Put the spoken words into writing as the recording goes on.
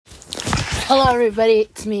Hello everybody,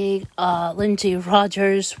 it's me, Lindsay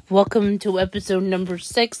Rogers. Welcome to episode number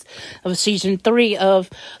 6 of season 3 of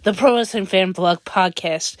the Pro Wrestling Fan Vlog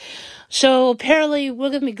podcast. So apparently we're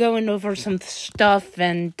going to be going over some stuff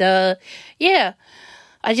and, hopefully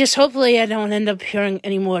I don't end up hearing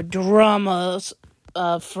any more dramas,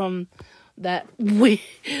 from that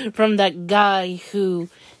guy who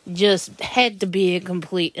just had to be a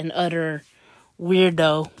complete and utter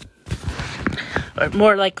weirdo. Or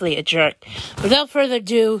more likely a jerk. Without further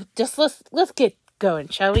ado, just let's get going,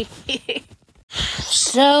 shall we?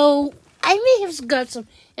 So, I may have got some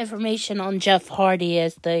information on Jeff Hardy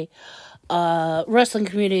as the wrestling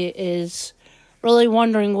community is really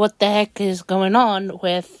wondering what the heck is going on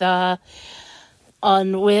with Matt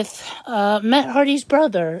Hardy's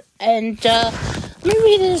brother. And let me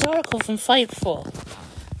read this article from Fightful,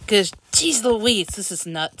 because geez Louise, this is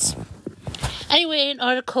nuts. Anyway, an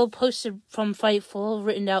article posted from Fightful,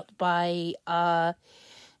 written out by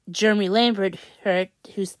Jeremy Lambert,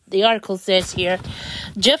 who's the article says here,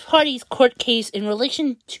 Jeff Hardy's court case in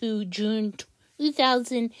relation to June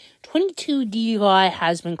 2022 DUI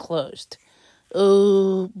has been closed.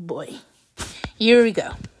 Oh boy. Here we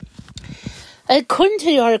go. According to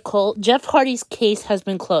the article, Jeff Hardy's case has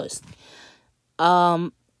been closed.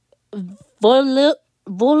 Volusia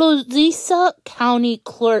County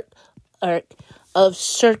Clerk of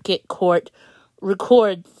Circuit Court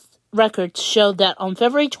records show that on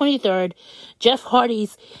February 23rd, Jeff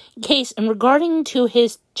Hardy's case in regarding to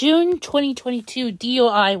his June 2022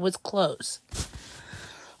 DUI was closed.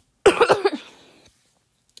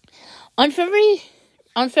 On February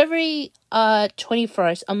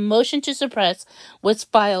 21st, a motion to suppress was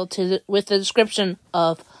filed with the description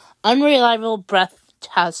of unreliable breath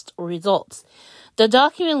test results. The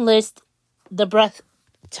document lists the breath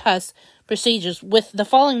test procedures with the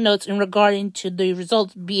following notes in regarding to the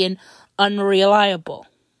results being unreliable.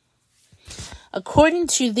 According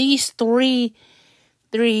to these three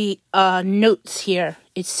notes here,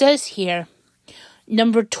 it says here,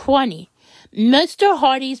 number 20, Mr.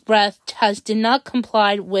 Hardy's breath test did not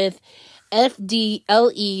comply with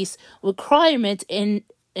FDLE's requirements and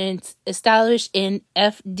established in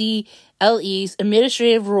FDLE's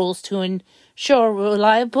administrative rules to ensure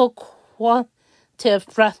reliable quantitative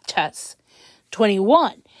breath tests.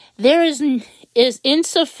 21. There is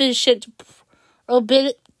insufficient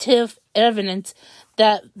probative evidence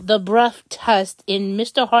that the breath tests in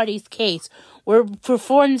Mr. Hardy's case were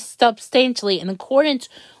performed substantially in accordance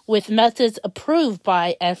with methods approved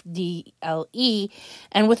by FDLE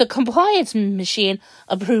and with a compliance machine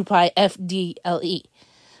approved by FDLE.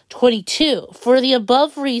 22. For the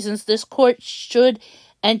above reasons, this court should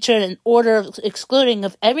enter an order of excluding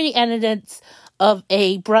of any evidence of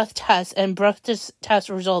a breath test and breath test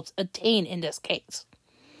results obtained in this case.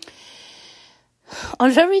 On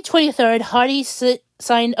February 23rd, Hardy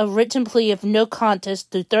signed a written plea of no contest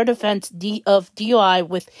to third offense of DUI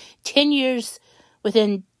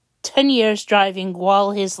within 10 years driving while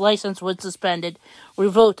his license was suspended,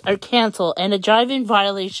 revoked, or canceled, and a driving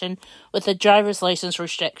violation with a driver's license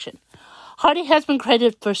restriction. Hardy has been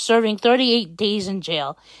credited for serving 38 days in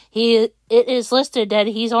jail. It is listed that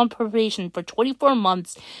he's on probation for 24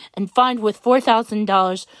 months and fined with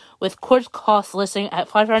 $4,000 with court costs listing at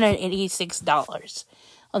 $586.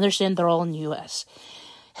 Understand they're all in U.S.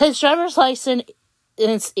 His driver's license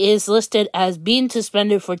is listed as being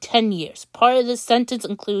suspended for 10 years. Part of this sentence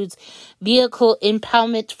includes vehicle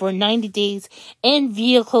impoundment for 90 days and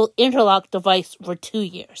vehicle interlock device for 2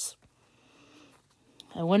 years.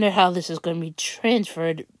 I wonder how this is going to be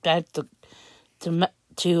transferred back to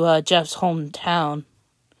Jeff's hometown.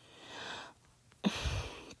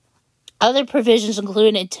 Other provisions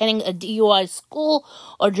include attending a DUI school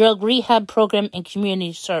or drug rehab program and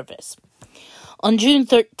community service. On June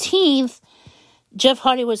 13th, Jeff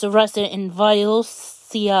Hardy was arrested in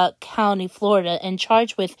Volusia County, Florida, and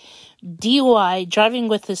charged with DUI, driving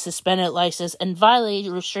with a suspended license, and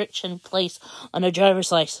violated restriction placed on a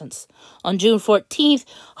driver's license. On June 14th,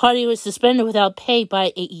 Hardy was suspended without pay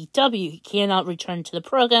by AEW. He cannot return to the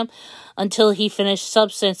program until he finished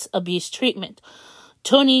substance abuse treatment.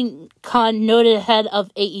 Tony Khan noted, head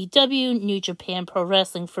of AEW, New Japan Pro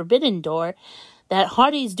Wrestling Forbidden Door, that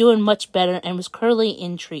Hardy is doing much better and was currently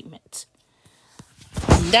in treatment.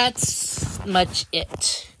 That's much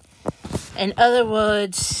it. In other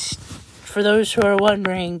words, for those who are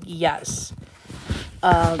wondering, yes.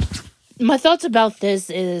 My thoughts about this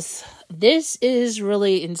is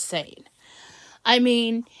really insane. I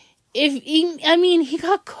mean, he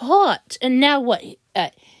got caught, and now what?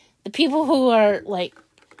 The people who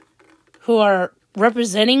are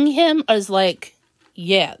representing him is like,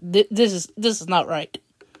 yeah, this is not right.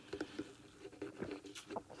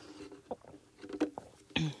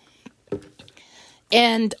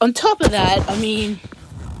 And on top of that, I mean,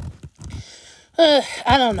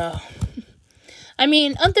 I don't know. I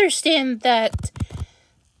mean, I understand that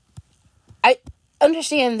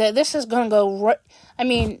this is gonna go right. I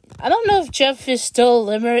mean, I don't know if Jeff is still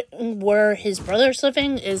living where his brother's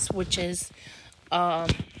living which is,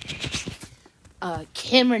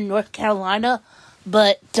 Cameron, North Carolina,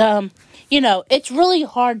 but, it's really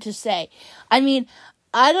hard to say. I mean,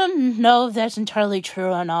 I don't know if that's entirely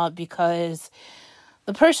true or not, because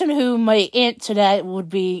the person who might answer that would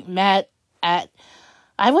be Matt at,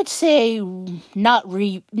 I would say, not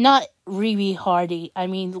Rebe Hardy. I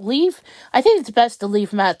mean, I think it's best to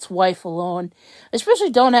leave Matt's wife alone. Especially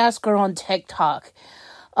don't ask her on TikTok.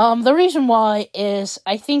 The reason why is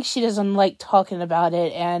I think she doesn't like talking about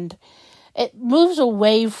it, and it moves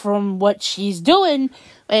away from what she's doing,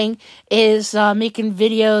 is making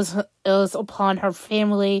videos upon her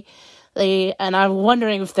family. And I'm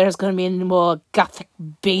wondering if there's going to be any more gothic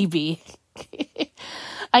baby.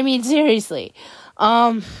 I mean, seriously.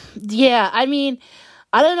 Yeah, I mean,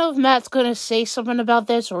 I don't know if Matt's going to say something about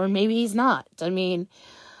this, or maybe he's not. I mean,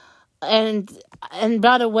 and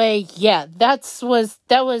by the way, yeah, that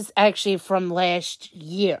was actually from last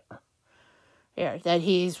year. Yeah, that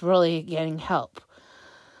he's really getting help.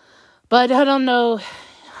 But I don't know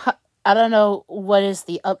what is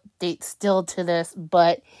the update still to this,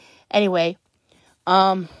 but anyway,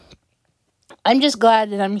 I'm just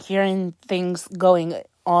glad that I'm hearing things going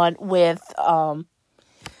on with,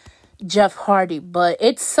 Jeff Hardy, but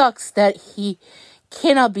it sucks that he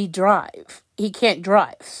can't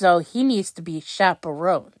drive, so he needs to be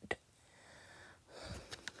chaperoned.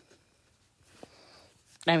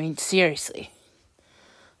 I mean, seriously.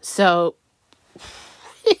 So,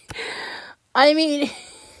 I mean,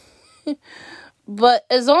 but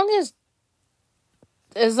as long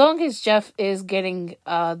as Jeff is getting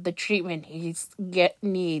the treatment he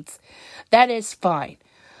needs, that is fine.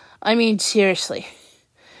 I mean, seriously.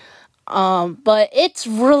 But it's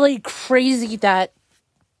really crazy that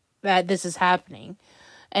this is happening.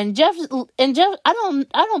 And Jeff, I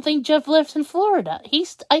don't think Jeff lives in Florida.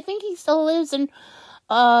 I think he still lives in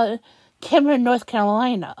Cameron, North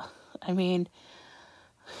Carolina. I mean,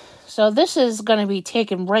 so this is going to be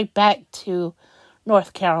taken right back to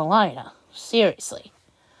North Carolina. Seriously.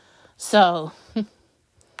 So, and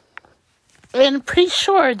I'm pretty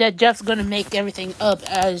sure that Jeff's going to make everything up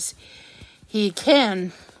as he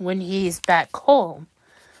can when he's back home.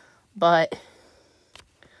 But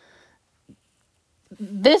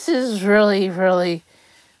this is really, really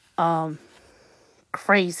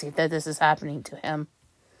crazy that this is happening to him.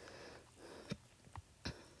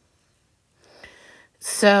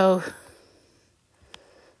 So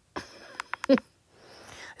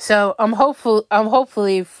I'm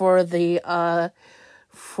hopefully for the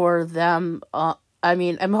for them. I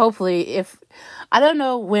mean, I'm hopefully I don't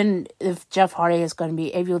know if Jeff Hardy is going to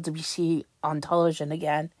be able to be seen on television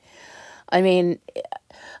again. I mean,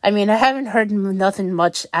 I haven't heard nothing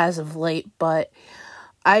much as of late, but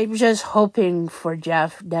I'm just hoping for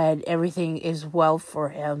Jeff that everything is well for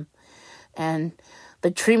him, and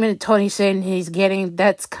the treatment Tony's saying he's getting,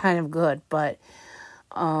 that's kind of good, but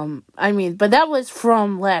but that was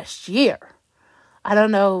from last year. I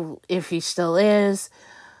don't know if he still is.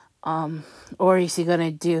 Or is he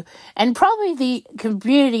gonna do? And probably the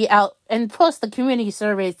community and plus the community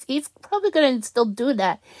surveys, he's probably gonna still do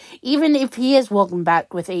that, even if he is welcome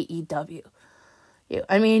back with AEW.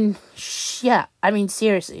 I mean, yeah. I mean,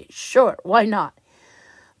 seriously, sure, why not?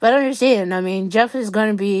 But understand, I mean, Jeff is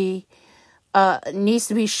gonna be, needs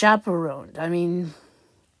to be chaperoned.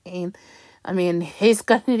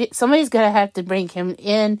 Somebody's gonna have to bring him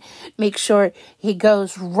in, make sure he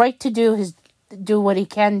goes right to do what he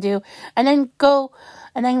can do, and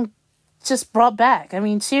then just brought back. I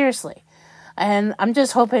mean, seriously. And I'm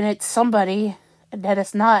just hoping it's somebody that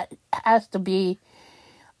has to be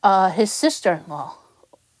his sister-in-law.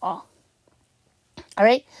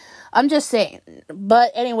 Alright? I'm just saying.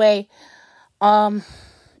 But anyway,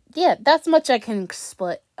 yeah, that's much I can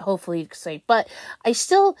hopefully say. But I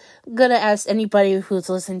still gonna ask anybody who's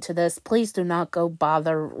listening to this, please do not go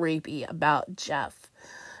bother Rebe about Jeff.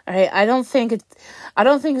 Alright, I don't think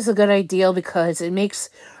it's a good idea, because it makes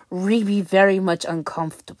Rebe very much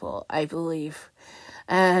uncomfortable, I believe.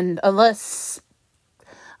 And unless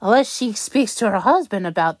she speaks to her husband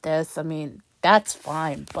about this, I mean, that's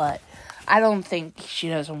fine, but I don't think she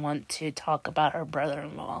doesn't want to talk about her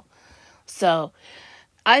brother-in-law. So,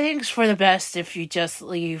 I think it's for the best if you just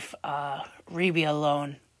leave Rebe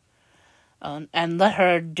alone. and let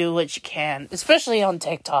her do what she can, especially on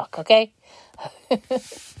TikTok, okay?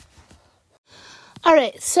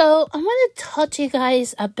 Alright, so I want to talk to you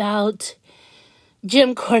guys about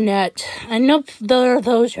Jim Cornette. I know there are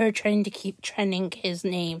those who are trying to keep trending his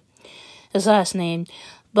last name,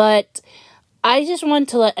 but I just want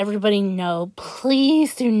to let everybody know,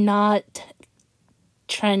 please do not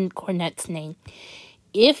trend Cornette's name.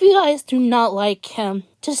 If you guys do not like him,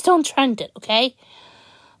 just don't trend it, okay?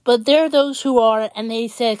 But there are those who are, and they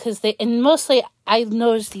said, and mostly I've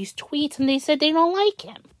noticed these tweets, and they said they don't like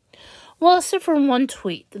him. Well, except for one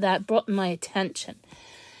tweet that brought my attention.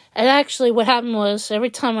 And actually, what happened was, every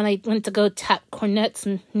time when I went to go tap Cornette's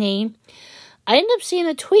name, I ended up seeing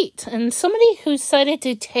a tweet, and somebody who decided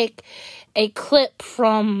to take a clip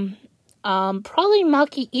from, probably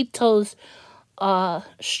Maki Ito's,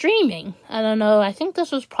 streaming. I don't know, I think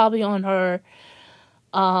this was probably on her,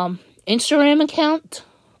 Instagram account,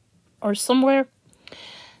 or somewhere.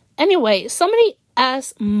 Anyway, somebody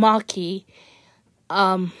asked Maki,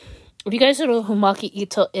 if you guys don't know who Maki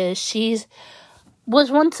Ito is, was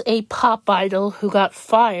once a pop idol who got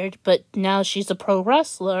fired, but now she's a pro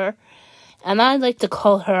wrestler. And I like to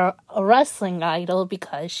call her a wrestling idol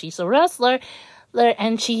because she's a wrestler,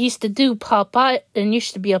 and she used to do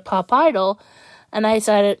used to be a pop idol. And I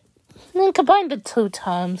decided, combine the two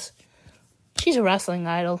terms, she's a wrestling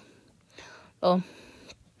idol. Well,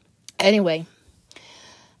 anyway,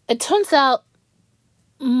 it turns out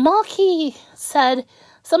somebody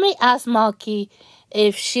asked Maki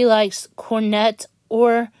if she likes Cornette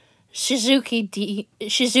or Minoru.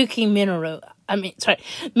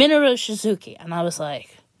 Minoru Suzuki. And I was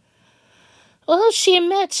like, well, she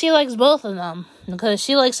admits she likes both of them because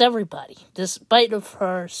she likes everybody, despite of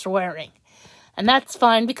her swearing. And that's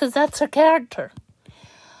fine because that's her character.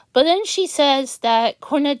 But then she says that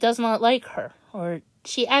Cornette does not like her. Or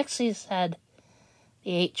she actually said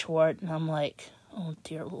the H word. And I'm like, oh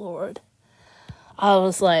dear Lord. I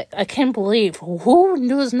was like, I can't believe who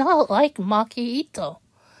does not like Maki Ito?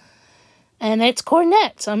 And it's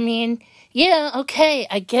Cornette. I mean, yeah, okay,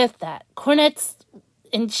 I get that.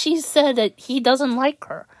 And she said that he doesn't like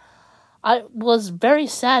her. I was very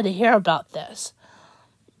sad to hear about this.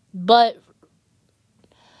 But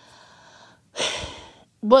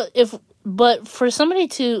for somebody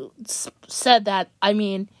to said that, I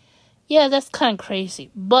mean, yeah, that's kind of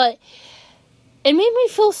crazy. But it made me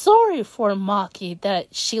feel sorry for Maki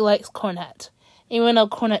that she likes Cornette, even though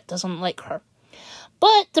Cornette doesn't like her.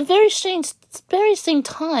 But the very same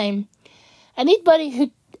time,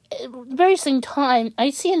 I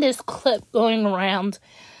seen this clip going around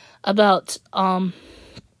about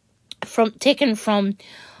taken from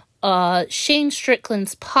Shane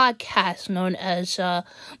Strickland's podcast known as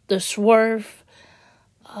the Swerve.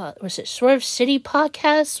 Was it Swerve City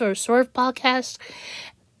Podcast or Swerve Podcast?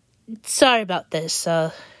 Sorry about this,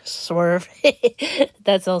 Swerve.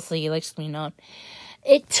 That's also he likes to be known.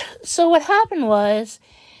 So what happened was,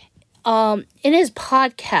 in his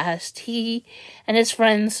podcast, he and his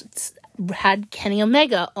friends had Kenny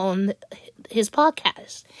Omega on his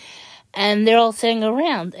podcast. And they're all sitting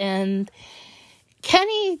around, and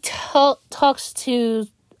Kenny talks to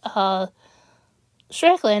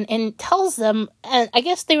Strickland and tells them, and I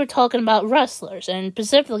guess they were talking about wrestlers, and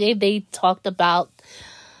specifically they talked about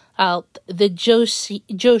the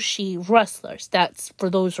Joshi wrestlers. That's, for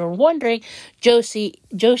those who are wondering,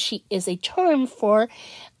 Joshi is a term for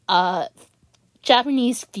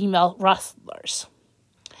Japanese female wrestlers.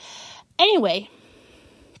 Anyway,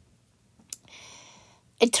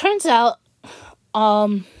 it turns out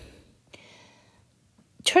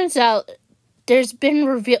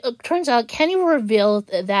Kenny revealed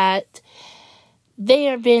that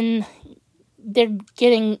they're getting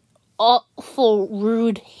awful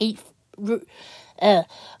rude,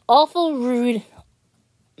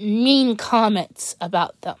 mean comments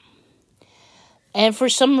about them. And for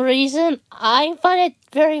some reason, I find it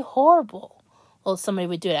very horrible. Well, somebody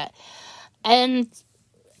would do that. And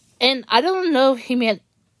I don't know if he meant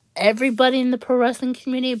everybody in the pro wrestling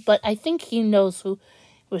community, but I think he knows who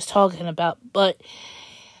he was talking about.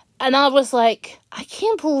 And I was like, I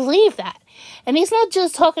can't believe that. And he's not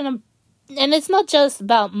just talking, and it's not just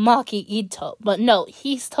about Maki Ito, but no,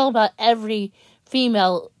 he's talking about every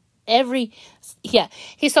female,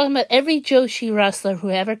 he's talking about every Joshi wrestler who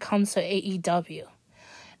ever comes to AEW.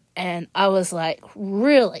 And I was like,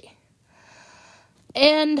 really?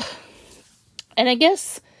 And I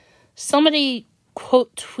guess somebody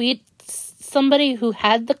somebody who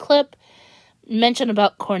had the clip mentioned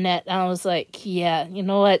about Cornette, and I was like, yeah, you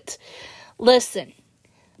know what? Listen,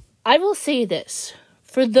 I will say this.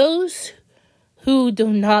 For those who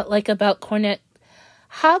do not like about Cornette,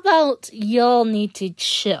 how about y'all need to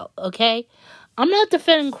chill, okay? I'm not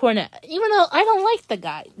defending Cornette, even though I don't like the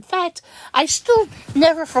guy. In fact, I still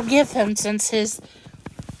never forgive him since his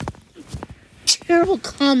terrible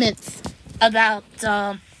comments about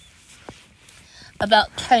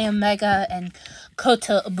Kenny Omega and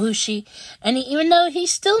Kota Ibushi, and even though he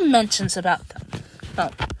still mentions about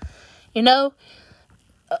them.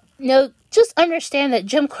 Just understand that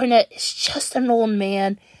Jim Cornette is just an old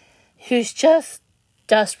man who's just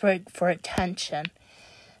desperate for attention.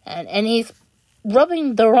 And he's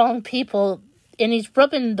rubbing the wrong people, and he's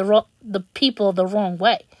rubbing the people the wrong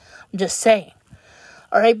way. I'm just saying.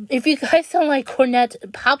 Alright, if you guys don't like Cornette,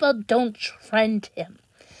 how about don't trend him?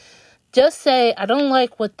 Just say, I don't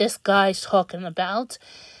like what this guy's talking about,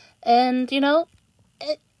 and,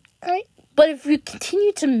 alright. But if you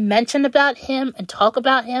continue to mention about him and talk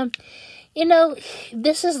about him,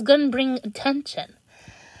 this is going to bring attention.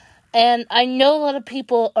 And I know a lot of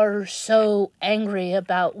people are so angry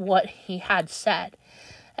about what he had said.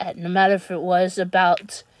 And no matter if it was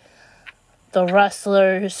about the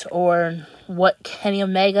wrestlers or what Kenny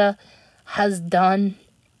Omega has done,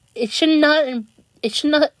 it should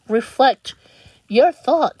not reflect your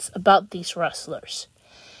thoughts about these wrestlers.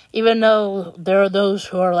 Even though there are those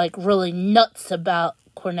who are really nuts about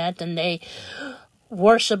Cornette and they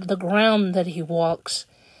worship the ground that he walks.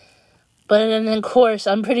 But then, of course,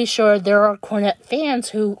 I'm pretty sure there are Cornette fans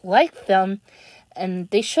who like them, and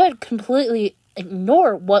they should completely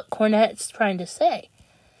ignore what Cornette's trying to say.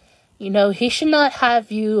 He should not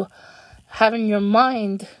have you having your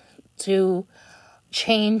mind to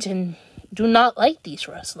change and do not like these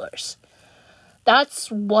wrestlers. That's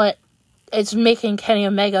what is making Kenny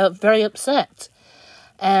Omega very upset.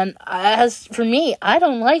 And as for me, I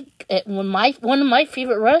don't like it when one of my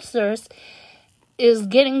favorite wrestlers is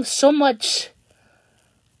getting so much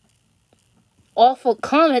awful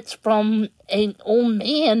comments from an old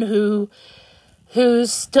man who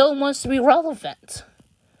still wants to be relevant.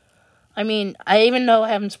 I mean, even though I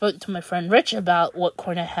haven't spoken to my friend Rich about what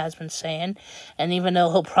Cornette has been saying, and even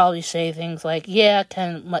though he'll probably say things like, yeah, I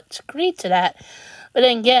can't much agree to that, but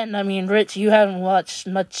then again, I mean, Rich, you haven't watched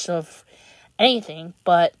much of anything,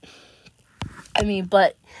 but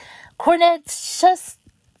Cornette's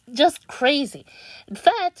just crazy. In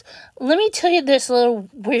fact, let me tell you this little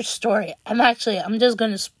weird story. I'm just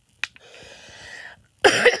going to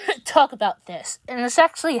talk about this. And this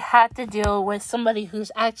actually had to deal with somebody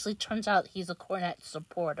who's actually turns out he's a Cornette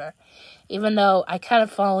supporter. Even though I kind of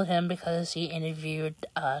followed him because he interviewed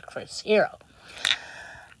Chris Hero.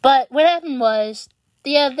 But what happened was,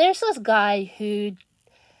 there's this guy who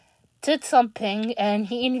did something and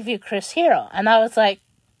he interviewed Chris Hero. And I was like,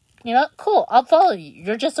 cool, I'll follow you.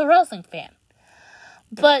 You're just a wrestling fan.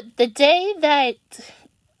 But the day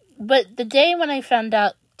when I found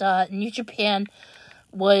out New Japan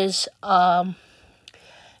was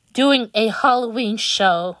doing a Halloween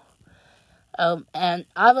show, and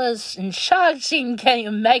I was in shock seeing Kenny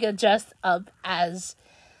Omega dressed up as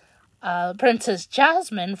Princess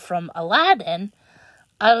Jasmine from Aladdin.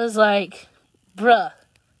 I was like, bruh.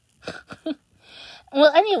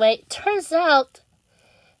 Well, anyway, turns out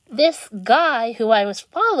this guy who I was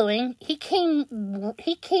following, he came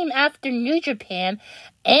after New Japan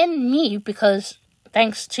and me because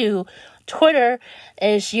thanks to Twitter,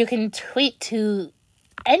 is you can tweet to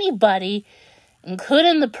anybody,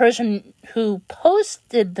 including the person who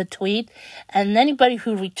posted the tweet, and anybody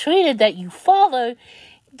who retweeted that you follow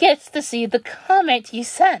gets to see the comment you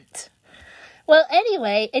sent. Well,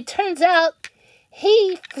 anyway, it turns out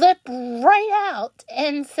he flipped right out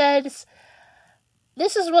and says,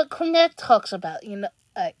 this is what Cornette talks about,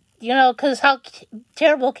 because how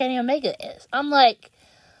terrible Kenny Omega is. I'm like,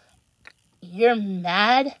 you're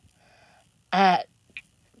mad at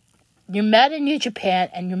New Japan,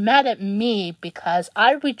 and you're mad at me because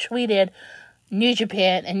I retweeted New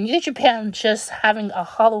Japan, and New Japan just having a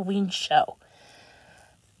Halloween show.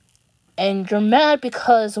 And you're mad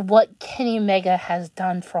because of what Kenny Omega has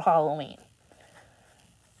done for Halloween.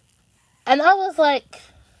 And I was like,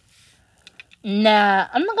 nah,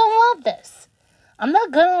 I'm not gonna allow this. I'm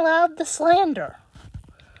not gonna allow the slander.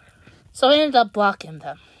 So I ended up blocking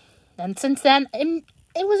them. And since then,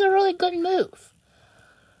 it was a really good move.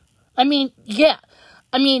 I mean, yeah.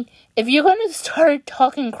 I mean, if you're going to start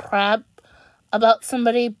talking crap about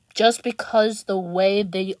somebody just because the way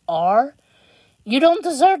they are, you don't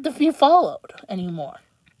deserve to be followed anymore.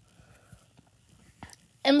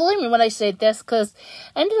 And believe me when I say this, because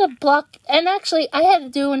I ended up and actually I had to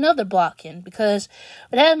do another blocking, because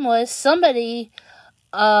what happened was somebody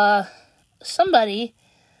got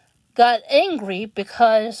got angry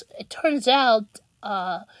because it turns out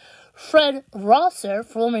Fred Rosser,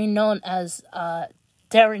 formerly known as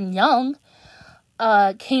Darren Young,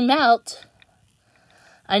 came out.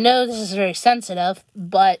 I know this is very sensitive,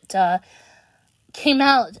 but came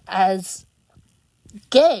out as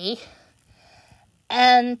gay,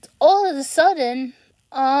 and all of a sudden,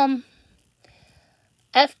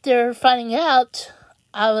 after finding out,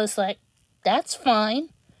 I was like, that's fine.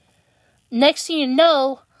 Next thing you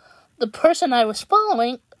know, the person I was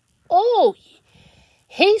following,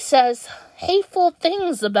 he says hateful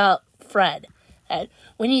things about Fred. And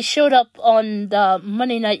when he showed up on the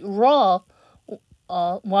Monday Night Raw,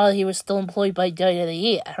 while he was still employed by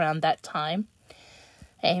WWE around that time,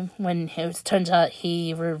 and when turns out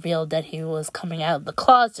he revealed that he was coming out of the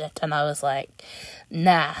closet, and I was like,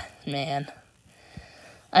 nah, man.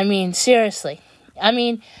 I mean, seriously. I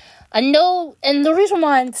mean, I know, and the reason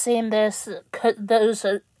why I'm saying this, those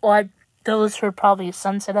who are probably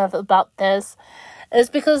sensitive about this, is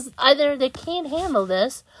because either they can't handle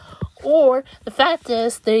this, or the fact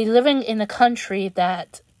is they're living in a country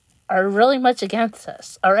that are really much against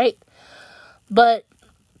us, alright? But,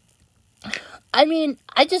 I mean,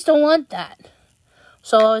 I just don't want that.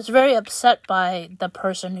 So I was very upset by the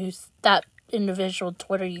person that individual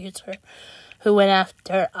Twitter user who went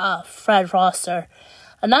after Fred Rosser.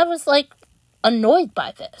 And I was, like, annoyed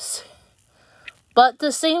by this. But at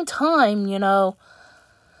the same time,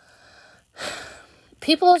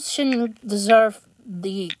 people shouldn't deserve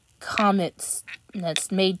the comments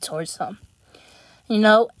that's made towards them.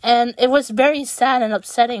 And it was very sad and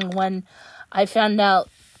upsetting when I found out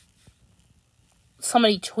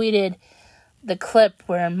somebody tweeted the clip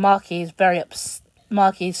where Maki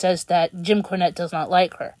says that Jim Cornette does not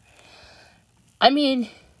like her. I mean,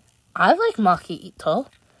 I like Maki Ito,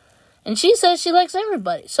 and she says she likes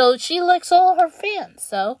everybody, so she likes all her fans,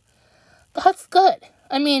 so that's good.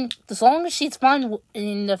 I mean, as long as she's fine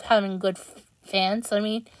of having good fans, I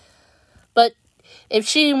mean, but if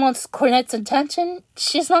she wants Cornette's attention,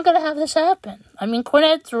 she's not going to have this happen. I mean,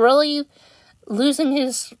 Cornette's really losing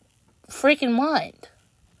his freaking mind.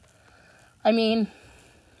 I mean,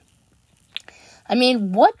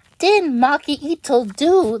 what did Maki Ito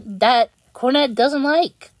do that Cornette doesn't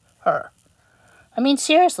like her? I mean,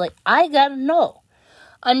 seriously, I gotta know.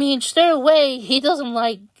 I mean, straight away, he doesn't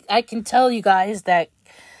like, I can tell you guys that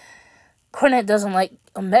Cornette doesn't like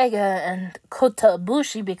Omega and Kota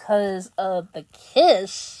Ibushi because of the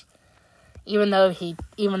kiss, even though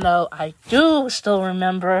I do still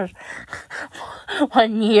remember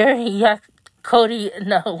one year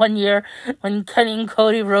when Kenny and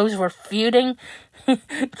Cody Rhodes were feuding,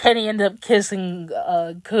 Kenny ended up kissing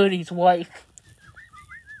Cody's wife.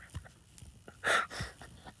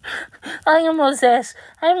 I almost asked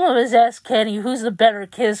Kenny who's the better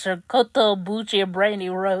kisser, Kota Ibushi or Brandy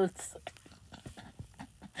Rhodes.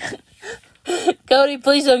 Cody,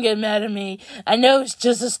 please don't get mad at me. I know it's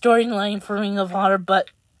just a storyline for Ring of Honor, but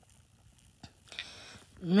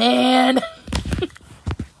man.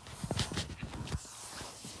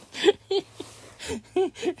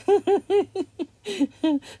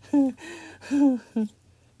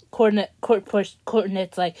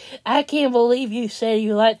 Cornette's like, I can't believe you said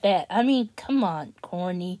you like that. I mean, come on,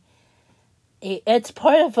 corny. It's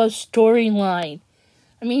part of a storyline.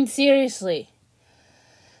 I mean, seriously.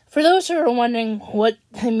 For those who are wondering what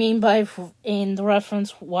I mean by in the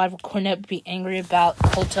reference why would Cornette be angry about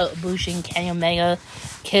Kota Ibushi and Kenny Omega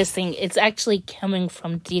kissing, it's actually coming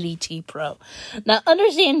from DDT Pro. Now,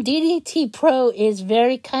 understand, DDT Pro is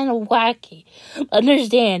very kind of wacky.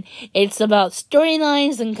 Understand, it's about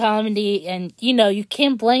storylines and comedy, and, you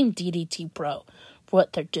can't blame DDT Pro for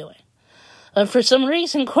what they're doing. For some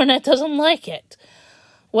reason, Cornette doesn't like it.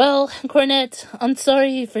 Well, Cornette, I'm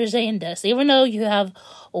sorry for saying this. Even though you have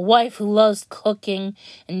a wife who loves cooking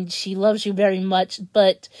and she loves you very much,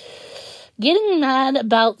 but getting mad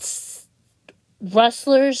about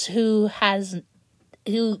wrestlers who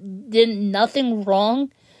did nothing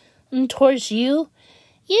wrong towards you,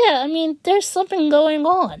 yeah, I mean, there's something going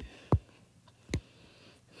on.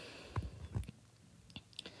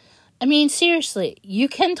 I mean, seriously, you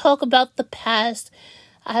can talk about the past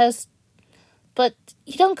but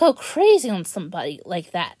you don't go crazy on somebody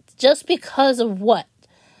like that just because of what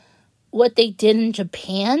they did in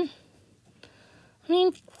Japan. I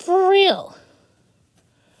mean, for real.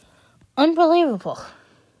 Unbelievable.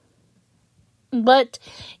 But,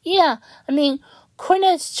 yeah, I mean,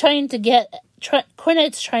 Cornette's trying to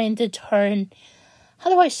turn, how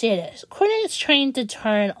do I say this? Cornette's trying to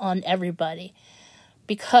turn on everybody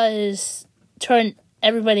turn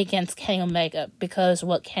everybody against Kenny Omega because of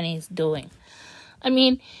what Kenny's doing. I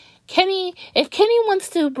mean, if Kenny wants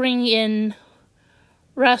to bring in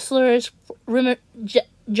wrestlers,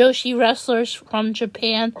 Joshi wrestlers from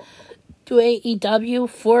Japan to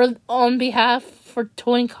AEW on behalf for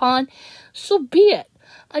Tony Khan, so be it.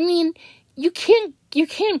 I mean, you can't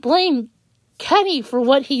blame Kenny for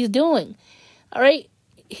what he's doing. All right,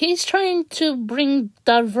 he's trying to bring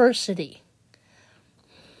diversity,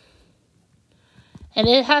 and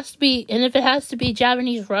if it has to be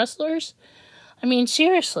Japanese wrestlers, I mean,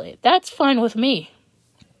 seriously, that's fine with me.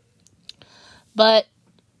 But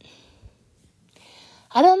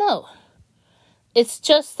I don't know. It's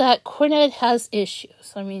just that Cornette has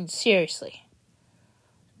issues. I mean, seriously.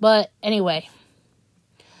 But anyway.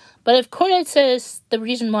 But if Cornette says the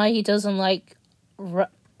reason why he doesn't like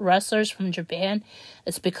wrestlers from Japan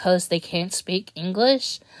is because they can't speak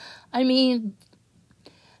English, I mean,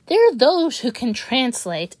 there are those who can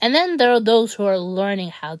translate, and then there are those who are learning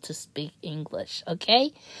how to speak English,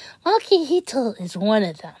 okay? Maki Hito is one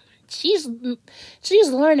of them. She's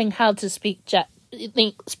learning how to speak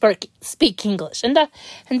English. And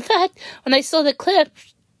in fact, when I saw the clip,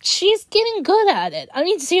 she's getting good at it. I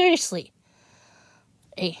mean, seriously.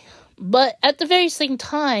 Hey, but at the very same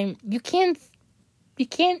time, you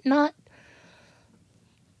cannot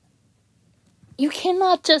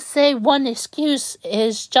just say one excuse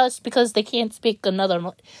is just because they can't speak another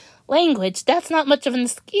language. That's not much of an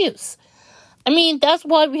excuse. I mean, that's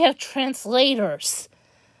why we have translators.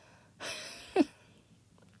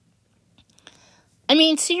 I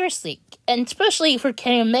mean, seriously, and especially for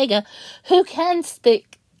Kenny Omega, who can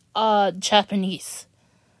speak Japanese.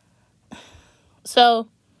 So,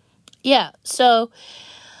 yeah. So,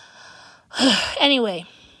 anyway,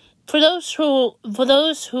 for those who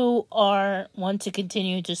want to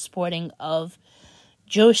continue to supporting of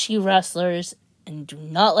Joshi wrestlers and do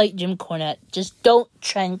not like Jim Cornette, just don't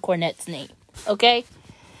trend Cornette's name, okay?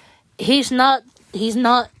 He's not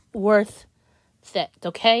worth it,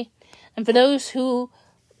 okay? And for those who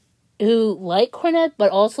like Cornette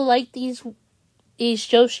but also like these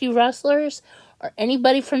Joshi wrestlers or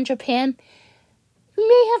anybody from Japan, you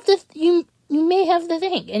may have to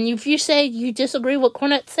think. And if you say you disagree with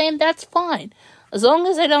Cornette's saying, that's fine. As long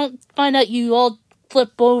as I don't find out you all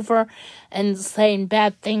flip over and saying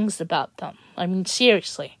bad things about them. I mean,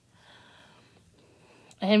 seriously.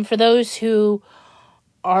 And for those who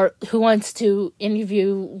wants to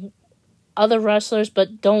interview other wrestlers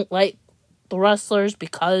but don't like the wrestlers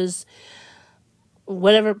because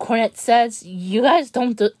whatever Cornette says, you guys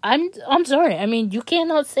don't do. I'm sorry. I mean, you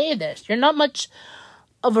cannot say this. You're not much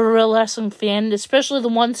of a real wrestling fan, especially the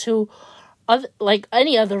ones who, like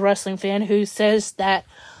any other wrestling fan who says that,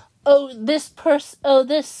 this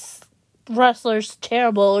wrestler's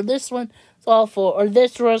terrible, or this one's awful, or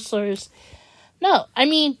this wrestler's. No, I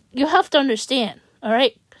mean, you have to understand,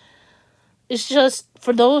 alright? It's just,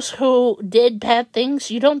 for those who did bad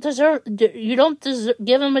things, you don't deserve,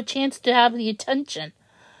 give them a chance to have the attention.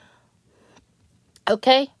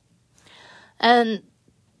 Okay? And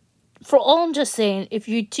for all I'm just saying, if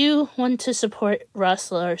you do want to support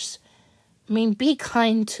wrestlers, I mean, be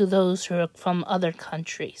kind to those who are from other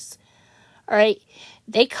countries. Alright?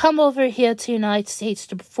 They come over here to the United States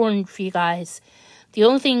to perform for you guys. The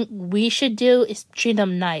only thing we should do is treat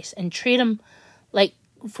them nice and treat them like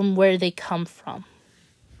from where they come from.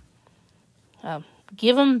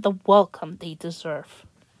 Give them the welcome they deserve.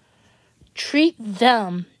 Treat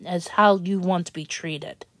them as how you want to be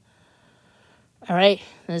treated. Alright?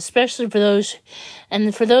 And especially for those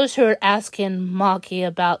who are asking Maki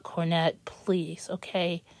about Cornette, please,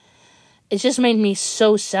 okay? It just made me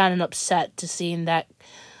so sad and upset to seeing that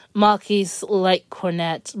Maki's like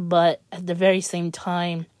Cornette, but at the very same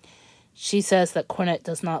time, she says that Cornette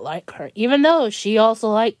does not like her, even though she also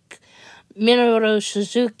liked Minoru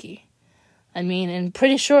Suzuki. I mean, and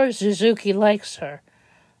pretty sure Suzuki likes her,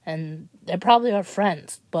 and they probably are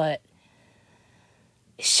friends, but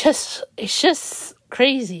it's just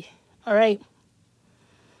crazy, alright?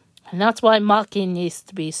 And that's why Maki needs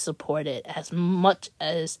to be supported as much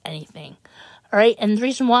as anything, alright? And the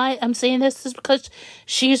reason why I'm saying this is because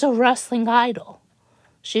she's a wrestling idol.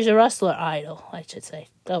 She's a wrestler idol, I should say.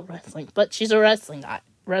 Not wrestling, but she's a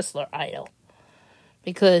wrestler idol.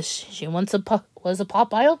 Because she once was a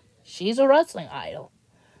pop idol, she's a wrestling idol.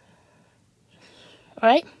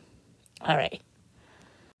 Alright? Alright.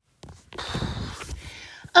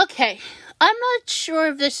 Okay, I'm not sure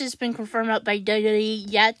if this has been confirmed out by WWE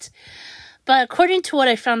yet, but according to what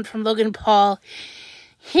I found from Logan Paul,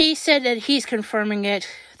 he said that he's confirming it,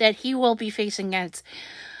 that he will be facing against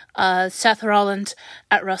Seth Rollins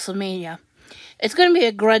at WrestleMania. It's going to be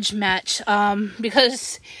a grudge match,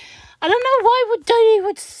 because I don't know why would Diddy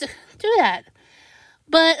would do that.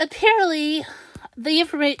 But apparently, the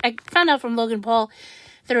information I found out from Logan Paul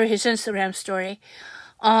through his Instagram story.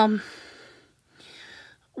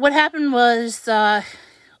 What happened was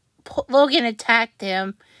Logan attacked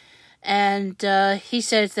him, and he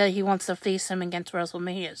says that he wants to face him against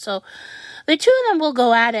WrestleMania. So the two of them will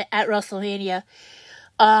go at it at WrestleMania.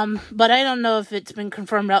 But I don't know if it's been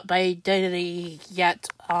confirmed out by Diddy yet.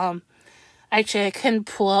 Actually, I can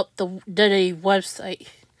pull up the Diddy website,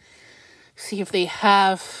 see if they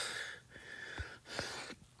have.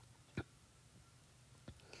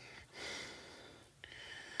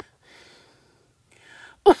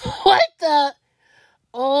 What the?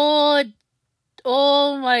 Oh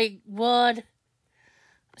my god.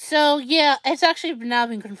 So, yeah, it's actually now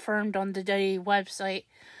been confirmed on the Diddy website,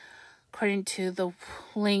 according to the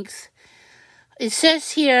links. It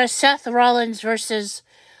says here, Seth Rollins versus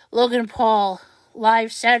Logan Paul,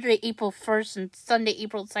 live Saturday, April 1st and Sunday,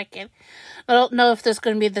 April 2nd. I don't know if this is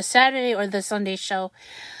going to be the Saturday or the Sunday show,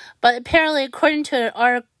 but apparently, according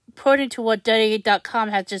to what Diddy.com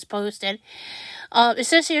has just posted, it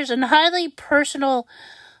says here, it's a highly personal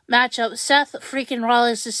matchup. Seth freaking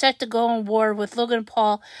Rollins is set to go on war with Logan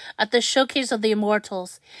Paul at the Showcase of the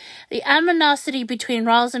Immortals. The animosity between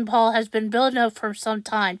Rollins and Paul has been building up for some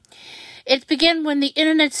time. It began when the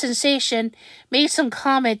internet sensation made some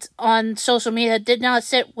comments on social media that did not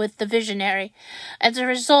sit with the visionary. As a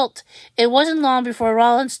result, it wasn't long before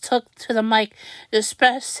Rollins took to the mic to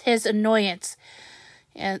express his annoyance.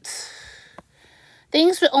 And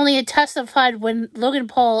things were only intensified when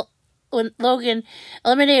Logan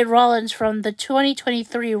eliminated Rollins from the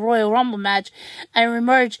 2023 Royal Rumble match and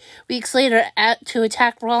reemerged weeks later to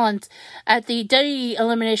attack Rollins at the WWE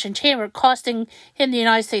Elimination Chamber, costing him the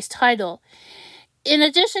United States title. In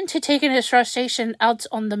addition to taking his frustration out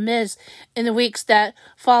on The Miz in the weeks that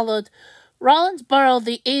followed, Rollins borrowed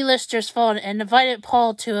the A-lister's phone and invited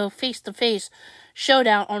Paul to a face-to-face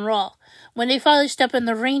showdown on Raw. When they finally stepped in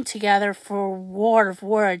the ring together for a war of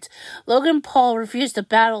words, Logan Paul refused to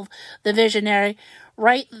battle the visionary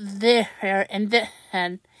right there and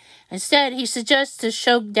then. Instead, he suggested a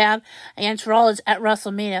showdown against Rollins at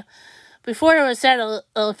WrestleMania. Before it was said,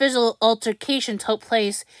 a physical altercation took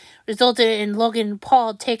place, resulted in Logan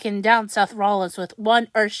Paul taking down Seth Rollins with one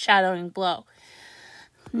earth-shattering blow.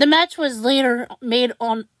 The match was later made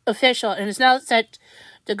official and is now set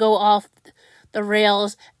to go off the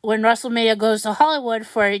rails when WrestleMania goes to Hollywood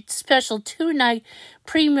for a special 2-night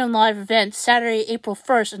premium live event Saturday, April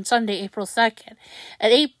 1st and Sunday, April 2nd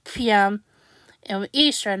at 8 p.m.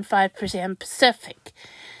 Eastern, 5 p.m. Pacific.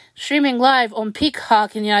 Streaming live on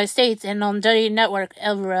Peacock in the United States and on WWE Network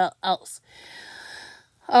everywhere else.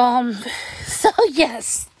 So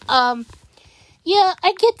yes. Yeah,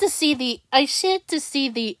 I get to see the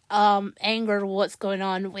anger, what's going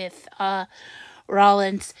on with,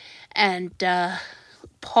 Rollins and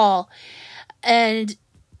Paul, and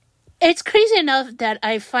it's crazy enough that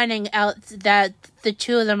I'm finding out that the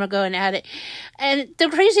two of them are going at it. And the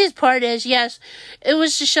craziest part is, yes, it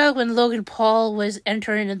was a shock when Logan Paul was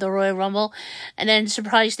entering the Royal Rumble, and then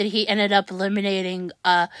surprised that he ended up eliminating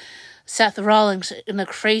Seth Rollins in a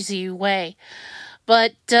crazy way.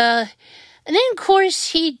 But and then of course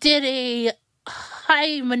he did a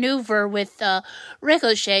high maneuver with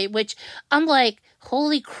Ricochet, which I'm like,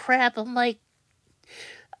 holy crap, I'm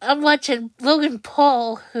watching Logan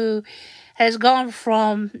Paul, who has gone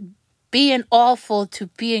from being awful to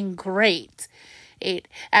being great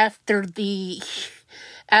after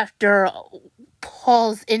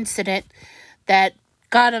Paul's incident that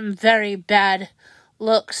got him very bad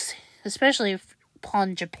looks, especially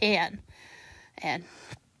upon Japan. And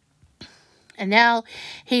now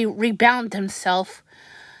he rebounded himself,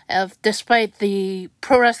 despite the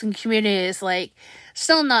pro wrestling community is like,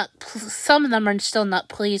 some of them are still not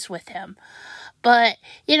pleased with him. But,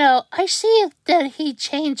 I see that he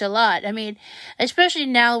changed a lot. I mean, especially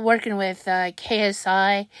now working with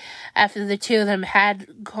KSI, after the two of them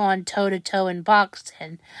had gone toe-to-toe in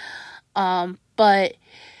boxing. But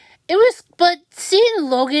seeing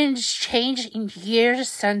Logan's change in years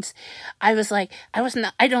since I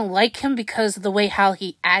don't like him because of the way how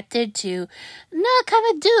he acted to, no,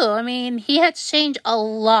 kind of do. I mean, he had to change a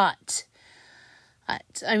lot.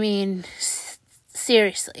 I mean,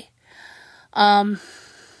 seriously. I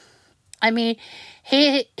mean,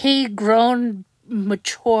 he grown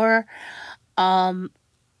mature, and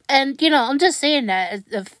I'm just saying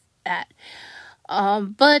that.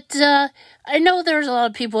 But I know there's a lot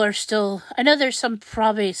of people I know there's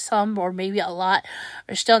probably some, or maybe a lot,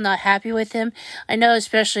 are still not happy with him. I know,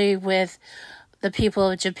 especially with the people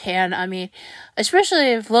of Japan. I mean,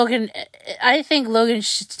 especially if I think Logan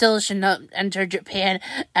still should not enter Japan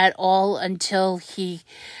at all until he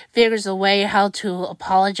figures a way how to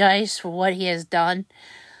apologize for what he has done.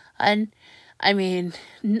 And, I mean,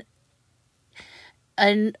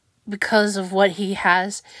 and because of what he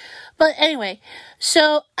has. But anyway,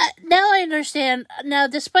 so now I understand. Now,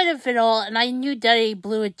 despite of it all, and I knew Daddy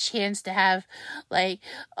blew a chance to have,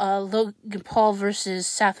 Logan Paul versus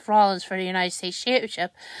Seth Rollins for the United States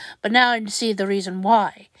Championship, but now I see the reason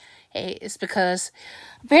why. Hey, it's because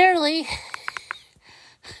apparently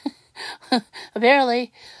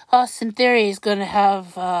Austin Theory is going to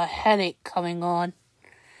have a headache coming on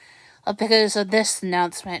because of this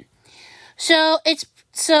announcement. So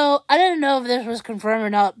I don't know if this was confirmed or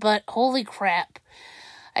not, but holy crap.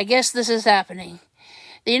 I guess this is happening.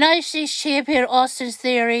 The United States Champion Austin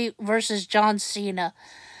Theory versus John Cena.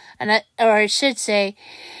 I should say,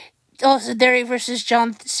 Austin Theory versus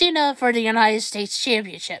John Cena for the United States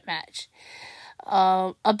Championship match.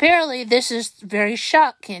 Apparently this is very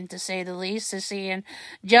shocking, to say the least, to seeing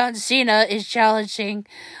John Cena is challenging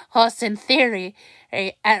Austin Theory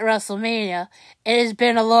at WrestleMania. It has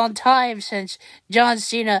been a long time since John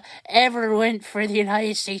Cena ever went for the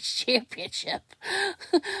United States Championship.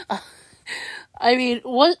 I mean,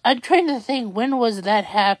 I'm trying to think, when was that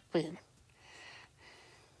happen?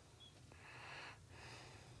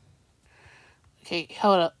 Okay,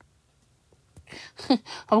 hold up.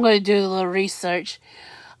 I'm going to do a little research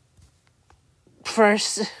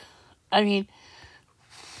first. I mean,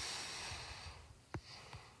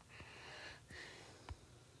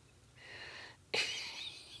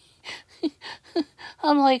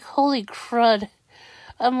 I'm like, holy crud.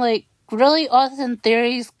 I'm like, really? Austin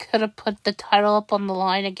Theory's could have put the title up on the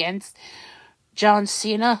line against John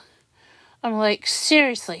Cena? I'm like,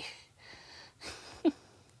 seriously.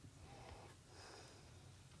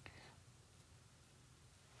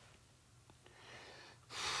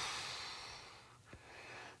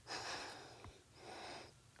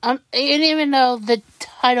 Even though the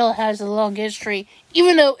title has a long history,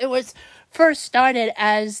 even though it was first started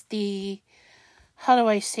as how do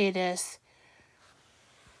I say this?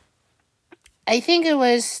 I think it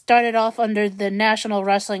was started off under the National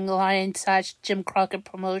Wrestling Alliance / Jim Crockett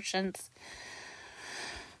Promotions.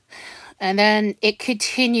 And then it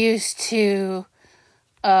continues to,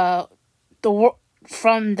 from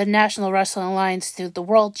the National Wrestling Alliance to the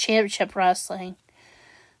World Championship Wrestling.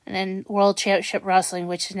 And then World Championship Wrestling,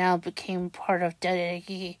 which now became part of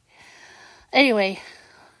WWE. Anyway.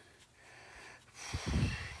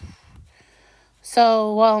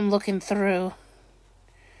 So, while I'm looking through.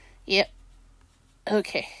 Yep.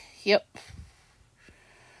 Okay. Yep.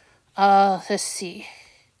 Let's see.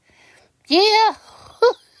 Yeah!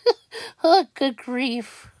 Oh, good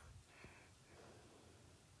grief.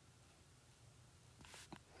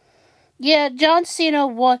 Yeah, John Cena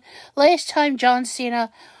won. Last time John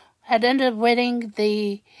Cena had ended up winning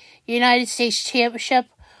the United States Championship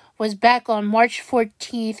was back on March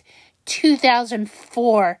 14th,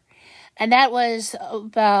 2004. And that was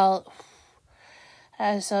about,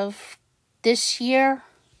 as of this year,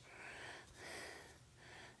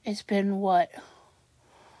 it's been what?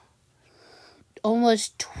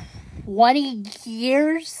 Almost 20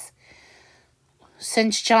 years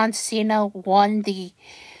since John Cena won the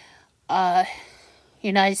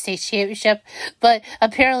United States Championship, but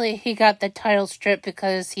apparently he got the title stripped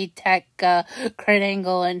because he attacked Kurt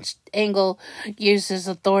Angle, and Angle used his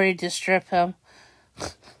authority to strip him.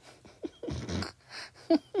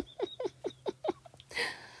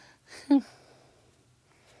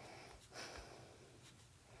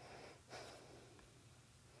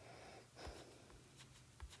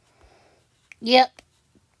 Yep.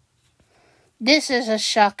 This is a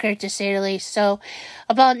shocker, to say the least. So,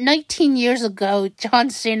 about 19 years ago,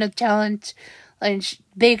 John Cena challenged a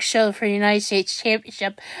Big Show for the United States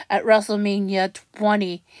Championship at WrestleMania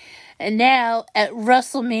 20. And now, at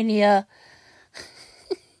WrestleMania...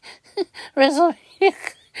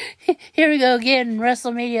 here we go again.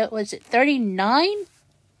 WrestleMania, was it 39?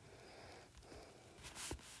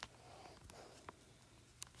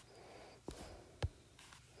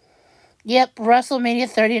 Yep, WrestleMania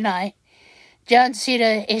 39. John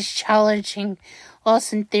Cena is challenging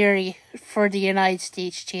Austin Theory for the United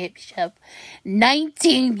States Championship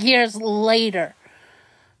 19 years later.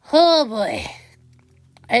 Oh boy.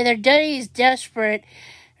 Either Daddy is desperate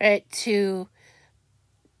to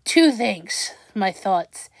two things, my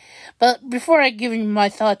thoughts. But before I give you my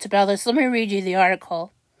thoughts about this, let me read you the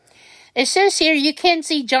article. It says here you can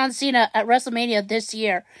see John Cena at WrestleMania this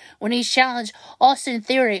year when he challenged Austin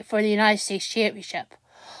Theory for the United States Championship.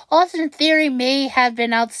 Austin Theory may have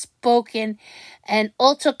been outspoken and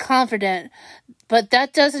ultra confident, but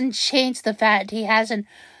that doesn't change the fact he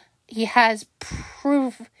has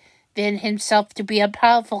proven himself to be a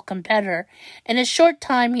powerful competitor. In a short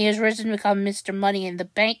time, he has risen to become Mr. Money in the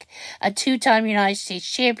Bank, a two-time United States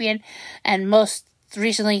champion, and most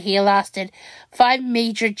recently he lasted 5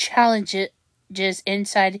 major challenges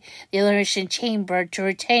inside the Elimination Chamber to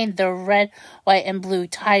retain the red, white, and blue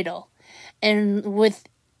title. And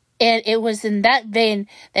it was in that vein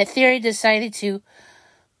that Theory decided to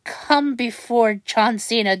come before John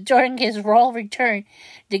Cena during his Raw return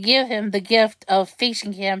to give him the gift of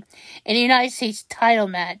facing him in a United States title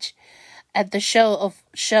match at the Show of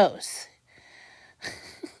Shows.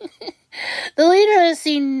 The leader of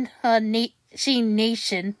Cena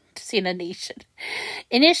Nation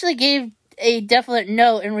initially gave a definite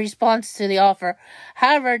no in response to the offer.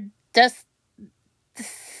 However,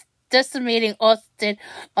 decimating Austin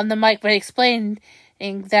on the mic by explaining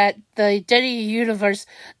that the WWE Universe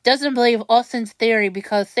doesn't believe Austin's theory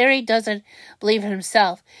because Theory doesn't believe in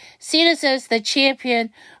himself. Cena says the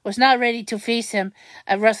champion was not ready to face him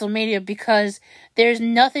at WrestleMania because there's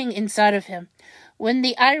nothing inside of him. When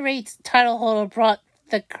the irate title holder brought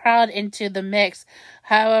the crowd into the mix,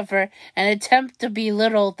 however, an attempt to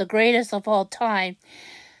belittle the greatest of all time,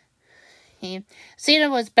 Cena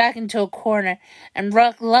was backed into a corner and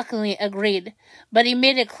luckily agreed, but he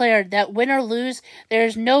made it clear that win or lose, there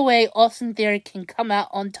is no way Austin Theory can come out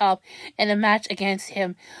on top in a match against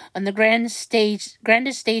him on the grandest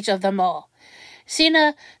stage of them all.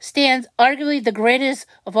 Cena stands arguably the greatest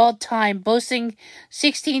of all time, boasting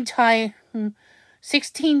 16-time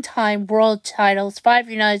world titles, 5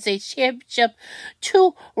 United States Championship,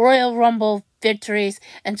 2 Royal Rumble victories,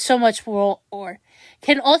 and so much more.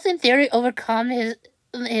 Can Austin Theory overcome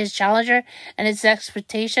his challenger and his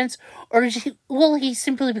expectations, or will he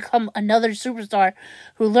simply become another superstar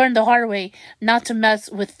who learned the hard way not to mess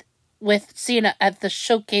with Cena at the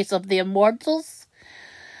Showcase of the Immortals?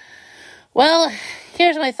 Well,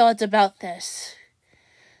 here's my thoughts about this.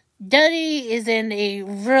 Duddy is in a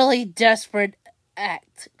really desperate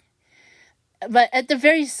act, but at the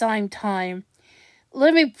very same time,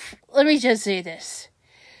 let me just say this.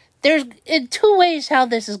 There's in 2 ways how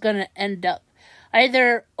this is going to end up.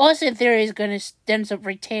 Either Austin Theory is going to end up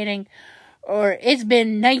retaining, or it's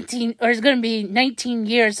going to be 19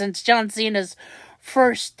 years since John Cena's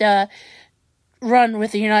first run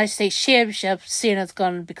with the United States Championship. Cena's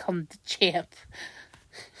going to become the champ.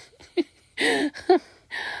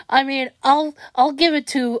 I mean, I'll give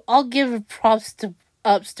props to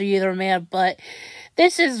either man, but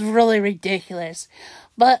this is really ridiculous.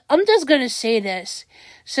 But I'm just gonna say this.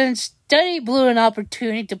 Since Duddy blew an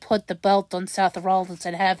opportunity to put the belt on Seth Rollins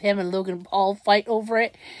and have him and Logan Paul fight over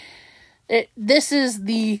it, this is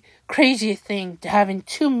the craziest thing, to having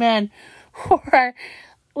 2 men who are,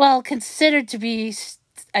 well, considered to be,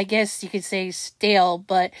 I guess you could say, stale,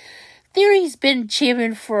 but Theory's been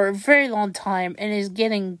champion for a very long time and is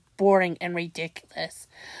getting boring and ridiculous.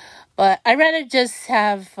 But I'd rather just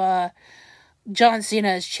have John Cena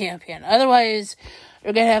as champion. Otherwise,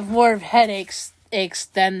 we're going to have more headaches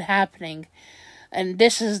than happening. And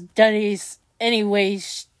this is Duddy's any way,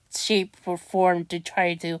 shape, or form to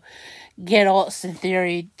try to get Austin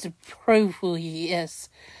Theory to prove who he is.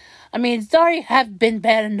 I mean, it's already have been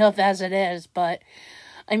bad enough as it is, but,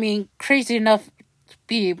 I mean, crazy enough to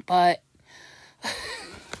be, but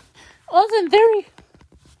Austin Theory,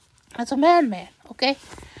 that's a madman, okay?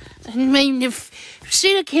 I mean, if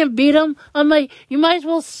Cena can't beat him, you might as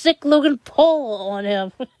well sick Logan Paul on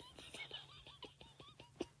him.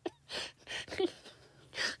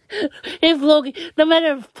 No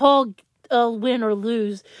matter if Paul win or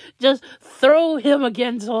lose, just throw him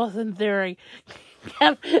against Austin Theory.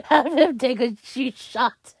 Have him take a cheap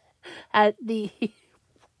shot at the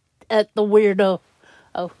weirdo.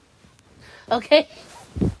 Oh, okay.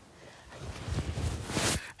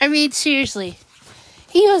 I mean, seriously.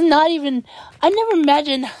 He was not even... I never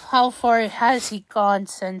imagined how far has he gone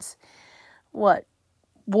since,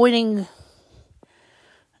 winning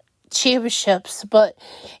championships. But,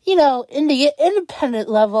 in the independent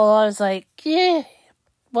level, I was like, yeah,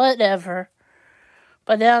 whatever.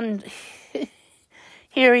 But then,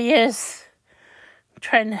 here he is,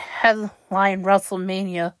 trying to headline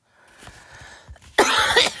WrestleMania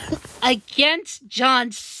against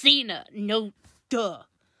John Cena. No, duh.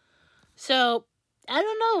 So, I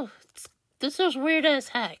don't know. This is weird as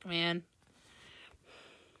heck, man.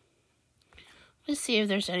 Let's see if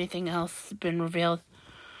there's anything else been revealed.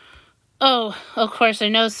 Oh, of course, I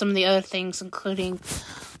know some of the other things, including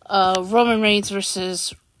Roman Reigns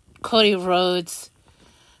versus Cody Rhodes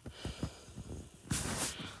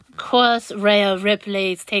course, Rhea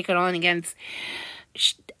Ripley is taken on against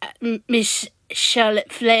Miss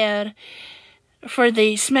Charlotte Flair for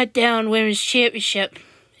the SmackDown Women's Championship.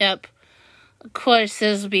 Yep. Of course,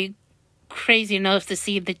 this will be crazy enough to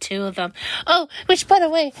see the two of them. Oh, which, by the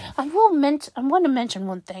way, I want to mention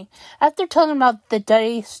one thing. After talking about the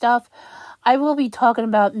Dudley stuff, I will be talking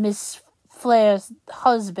about Miss Flair's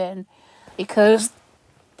husband, because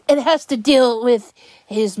it has to deal with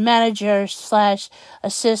his manager /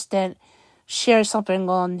 assistant share something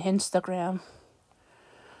on Instagram.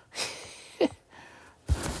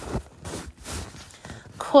 Of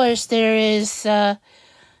course, there is Raw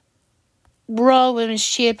Women's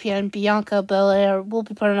Champion Bianca Belair will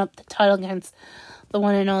be putting up the title against the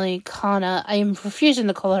one and only Kana. I am refusing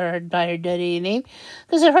to call her by her dirty name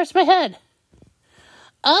because it hurts my head.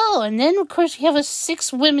 Oh, and then of course we have a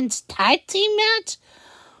 6 women's tag team match.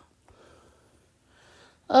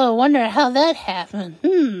 Oh, I wonder how that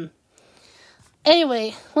happened.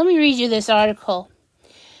 Anyway, let me read you this article.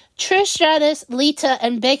 Trish Stratus, Lita,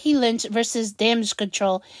 and Becky Lynch versus Damage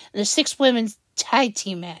Control in the 6 women's tag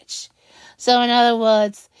team match. So, in other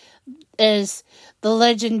words, is the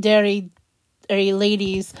legendary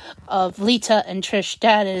ladies of Lita and Trish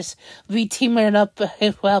Stratus be teaming up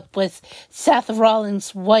with Seth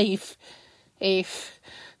Rollins' wife,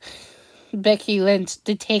 Becky Lynch,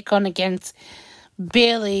 to take on against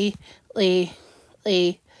Bayley, Io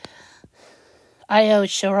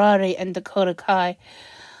Shirai, and Dakota Kai.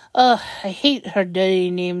 I hate her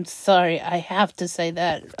dirty name. Sorry, I have to say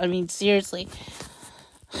that. I mean, seriously.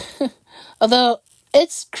 Although,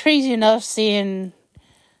 it's crazy enough seeing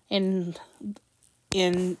in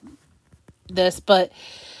this, but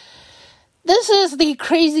this is the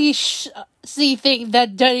crazy thing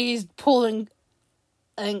that Dudley is pulling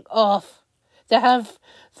off. To have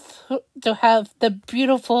the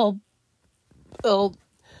beautiful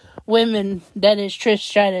women that is Trish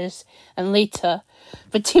Stratus and Lita,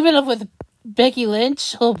 but teaming up with Becky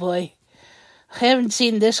Lynch, oh boy, I haven't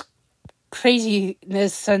seen this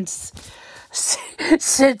craziness since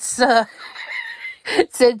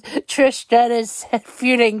Trish Stratus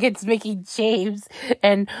feuding against Mickey James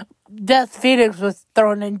and Beth Phoenix was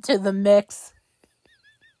thrown into the mix.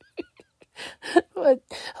 But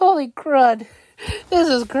holy crud, this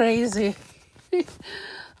is crazy.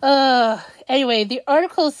 Anyway, the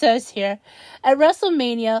article says here, at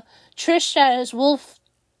WrestleMania, Trish Stratus will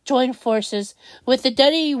join forces with the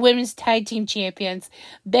WWE Women's Tag Team Champions,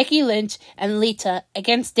 Becky Lynch and Lita,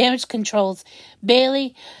 against Damage Control's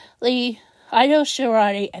Bayley, Io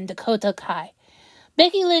Shirai, and Dakota Kai.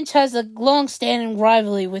 Becky Lynch has a long-standing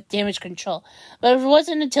rivalry with Damage Control, but it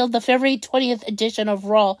wasn't until the February 20th edition of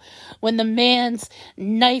Raw when the man's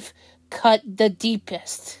knife cut the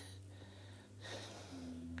deepest.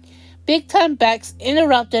 Big Time Bex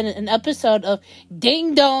interrupted an episode of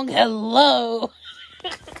Ding Dong Hello.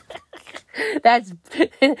 That's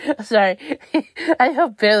sorry. I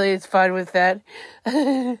hope Bayley is fine with that.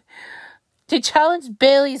 To challenge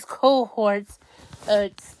Bayley's cohorts,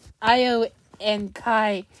 Io and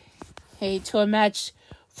Kai, to a match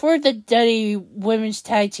for the WWE Women's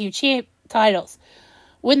Tag Team titles.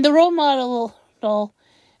 When the role model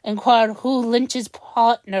inquired who Lynch's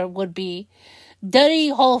partner would be,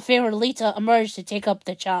 WWE Hall of Famer Lita emerged to take up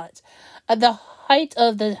the challenge. At the height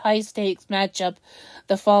of the high-stakes matchup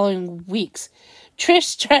the following weeks, Trish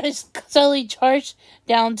Stratus suddenly charged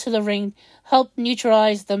down to the ring, helped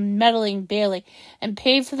neutralize the meddling Bayley, and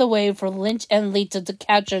paved the way for Lynch and Lita to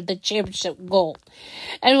capture the championship gold.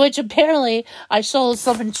 And which apparently I saw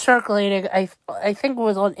something circulating, I think it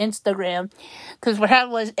was on Instagram, because what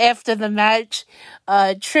happened was after the match,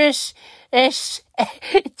 Trish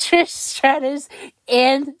Stratus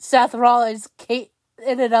and Seth Rollins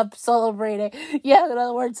ended up celebrating. Yeah, in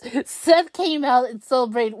other words, Seth came out and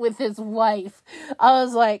celebrated with his wife. I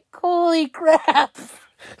was like, holy crap.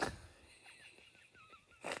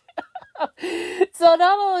 So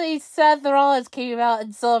not only Seth Rollins came out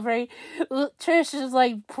and celebrated, Trish is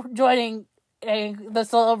like joining the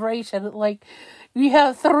celebration. Like, we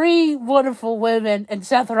have 3 wonderful women and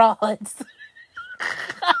Seth Rollins.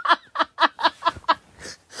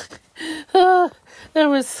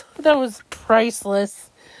 That was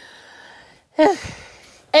priceless.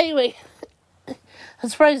 Anyway, I'm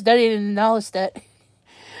surprised Daddy didn't notice that.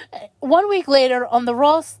 1 week later, on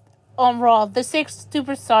Raw, the 6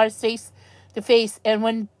 superstars face to face, and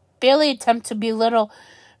when Bayley attempted to belittle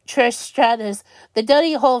Trish Stratus, the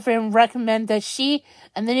WWE Hall of Fame recommend that she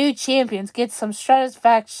and the new champions get some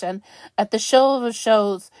satisfaction at the show of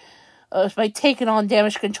shows by taking on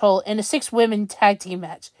Damage Control in a 6 women tag team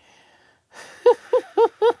match.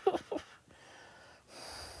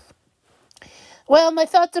 Well, my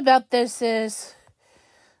thoughts about this is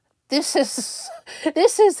this is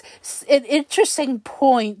an interesting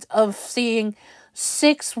point of seeing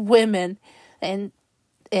 6 women, and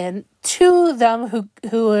two of them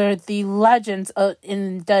who are the legends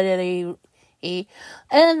in WWE,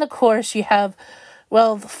 and of course you have,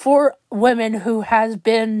 well, 4 women who has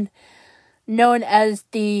been known as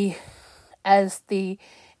the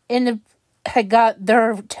had got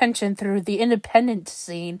their attention through the independent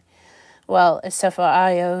scene. Well, except for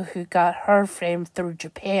Io, who got her fame through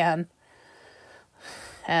Japan,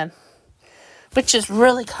 and which is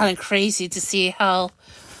really kind of crazy to see how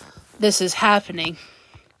this is happening.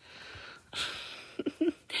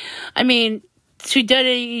 I mean,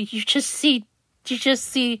 today you just see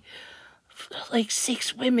like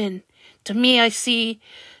 6 women. To me, I see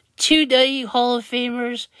 2 WWE Hall of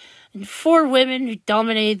Famers and 4 women who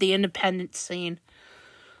dominated the independent scene.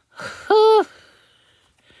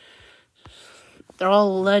 They're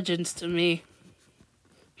all legends to me.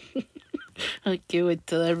 I give it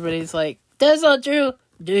till everybody's like, that's not true.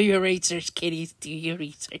 Do your research, kiddies. Do your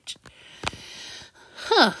research.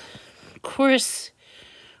 Of course,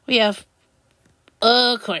 we have,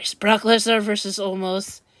 Brock Lesnar versus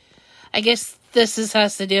Omos. I guess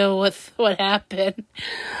has to deal with what happened.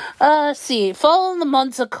 Let's see. Following the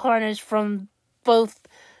months of carnage from both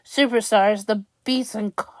superstars, the Beast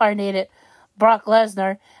incarnated Brock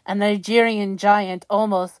Lesnar and Nigerian giant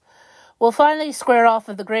Omos will finally square off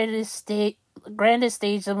at the grandest stage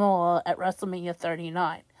of them all at WrestleMania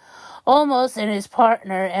 39. Omos and his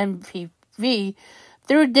partner MPV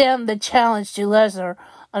threw down the challenge to Lesnar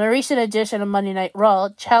on a recent edition of Monday Night Raw,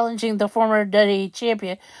 challenging the former WWE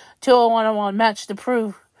champion to a one-on-one match to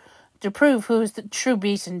prove who is the true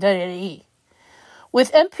beast in WWE.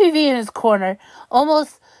 With MPV in his corner,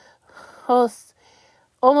 Omos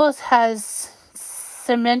has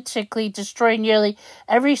cementically destroyed nearly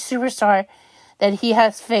every superstar that he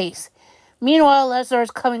has faced. Meanwhile, Lesnar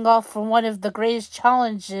is coming off from one of the greatest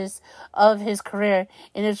challenges of his career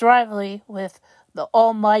in his rivalry with the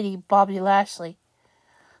almighty Bobby Lashley.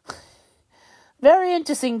 Very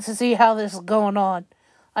interesting to see how this is going on.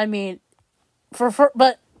 I mean,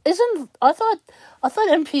 but I thought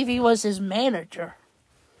MPV was his manager.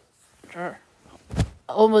 Sure.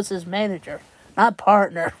 Almost his manager, not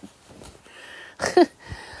partner.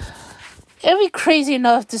 It'd be crazy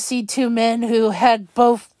enough to see 2 men who had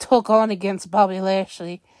both took on against Bobby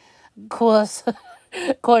Lashley. Of course,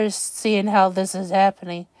 seeing how this is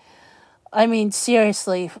happening. I mean,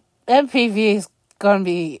 seriously, MPV is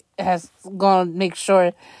has gonna make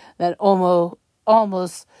sure that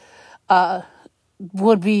almost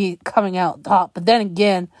would be coming out top. But then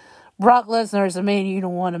again, Brock Lesnar is a man you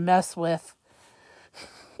don't want to mess with.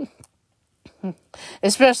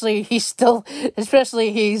 Especially he's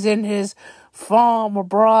in his Farmer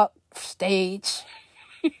Brock stage.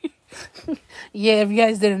 Yeah, if you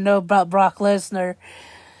guys didn't know about Brock Lesnar,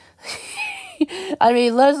 I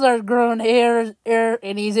mean, Lesnar's grown hair,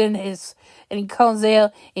 and he comes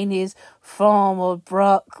out in his Farmer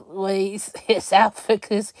Brock ways, his outfit,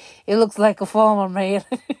 because he looks like a farmer man.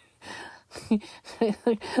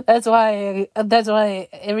 That's why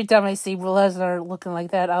every time I see Lesnar looking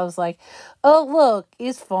like that, I was like, oh, look,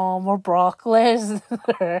 it's Farmer Brock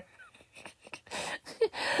Lesnar.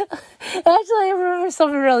 Actually, I remember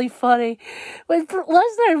something really funny. When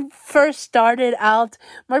Lesnar first started out,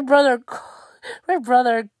 my brother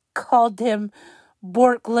called him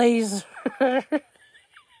Bork Laser. I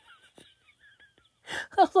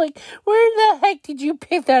was like, where the heck did you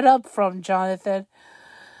pick that up from, Jonathan?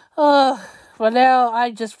 But now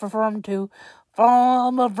I just prefer him to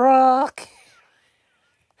Farmer Brock.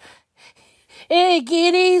 Hey,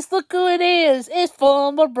 kiddies, look who it is. It's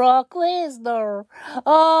Farmer Brock Lesnar.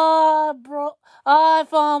 Hi,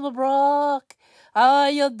 Farmer Brock. How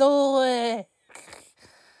you doing?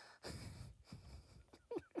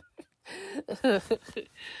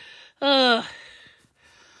 Oh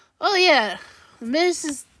yeah, Miz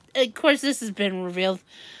is. Of course, this has been revealed.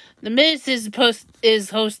 The Miz is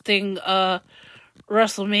hosting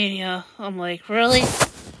WrestleMania. I'm like, really?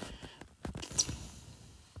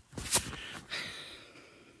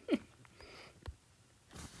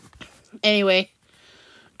 Anyway,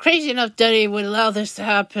 crazy enough Duddy would allow this to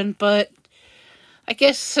happen, but I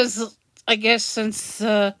guess since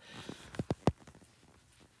they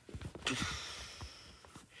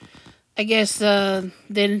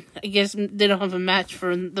don't have a match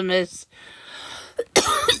for the Miz.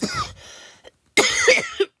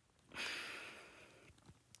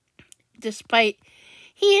 Despite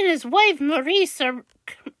he and his wife Maurice are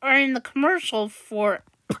in the commercial for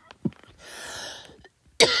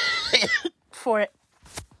for it,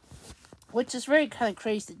 which is very kind of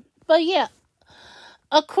crazy. But yeah,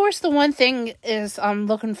 of course, the one thing is I'm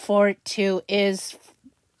looking forward to is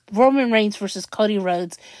Roman Reigns versus Cody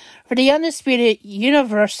Rhodes for the Undisputed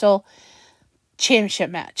Universal Championship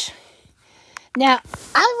match. Now,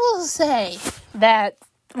 I will say that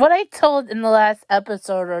what I told in the last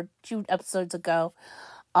episode or 2 episodes ago,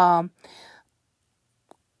 I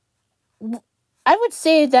would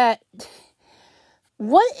say that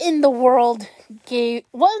what in the world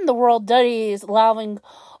Duddy is allowing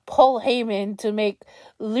Paul Heyman to make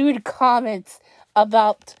lewd comments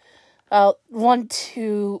about want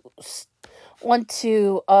to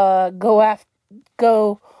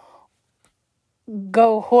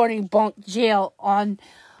go horny bunk jail on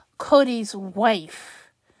Cody's wife,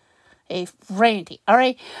 Randy. All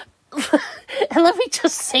right, and let me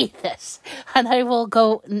just say this, and I will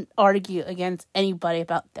go and argue against anybody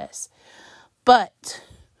about this, but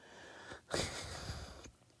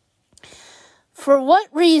for what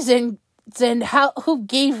reason and who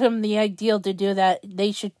gave him the idea to do that,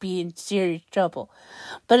 they should be in serious trouble.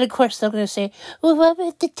 But of course they're going to say, well,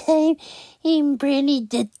 at the time Brandy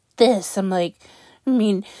did this. I'm like, I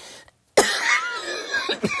mean,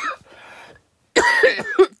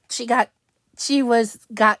 she got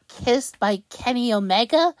kissed by Kenny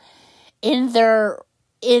Omega in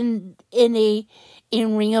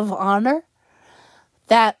Ring of Honor.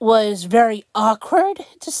 That was very awkward,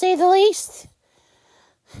 to say the least.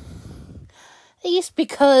 At least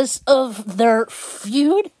because of their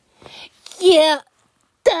feud. Yeah,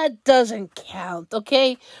 that doesn't count,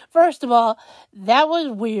 okay? First of all, that was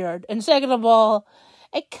weird. And second of all,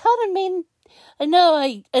 it kind of made... I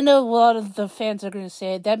know a lot of the fans are going to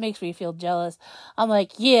say that makes me feel jealous. I'm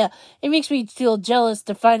like, yeah, it makes me feel jealous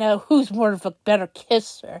to find out who's more of a better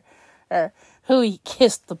kisser. Or who he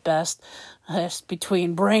kissed the best.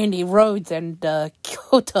 Between Brandy Rhodes and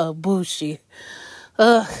Kota Ibushi.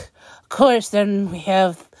 Of course, then we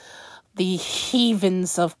have the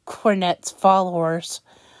heathens of Cornette's followers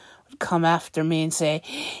would come after me and say,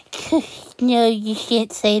 no, you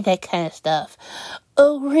can't say that kind of stuff.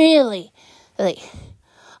 Oh, really? Like,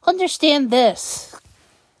 understand this.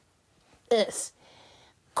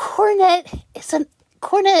 Cornette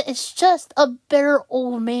is just a bitter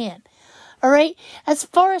old man. Alright? As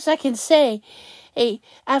far as I can say,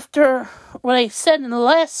 after what I said in the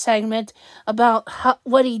last segment about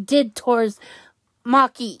what he did towards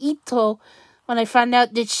Maki Ito, when I found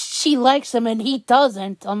out that she likes him and he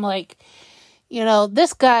doesn't, I'm like,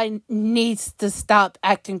 this guy needs to stop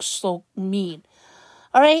acting so mean.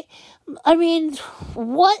 Alright? I mean,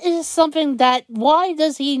 why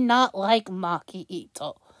does he not like Maki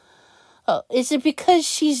Ito? Oh, is it because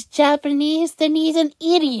she's Japanese? Then he's an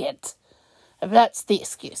idiot. That's the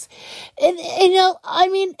excuse. And, I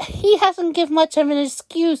mean, he hasn't given much of a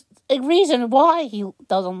reason why he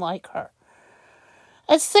doesn't like her.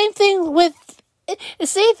 And same thing with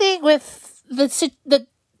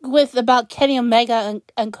about Kenny Omega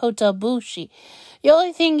and Kota Ibushi. The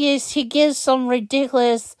only thing is he gives some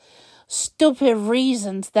ridiculous, stupid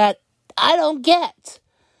reasons that I don't get.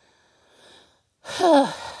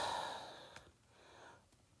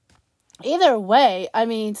 Either way, I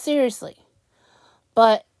mean, seriously.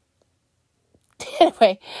 But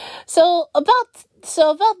anyway, so about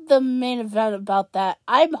the main event about that,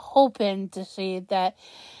 I'm hoping to see that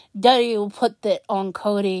Duddy will put that on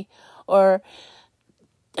Cody, or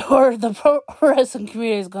the pro wrestling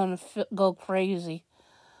community is going to go crazy.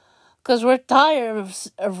 Because we're tired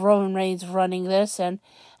of Roman Reigns running this, and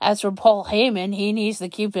as for Paul Heyman, he needs to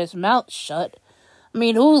keep his mouth shut. I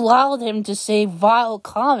mean, who allowed him to say vile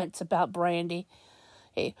comments about Brandy?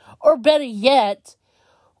 Or better yet,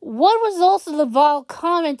 what was also the vile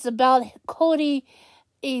comments about Cody's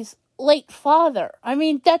late father? I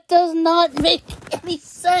mean, that does not make any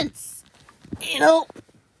sense. In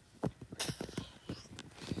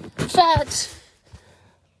fact,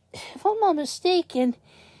 if I'm not mistaken,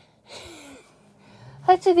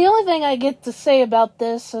 actually the only thing I get to say about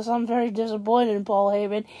this is I'm very disappointed in Paul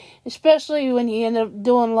Heyman, especially when he ended up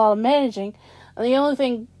doing a lot of managing. And the only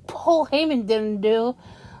thing Paul Heyman didn't do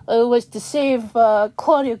was to save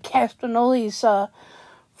Claudio Castagnoli's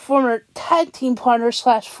former tag team partner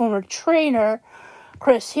 / former trainer,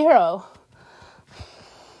 Chris Hero.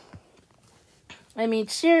 I mean,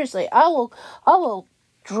 seriously, I will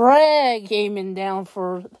drag Heyman down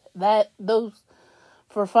for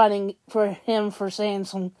saying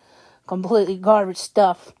some completely garbage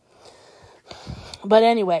stuff. But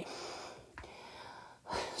anyway,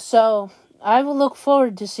 so I will look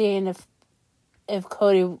forward to seeing if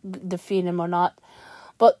Cody defeat him or not.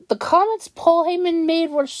 But the comments Paul Heyman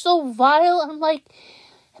made were so vile. I'm like,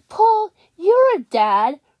 Paul, you're a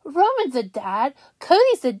dad. Roman's a dad.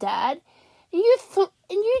 Cody's a dad. And you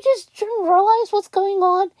just didn't realize what's going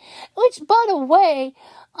on? Which, by the way,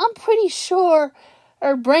 I'm pretty sure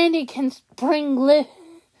Brandy can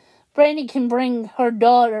bring her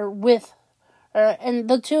daughter with her, and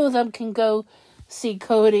the two of them can go see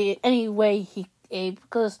Cody any way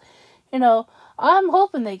because, I'm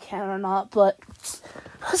hoping they can or not, but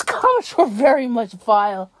his comments were very much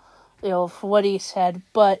vile, for what he said.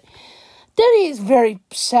 But Daddy is very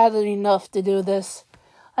sadly enough to do this.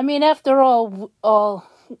 I mean, after all,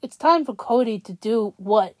 it's time for Cody to do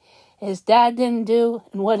what his dad didn't do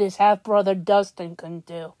and what his half-brother Dustin couldn't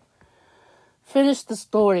do. Finish the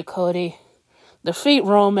story, Cody. Defeat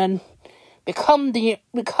Roman. Become the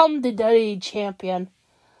WWE champion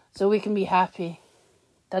so we can be happy.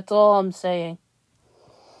 That's all I'm saying.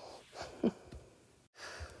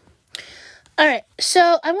 Alright,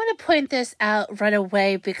 so I want to point this out right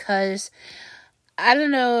away because I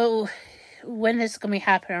don't know when this is going to be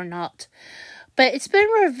happening or not. But it's been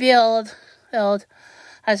revealed,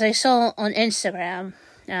 as I saw on Instagram,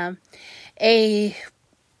 that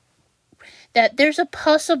there's a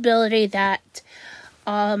possibility that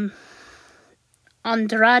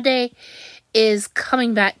Andrade is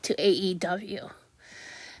coming back to AEW.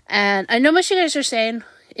 And I know what you guys are saying.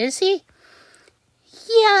 Is he?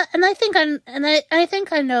 Yeah, and I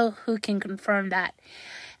think I know who can confirm that.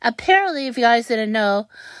 Apparently, if you guys didn't know,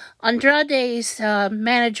 Andrade's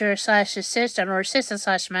manager / assistant, or assistant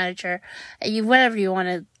 / manager, whatever you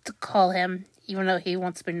want to call him, even though he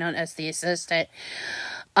wants to be known as the assistant,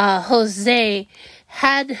 Jose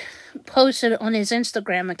had posted on his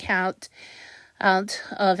Instagram account of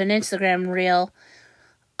an Instagram reel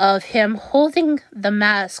of him holding the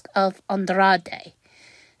mask of Andrade.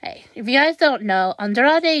 Hey, if you guys don't know,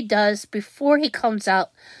 Andrade does, before he comes out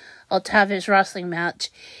to have his wrestling match,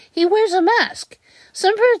 he wears a mask.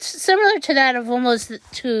 Similar to that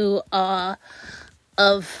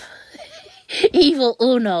of Evil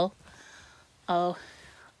Uno.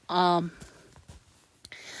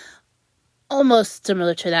 Almost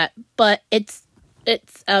similar to that, but it's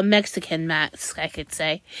a Mexican mask, I could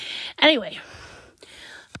say. Anyway,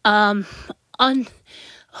 on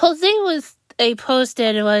Jose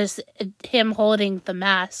posted was him holding the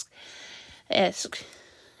mask. Yes.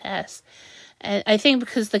 And I think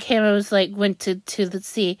because the camera was went to the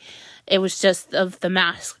sea, it was just of the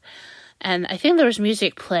mask. And I think there was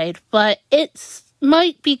music played, but it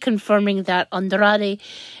might be confirming that Andrade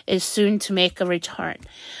is soon to make a return.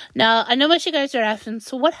 Now, I know what you guys are asking,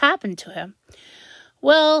 so what happened to him?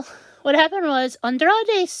 Well, what happened was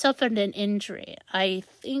Andrade suffered an injury. I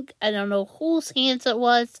don't know whose hands it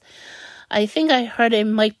was. I think I heard it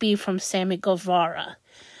might be from Sammy Guevara.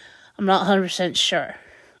 I'm not 100% sure.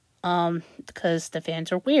 Because the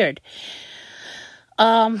fans are weird.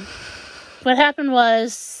 What happened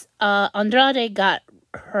was, Andrade got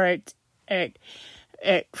hurt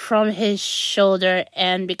from his shoulder,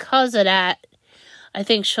 and because of that, I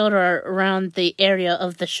think shoulder around the area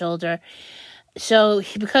of the shoulder. So,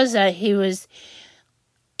 because of that, he was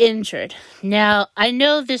injured. Now, I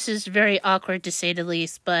know this is very awkward to say the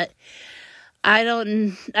least, but I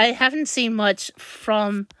haven't seen much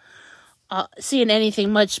from seeing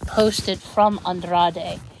anything much posted from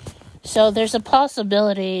Andrade. So there's a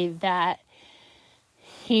possibility that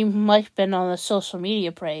he might have been on a social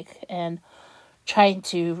media break and trying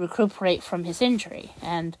to recuperate from his injury.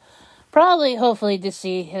 And hopefully to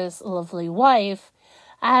see his lovely wife,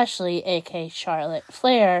 Ashley, aka Charlotte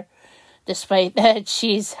Flair, despite that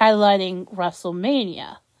she's highlighting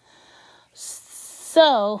WrestleMania.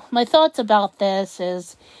 So, my thoughts about this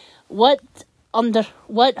is what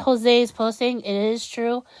Jose is posting, it is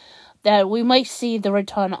true that we might see the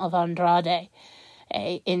return of Andrade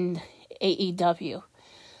in AEW.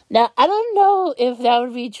 Now, I don't know if that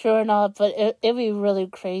would be true or not, but it'd be really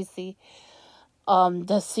crazy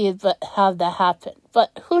to see it, but have that happen.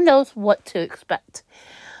 But who knows what to expect.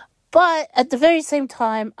 But at the very same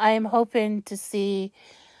time, I am hoping to see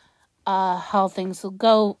how things will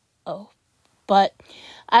go. But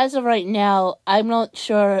as of right now, I'm not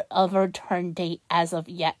sure of a return date as of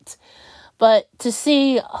yet. But to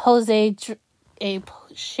see Jose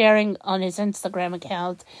sharing on his Instagram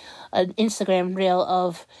account an Instagram reel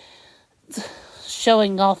of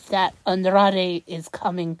showing off that Andrade is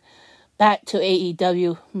coming back to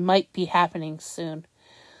AEW might be happening soon.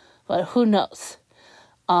 But who knows?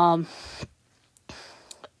 I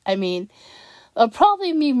mean, there'll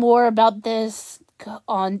probably be more about this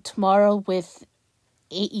on tomorrow with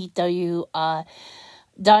AEW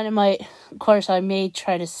Dynamite, of course, I may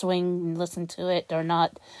try to swing and listen to it or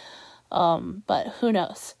not. But who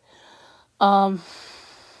knows? And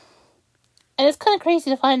it's kind of crazy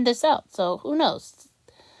to find this out, so who knows?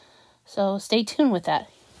 So stay tuned with that.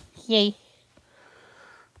 Yay.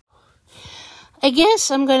 I guess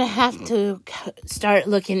I'm going to have to start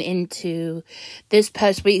looking into this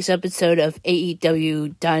past week's episode of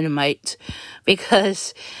AEW Dynamite,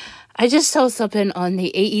 because I just saw something on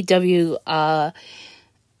the AEW, on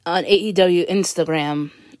AEW Instagram,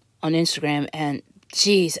 and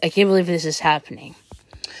geez, I can't believe this is happening.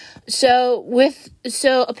 So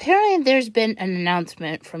apparently there's been an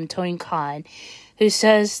announcement from Tony Khan, who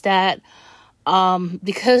says that,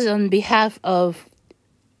 because on behalf of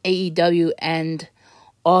AEW and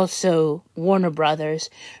also Warner Brothers,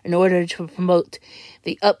 in order to promote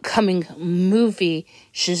the upcoming movie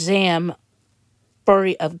Shazam!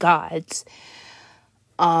 Fury of Gods,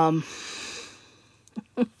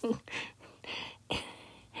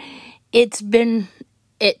 it's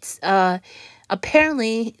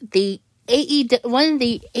apparently the one of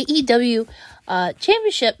the AEW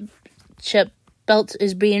championship belts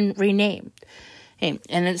is being renamed. And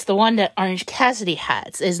it's the one that Orange Cassidy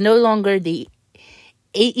has. Is no longer the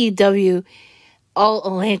AEW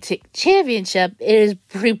All-Atlantic Championship. It is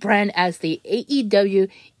rebranded as the AEW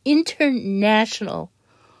International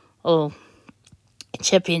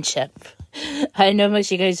Championship. I know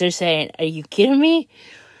most of you guys are saying, are you kidding me?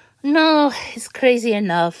 No, it's crazy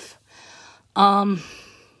enough. Yeah,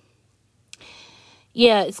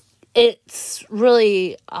 it's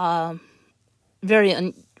really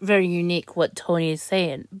very unique what Tony is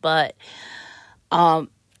saying, but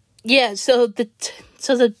yeah, so the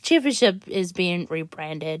championship is being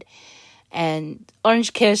rebranded, and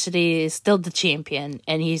Orange Cassidy is still the champion,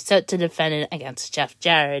 and he's set to defend it against Jeff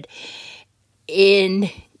Jarrett in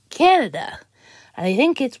Canada. And I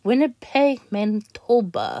think it's Winnipeg,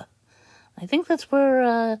 Manitoba. I think that's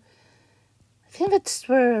where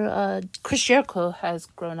Chris Jericho has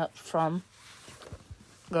grown from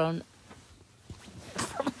there.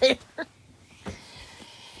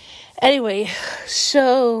 Anyway,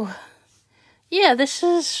 so yeah, this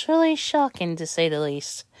is really shocking to say the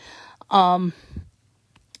least. I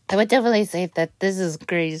would definitely say that this is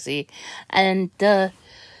crazy, and I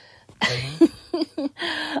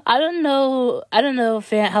don't know if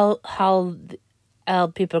how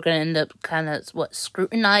people are gonna end up kind of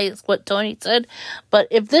scrutinize what Tony said, but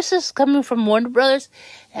if this is coming from Warner Brothers,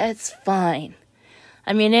 that's fine.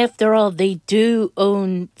 I mean, after all, they do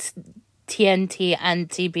own TNT and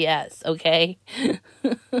TBS, okay?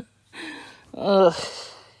 Ugh.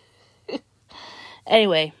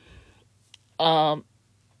 Anyway,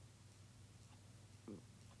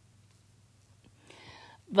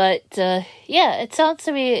 but yeah, it sounds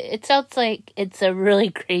like it's a really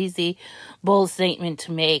crazy, bold statement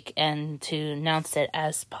to make and to announce it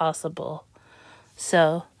as possible.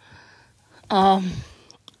 So, I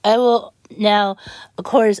will now, of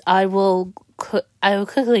course, I will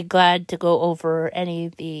quickly glad to go over any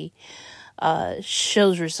of the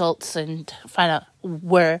show's results and find out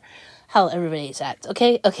how everybody's at.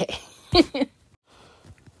 Okay.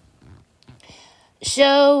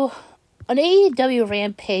 So, on AEW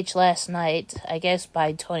Rampage last night, I guess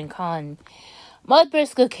by Tony Khan, Mud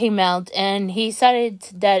Briscoe came out and he decided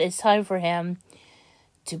that it's time for him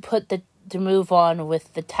to move on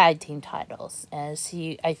with the tag team titles, as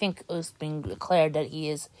I think it was being declared that he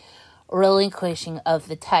is relinquishing of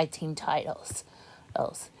the tag team titles,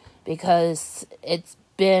 because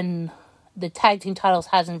the tag team titles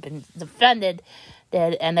hasn't been defended,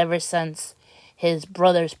 and ever since his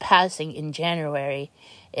brother's passing in January,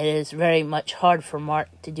 it is very much hard for Mark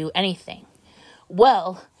to do anything.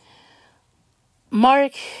 Well,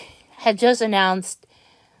 Mark had just announced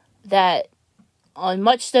that on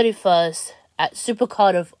March 31st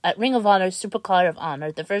at Ring of Honor Supercard of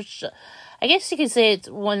Honor, the first show, I guess you could say it's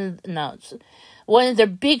one of their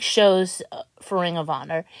big shows for Ring of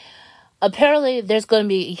Honor. Apparently, there's going to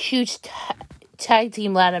be a huge tag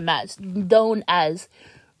team ladder match known as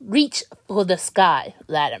Reach for the Sky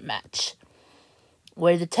ladder match,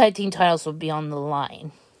 where the tag team titles will be on the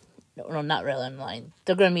line. No, not really on the line.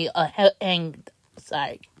 They're going to be hanged.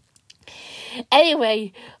 Sorry.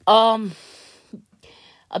 Anyway,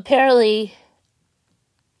 apparently,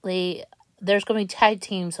 there's going to be tag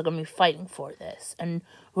teams that are going to be fighting for this, and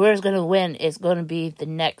whoever's going to win is going to be the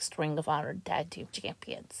next Ring of Honor tag team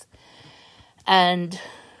champions. And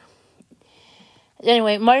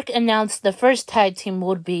anyway, Mark announced the first tag team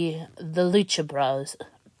would be the Lucha Bros,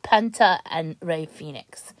 Penta and Rey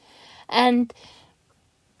Fenix. And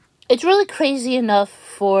it's really crazy enough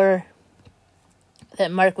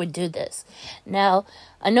that Mark would do this. Now,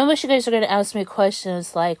 I know most of you guys are going to ask me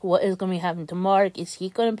questions like, what is going to be happening to Mark? Is he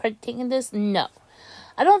going to partake in this? No.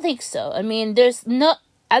 I don't think so. I mean,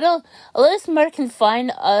 unless Mark can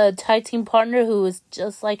find a tag team partner who is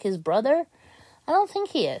just like his brother, I don't think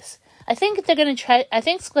he is. I think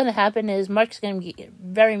what's going to happen is Mark's going to get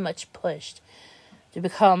very much pushed to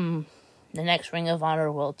become the next Ring of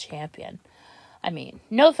Honor World Champion. I mean,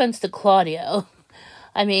 no offense to Claudio.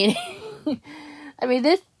 I mean, I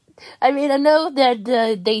know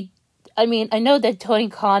that Tony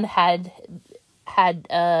Khan had,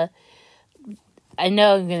 I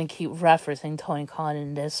know I'm going to keep referencing Tony Khan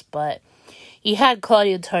in this, but he had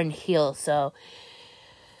Claudio turn heel, so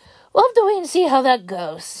we'll have to wait and see how that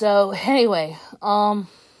goes. So, anyway,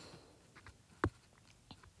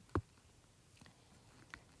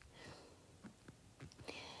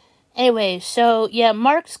 so, yeah,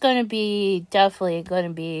 Mark's definitely going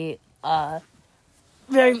to be,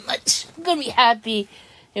 very much going to be happy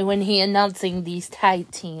when he announcing these tag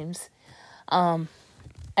teams. I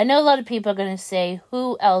know a lot of people are going to say,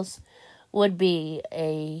 who else would be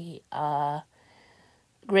a,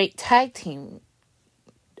 great tag team?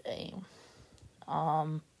 I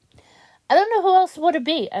don't know who else would it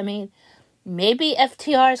be. I mean, maybe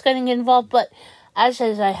FTR is going to get involved, but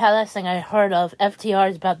actually, last thing I heard of, FTR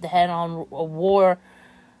is about to head on a war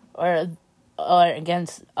or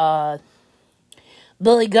against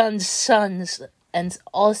Billy Gunn's sons and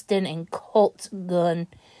Austin and Colt Gunn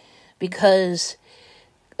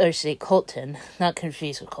Colton, not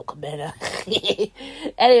confused with Colt Cabana.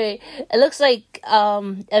 Anyway, it looks like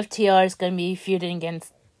FTR is going to be feuding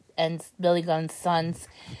against Billy Gunn's sons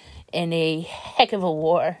in a heck of a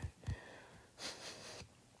war.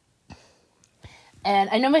 And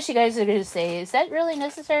I know most of you guys are going to say, is that really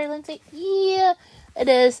necessary, Lindsay? Yeah, it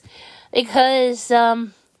is. Because,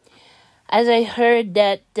 as I heard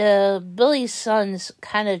that Billy's sons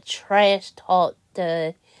kind of trash-talked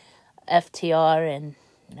the FTR, and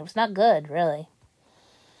it was not good, really.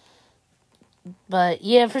 But,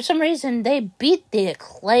 yeah, for some reason, they beat the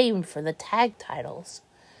Acclaim for the tag titles.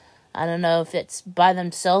 I don't know if it's by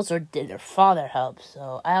themselves or did their father help,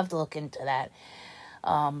 so I have to look into that.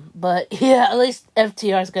 But yeah, at least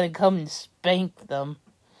FTR is gonna come and spank them.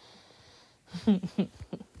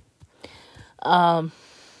 I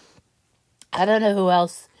don't know who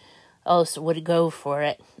else would go for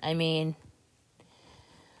it. I mean,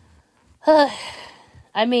 it'd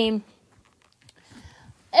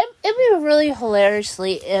be really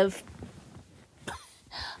hilariously if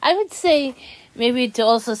I would say maybe to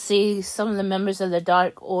also see some of the members of the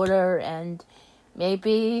Dark Order and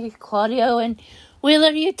maybe Claudio and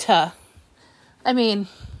Wheeler Yuta. I mean,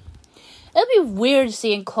 it'd be weird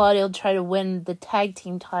seeing Claudio try to win the tag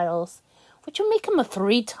team titles, which would make him a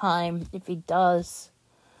 3-time if he does.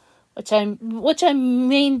 The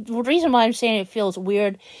reason why I'm saying it feels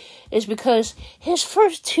weird is because his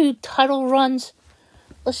first 2 title runs,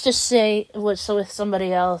 let's just say, was with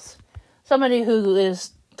somebody else. Somebody who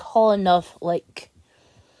is tall enough,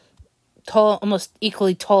 almost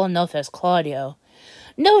equally tall enough as Claudio.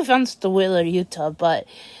 No offense to Wheeler Yuta, but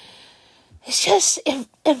it's just,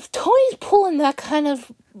 if Tony's pulling that kind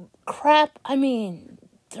of crap, I mean,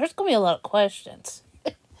 there's going to be a lot of questions.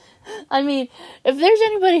 I mean, if there's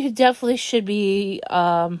anybody who definitely should be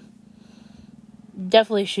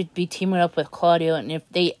teaming up with Claudio, and if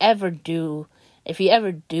he ever do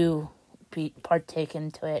partake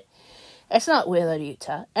into it, it's not Wheeler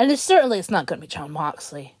Yuta, and it's not going to be Jon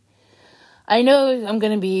Moxley. I know I'm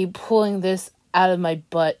going to be pulling this out of my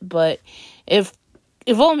butt, but if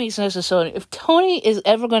all means necessary, if Tony is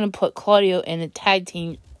ever going to put Claudio in a tag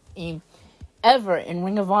team ever in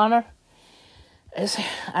Ring of Honor,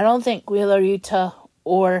 I don't think Wheeler Yuta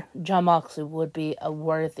or Jon Moxley would be a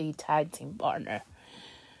worthy tag team partner.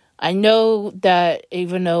 I know that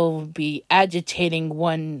even though it would be agitating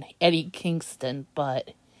one Eddie Kingston,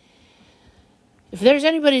 but if there's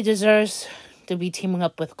anybody who deserves to be teaming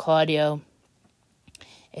up with Claudio,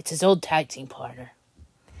 it's his old tag team partner.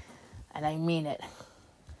 And I mean it.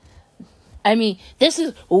 I mean, this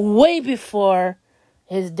is way before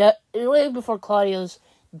Claudio's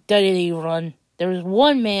WWE run. There was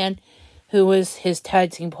one man who was his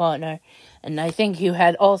tag team partner, and I think he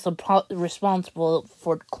had also responsible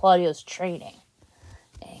for Claudio's training.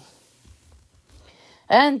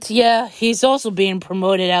 And yeah, he's also being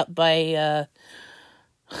promoted out by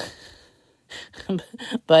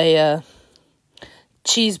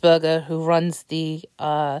Cheeseburger, who runs the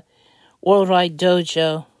Worldwide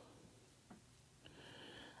Dojo.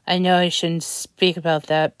 I know I shouldn't speak about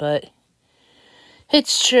that, but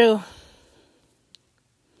it's true.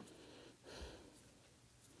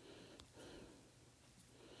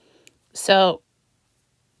 So,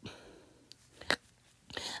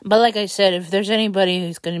 but like I said, if there's anybody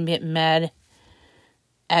who's going to get mad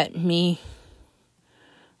at me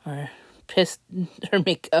or pissed or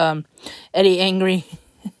make Eddie angry,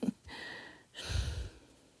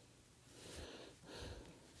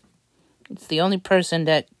 it's the only person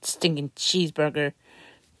that stinking cheeseburger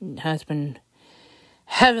has been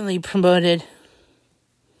heavily promoted.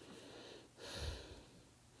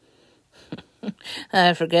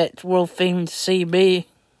 I forget world famous CB.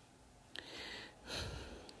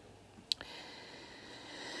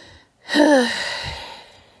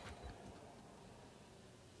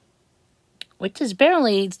 Which is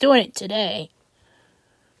barely it's doing it today.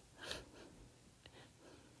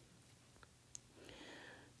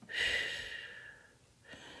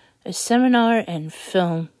 A seminar and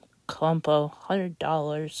film combo,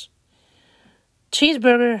 $100.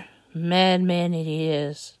 Cheeseburger, madman it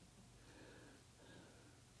is.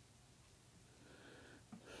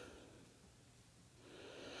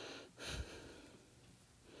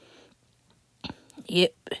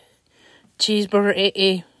 Yep.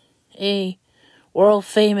 Cheeseburger, a world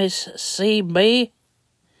famous CB.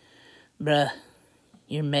 Bruh,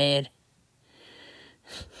 you're mad.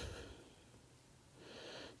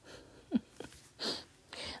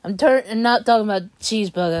 I'm not talking about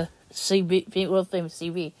cheeseburger, CB, world famous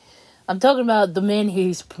CB. I'm talking about the man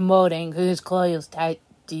he's promoting, who is Claudio's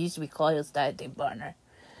used to be Claudio's tag team partner.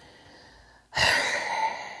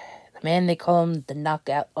 The man they call him the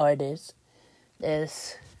knockout artist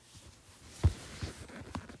is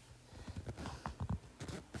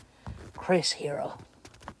Chris Hero.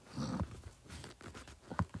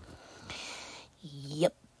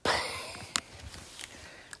 Yep.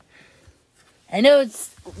 I know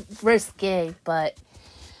it's risque, but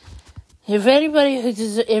if anybody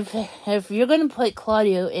if you're gonna put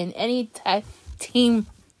Claudio in any tag team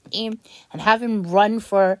and have him run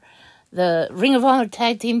for the Ring of Honor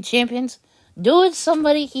Tag Team Champions, do it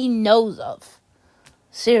somebody he knows of.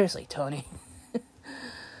 Seriously, Tony.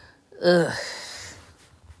 Ugh.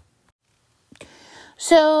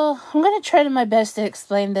 So, I'm going to try my best to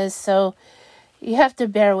explain this, so you have to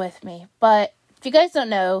bear with me. But, if you guys don't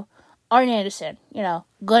know, Arn Anderson,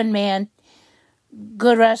 good man,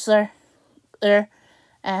 good wrestler,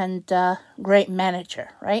 and great manager,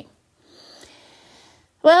 right?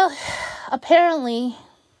 Well, apparently,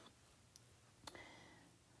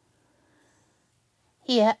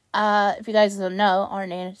 if you guys don't know,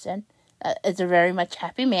 Arn Anderson is a very much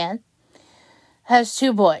happy man, has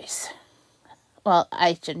 2 boys. Well,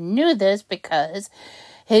 I should knew this because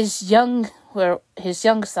his young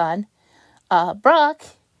son, Brock,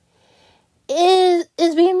 is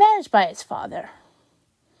being managed by his father.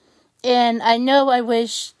 And I know I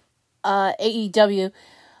wish AEW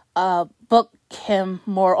booked him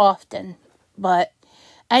more often, but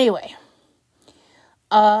anyway.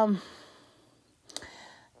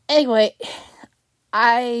 Anyway,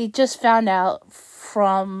 I just found out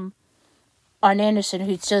from Arn Anderson,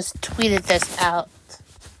 who just tweeted this out.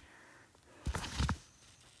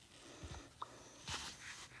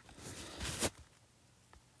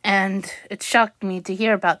 And it shocked me to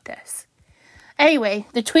hear about this. Anyway,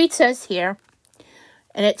 the tweet says here,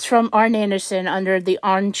 and it's from Arn Anderson under The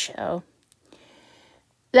Arn Show.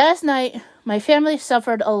 Last night, my family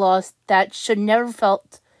suffered a loss that should never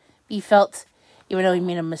be felt, even though we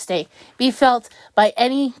made a mistake, be felt by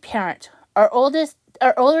any parent. Our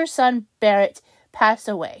older son, Barrett, passed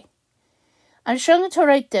away. I'm struggling to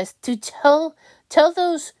write this to tell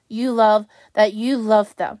those you love that you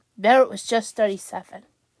love them. Barrett was just 37.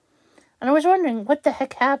 And I was wondering what the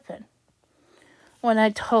heck happened when I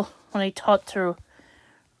talked to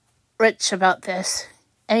Rich about this.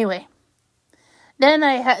 Anyway, then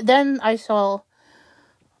I saw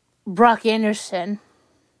Brock Anderson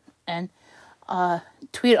and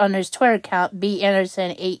tweet on his Twitter account,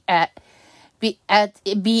 BAnderson8 B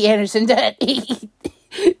Anderson that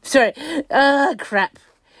sorry, crap.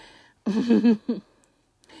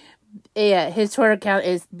 Yeah, his Twitter account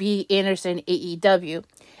is B Anderson AEW,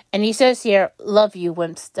 and he says here, "Love you,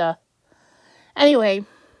 Wimpsta." Anyway,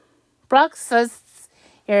 Brock says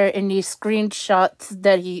here in these screenshots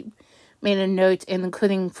that he made a note,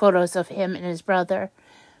 including photos of him and his brother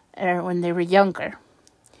when they were younger.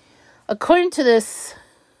 According to this,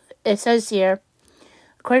 it says here,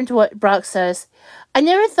 according to what Brock says, I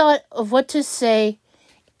never thought of what to say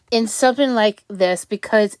in something like this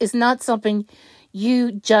because it's not something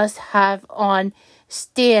you just have on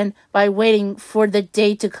stand by waiting for the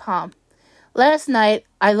day to come. Last night,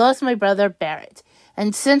 I lost my brother Barrett,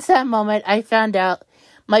 and since that moment, I found out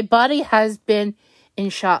my body has been in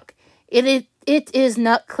shock. It it is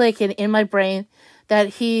not clicking in my brain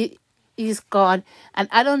that he's gone, and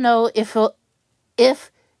I don't know if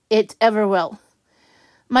it ever will.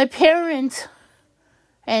 My parents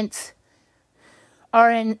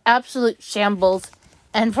are in absolute shambles,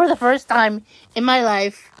 and for the first time in my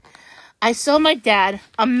life, I saw my dad,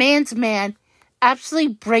 a man's man,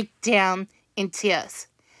 absolutely break down in tears.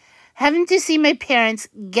 Having to see my parents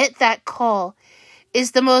get that call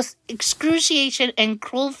is the most excruciating and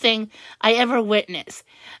cruel thing I ever witnessed,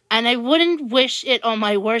 and I wouldn't wish it on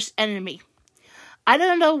my worst enemy. I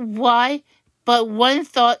don't know why, but one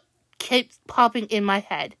thought kept popping in my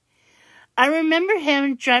head. I remember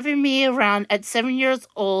him driving me around at 7 years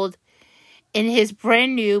old in his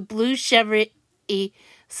brand new blue Chevy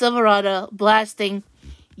Silverado, blasting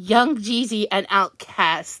Young Jeezy and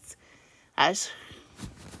Outkast.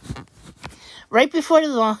 Right before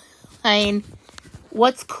the line,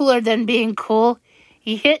 "What's cooler than being cool?"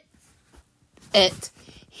 he hit it.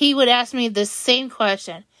 He would ask me the same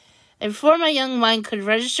question, and before my young mind could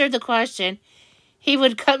register the question, he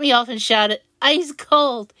would cut me off and shout it, "Ice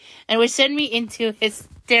cold," and would send me into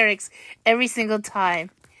hysterics every single time.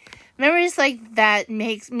 Memories like that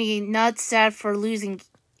makes me not sad for losing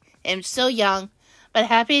him so young, but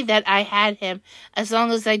happy that I had him as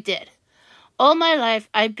long as I did. All my life,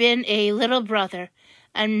 I've been a little brother,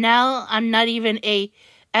 and now I'm not even a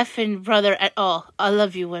effing brother at all. I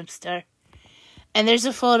love you, Webster. And there's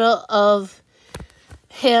a photo of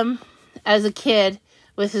him as a kid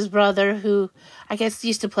with his brother, who I guess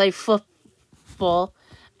used to play football.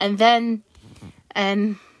 And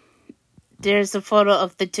there's a photo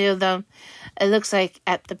of the two of them, it looks like,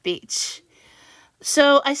 at the beach.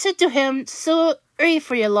 So I said to him, "Sorry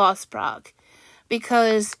for your loss, Brock,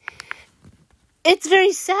 because it's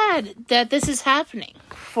very sad that this is happening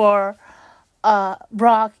for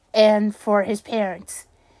Brock and for his parents."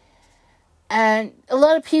 And a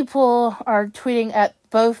lot of people are tweeting at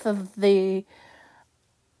both of the...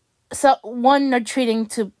 So one are tweeting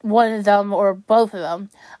to one of them or both of them.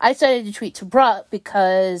 I decided to tweet to Brock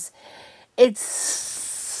because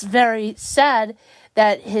it's very sad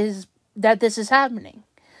that this is happening.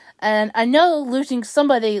 And I know losing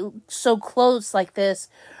somebody so close like this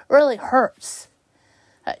really hurts.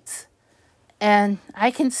 And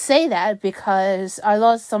I can say that because I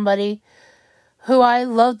lost somebody who I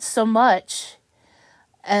loved so much.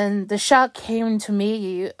 And the shock came to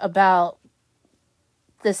me about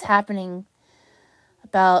this happening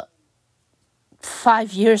about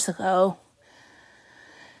 5 years ago.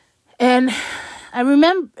 And I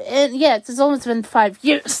remember, and yeah, it's almost been 5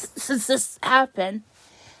 years since this happened.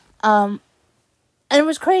 And it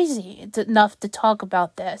was crazy enough to talk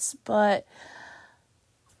about this, but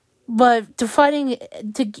to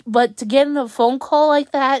get a phone call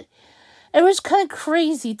like that, it was kind of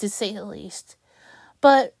crazy to say the least.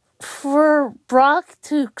 But for Brock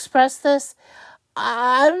to express this,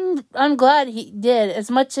 I'm glad he did, as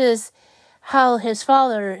much as how his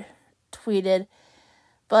father tweeted.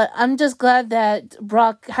 But I'm just glad that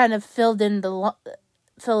Brock kind of fill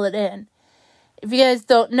it in. If you guys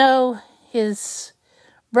don't know, his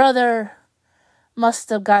brother must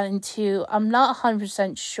have gotten into... I'm not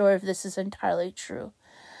 100% sure if this is entirely true,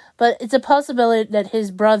 but it's a possibility that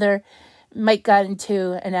his brother might got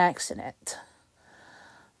into an accident.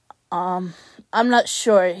 I'm not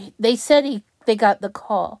sure. They said they got the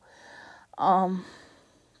call. I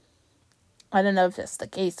don't know if that's the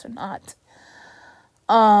case or not.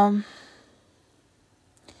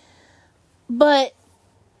 But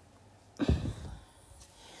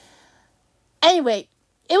anyway,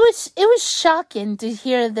 it was shocking to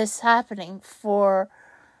hear this happening for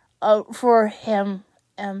him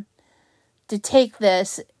to take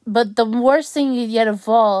this. But the worst thing yet of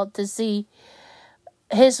all, to see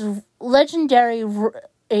his legendary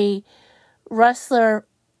wrestler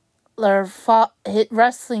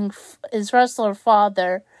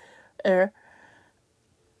father,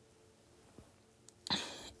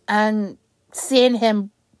 and seeing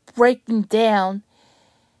him breaking down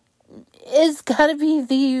is gotta be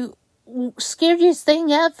the scariest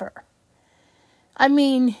thing ever. I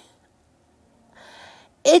mean,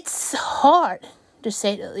 it's hard, to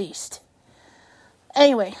say the least.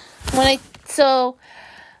 Anyway,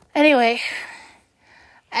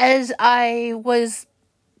 as I was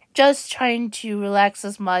just trying to relax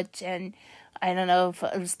as much, and I don't know if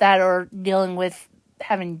it was that or dealing with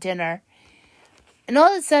having dinner, and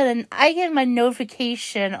all of a sudden, I get my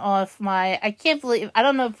notification off I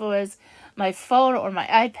don't know if it was my phone or my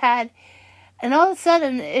iPad, and all of a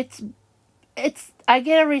sudden, it's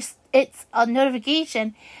a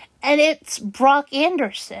notification, and it's Brock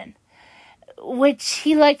Anderson which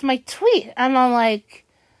he liked my tweet. And I'm like,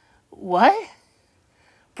 what?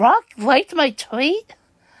 Brock liked my tweet?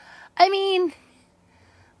 I mean,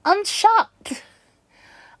 I'm shocked.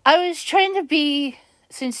 I was trying to be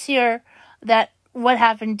sincere that what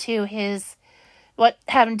happened to him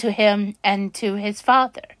and to his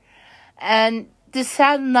father. And it's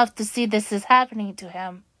sad enough to see this is happening to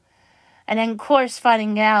him. And then, of course,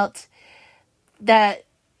 finding out that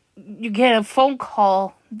you get a phone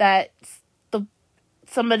call that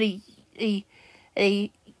somebody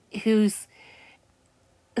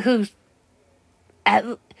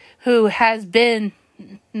who has been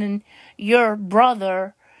your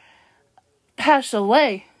brother passed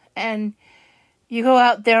away, and you go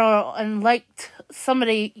out there and like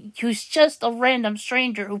somebody who's just a random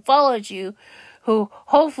stranger who follows you, who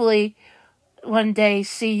hopefully one day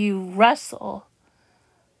see you wrestle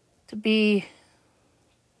to be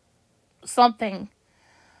something,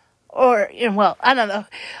 or, well, I don't know.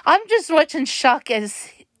 I'm just much in shock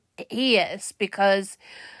as he is, because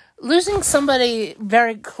losing somebody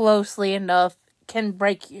very closely enough can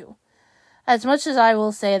break you. As much as I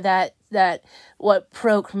will say that what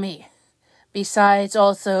broke me, besides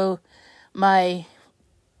also my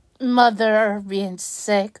mother being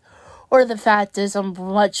sick, or the fact is I'm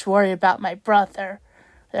much worried about my brother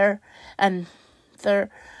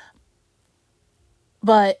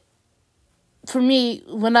but for me,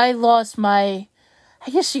 when I lost I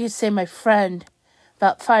guess you could say my friend,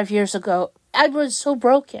 about 5 years ago, I was so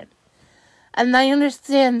broken. And I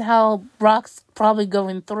understand how Brock's probably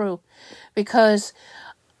going through, because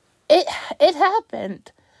it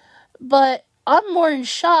happened. But I'm more in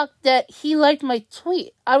shock that he liked my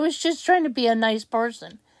tweet. I was just trying to be a nice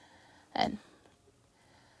person. And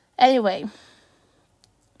anyway,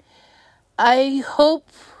 I hope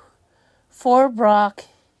for Brock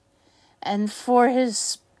and for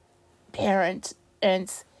his parents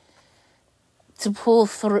to pull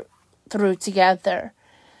through together,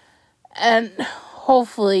 and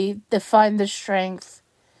hopefully to find the strength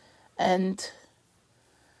and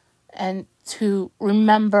to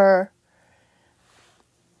remember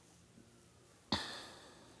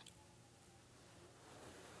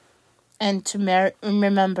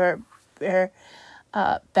remember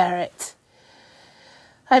Barrett.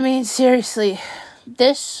 I mean, seriously,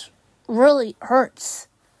 this really hurts,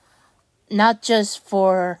 not just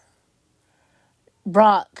for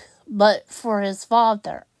Brock, but for his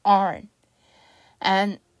father, Arn.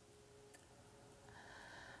 And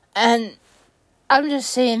I'm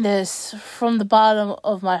just saying this from the bottom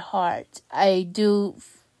of my heart. I do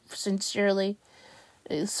sincerely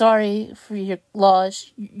sorry for your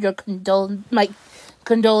loss. My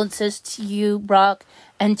condolences to you, Brock,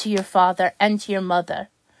 and to your father, and to your mother.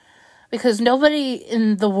 Because nobody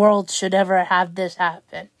in the world should ever have this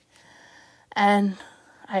happen. And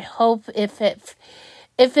I hope if it's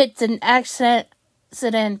an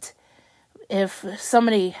accident, if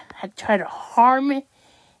somebody had tried to harm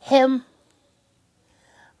him,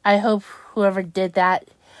 I hope whoever did that,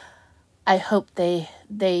 I hope I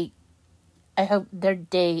hope their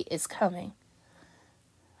day is coming.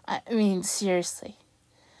 I mean, seriously.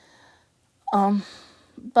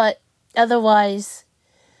 But otherwise,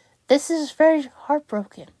 this is very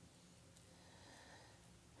heartbroken.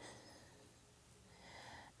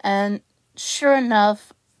 And sure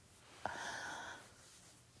enough,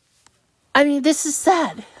 I mean, this is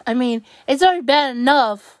sad. I mean, it's already bad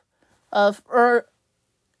enough in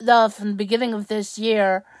the beginning of this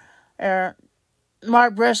year,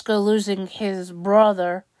 Mark Briscoe losing his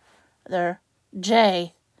brother,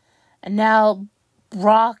 Jay, and now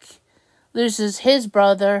Brock loses his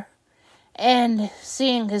brother, and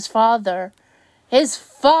seeing his father,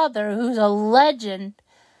 who's a legend,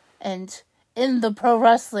 and in the pro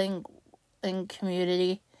wrestling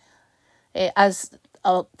community, as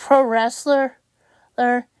a pro wrestler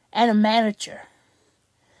and a manager.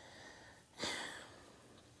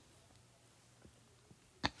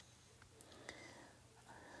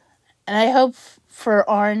 And I hope for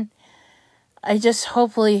Arn, I just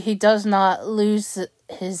hopefully he does not lose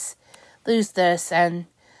this and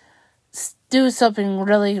do something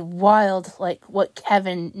really wild like what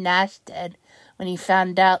Kevin Nash did when he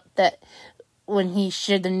found out that, when he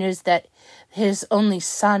shared the news that his only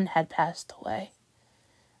son had passed away.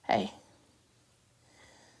 Hey.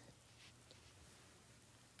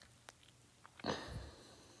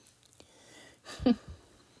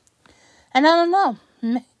 And I don't know.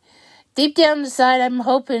 Deep down inside, I'm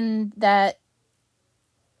hoping that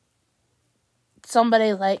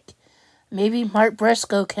somebody like maybe Mark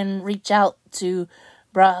Briscoe can reach out to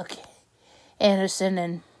Brock Anderson,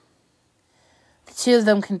 and the two of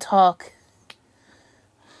them can talk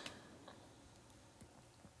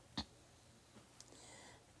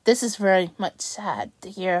this is very much sad to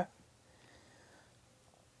hear.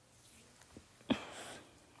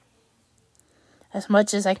 As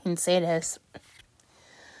much as I can say this,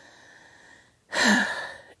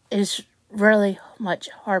 it's really much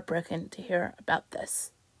heartbreaking to hear about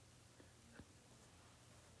this.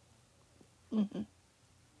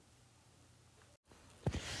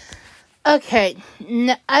 Okay,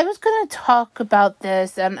 I was going to talk about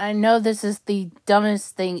this, and I know this is the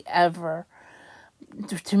dumbest thing ever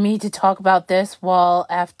to me to talk about this while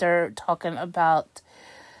after talking about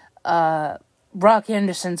Brock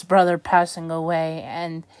Anderson's brother passing away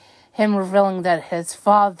and him revealing that his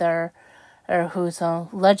father, who's a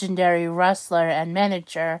legendary wrestler and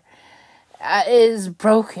manager, is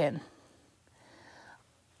broken.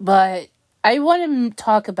 But I want to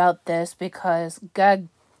talk about this because, god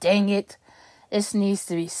dang it, this needs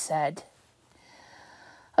to be said.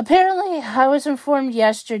 Apparently, I was informed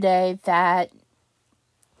yesterday that...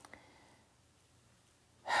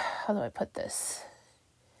 How do I put this?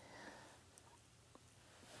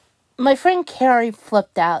 My friend Carrie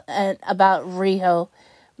flipped out about Riho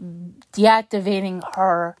deactivating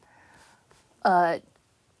her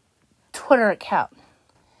Twitter account.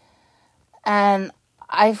 And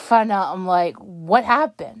I found out, I'm like, what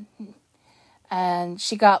happened? And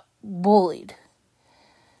she got bullied.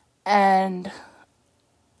 And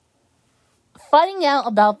finding out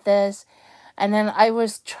about this, and then I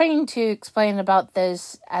was trying to explain about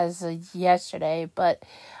this as of yesterday, but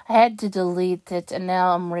I had to delete it, and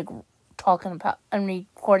now I'm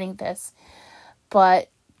recording this. But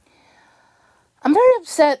I'm very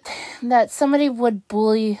upset that somebody would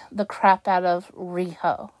bully the crap out of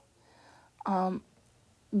Riho.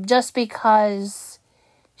 Just because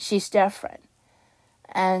she's different.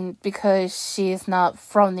 And because she is not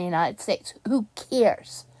from the United States. Who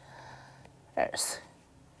cares?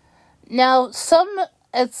 Now,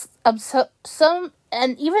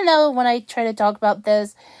 and even though when I try to talk about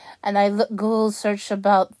this, and I Google search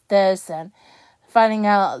about this, and finding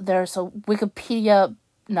out there's a Wikipedia,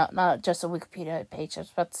 not just a Wikipedia page, I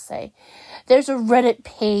was about to say, there's a Reddit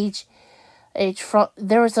page,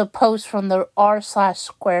 there was a post from the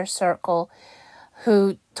r/square circle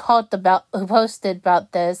who posted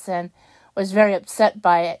about this and was very upset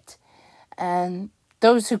by it. And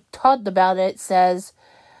those who talked about it says,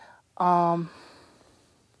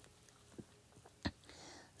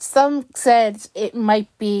 some said it might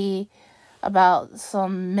be about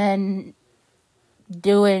some men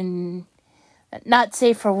doing not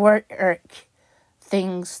safe for work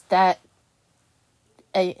things that,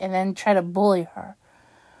 and then try to bully her.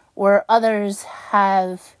 Where others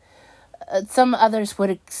have, some others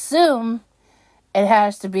would assume it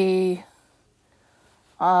has to be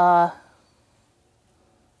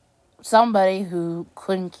somebody who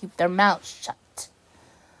couldn't keep their mouth shut.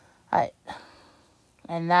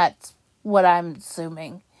 And that's what I'm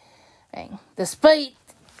assuming. Despite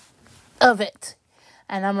of it.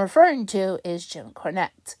 And I'm referring to is Jim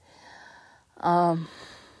Cornette.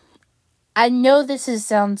 I know this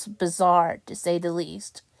sounds bizarre, to say the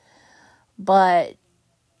least. But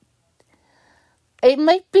it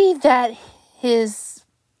might be that his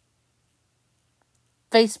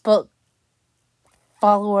Facebook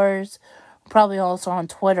followers, probably also on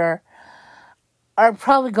Twitter, are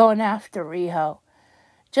probably going after Riho.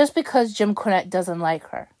 Just because Jim Cornette doesn't like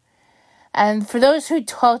her. And for those who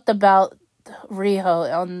talked about Riho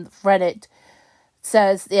on Reddit,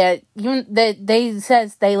 says that they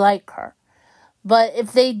says they like her. But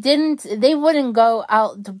if they didn't, they wouldn't go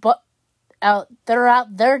out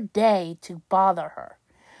throughout their day to bother her.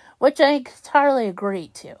 Which I entirely agree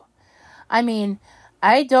to. I mean,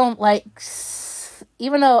 I don't like,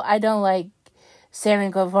 even though I don't like Sammy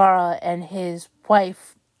Guevara and his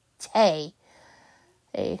wife, Tay,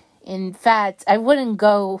 in fact, I wouldn't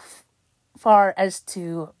go far as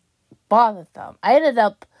to bother them. I ended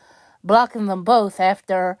up blocking them both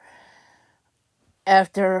after,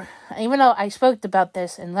 even though I spoke about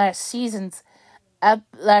this in last season's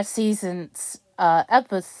episode,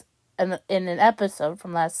 in an episode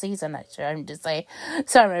from last season, I'm just like,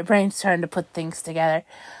 sorry, my brain's trying to put things together,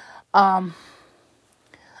 about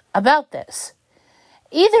this.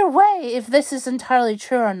 Either way, if this is entirely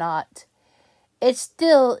true or not, it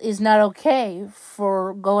still is not okay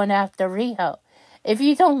for going after Riho. If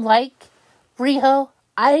you don't like Riho,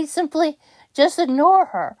 I simply just ignore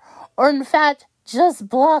her. Or in fact, just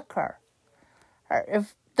block her. Or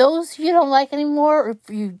if those you don't like anymore, if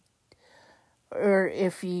you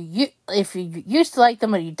used to like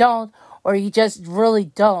them or you don't, or you just really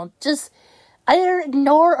don't, just either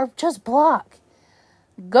ignore or just block.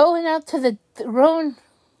 Going out to the road,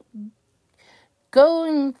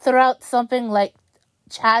 going throughout something like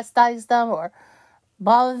chastise them or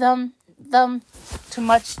bother them too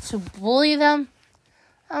much to bully them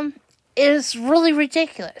is really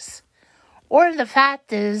ridiculous. Or the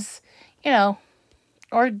fact is, or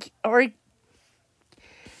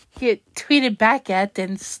get tweeted back at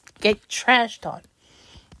and get trashed on.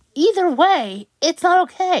 Either way, it's not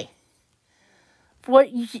okay.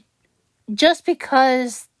 Just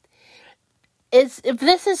because if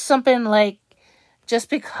this is something like, just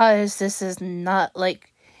because this is not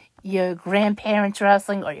like your grandparents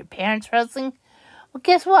wrestling or your parents wrestling, well,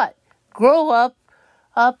 guess what? Grow up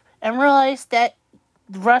and realize that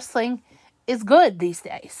wrestling is good these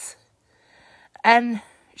days. And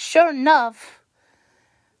sure enough,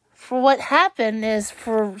 for what happened is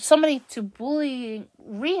for somebody to bully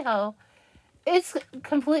Riho, it's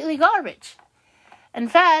completely garbage. In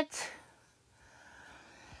fact,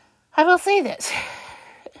 I will say this.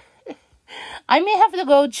 I may have to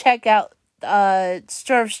go check out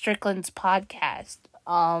Sturv Strickland's podcast.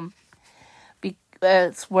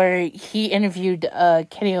 It's where he interviewed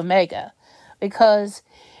Kenny Omega. Because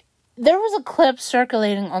there was a clip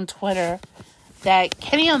circulating on Twitter that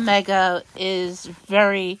Kenny Omega is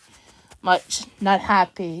very much not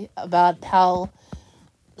happy about how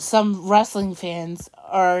some wrestling fans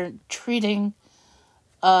are treating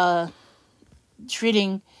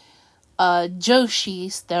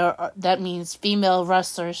joshis, that means female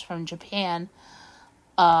wrestlers from Japan,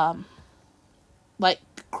 like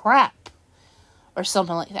crap or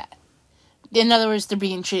something like that. In other words, they're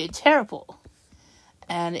being treated terrible,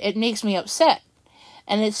 and it makes me upset.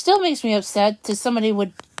 And it still makes me upset that somebody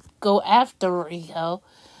would go after Riho,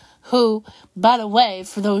 who, by the way,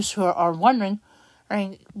 for those who are wondering,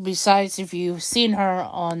 right, besides if you've seen her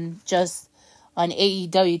on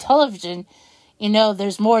AEW television,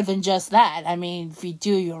 there's more than just that. I mean, if you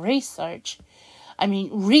do your research, I mean,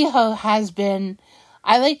 Riho has been,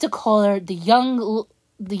 I like to call her the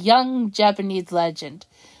young Japanese legend,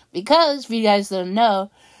 because if you guys don't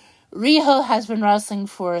know, Riho has been wrestling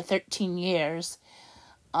for 13 years.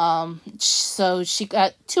 So she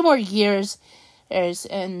got 2 more years,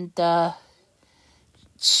 and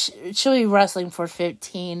she'll be wrestling for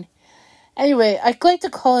 15. Anyway, I like to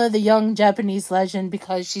call her the young Japanese legend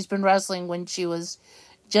because she's been wrestling when she was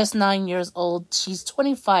just 9 years old. She's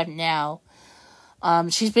 25 now.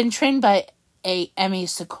 She's been trained by Emi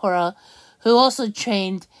Sakura, who also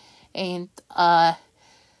trained a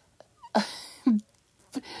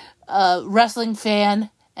wrestling fan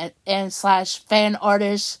and slash fan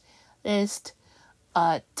artist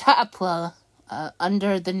Tapla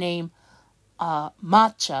under the name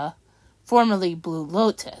Matcha, formerly Blue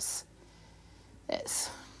Lotus. Yes.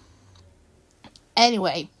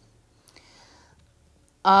 Anyway,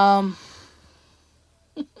 and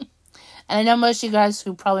I know most of you guys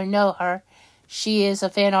who probably know her. She is a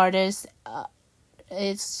fan artist.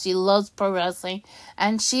 She loves pro wrestling,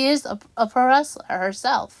 and she is a pro wrestler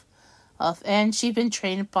herself. And she's been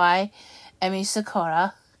trained by Emi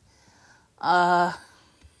Sakura.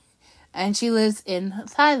 And she lives in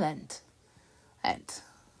Thailand. And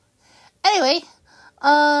anyway,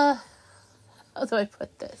 how do I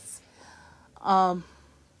put this?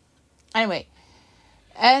 Anyway,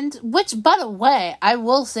 and which, by the way, I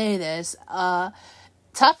will say this,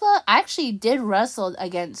 Tapla actually did wrestle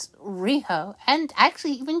against Riho, and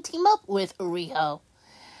actually even team up with Riho.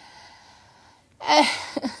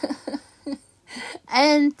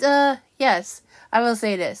 And, yes, I will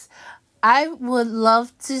say this. I would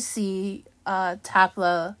love to see,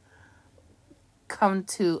 Tapla come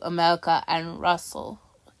to America and wrestle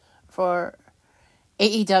for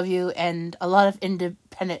AEW and a lot of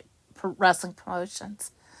independent wrestling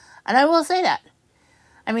promotions. And I will say that.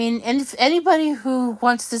 I mean, and if anybody who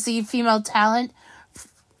wants to see female talent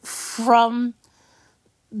from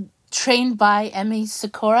trained by Emi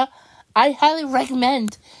Sakura, I highly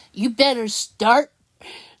recommend you better start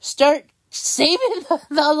saving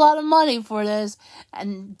a lot of money for this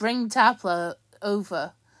and bring Tapla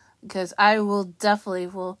over, because I will definitely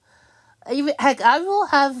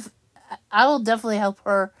I will definitely help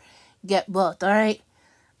her get booked. All right.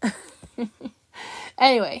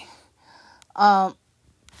 Anyway,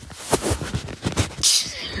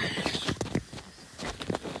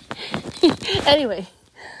 anyway,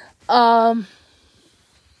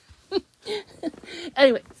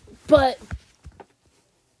 anyway, but,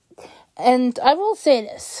 and I will say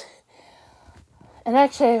this, and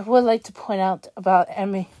actually I would like to point out about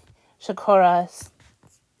Emi Sakura's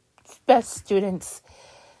best students,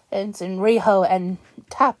 and in Riho and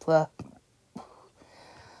Tapla.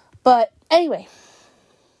 But anyway,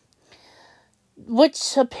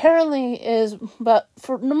 which apparently is, but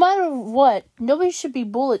for no matter what, nobody should be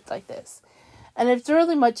bullied like this. And it's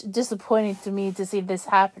really much disappointing to me to see this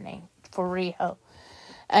happening for Riho.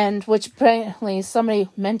 And which apparently somebody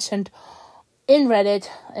mentioned in Reddit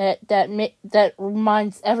that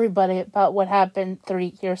reminds everybody about what happened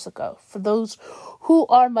 3 years ago. For those who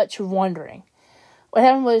are much wondering. What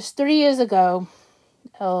happened was 3 years ago,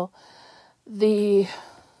 the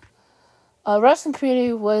wrestling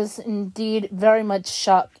community was indeed very much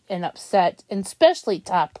shocked and upset, and especially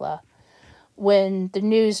Tapla, when the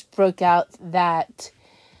news broke out that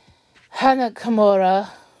Hana Kimura,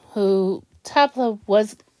 who Tapla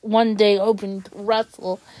was one day hoping to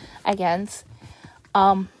wrestle against,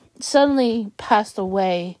 suddenly passed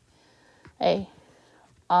away,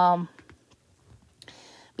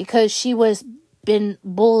 because she was being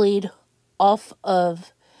bullied on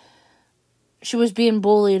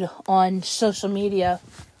social media,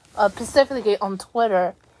 specifically on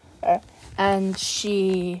Twitter, and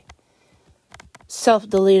she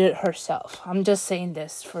self-deleted herself. I'm just saying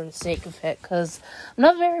this for the sake of it, because I'm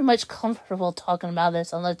not very much comfortable talking about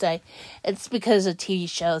this unless it's because of TV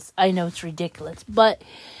shows. I know it's ridiculous, but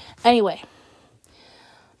anyway.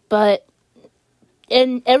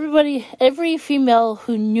 And every female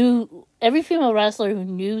wrestler who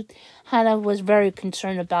knew Hana was very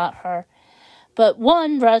concerned about her. But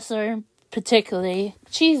one wrestler, particularly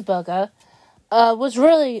Cheeseburger, was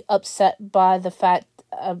really upset by the fact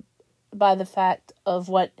of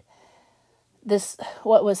what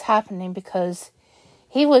was happening, because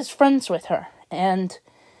he was friends with her, and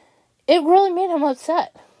it really made him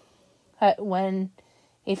upset when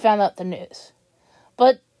he found out the news.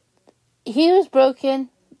 But he was broken.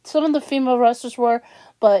 Some of the female wrestlers were,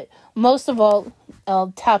 but most of all,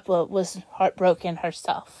 Tapla was heartbroken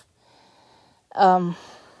herself.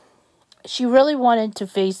 She really wanted to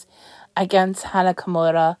face against Hana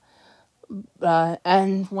Kimura,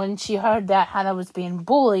 and when she heard that Hana was being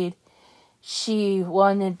bullied, she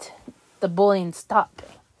wanted the bullying stopping.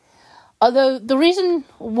 Although the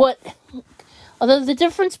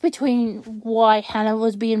difference between why Hana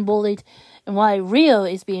was being bullied and why Rio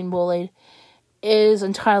is being bullied is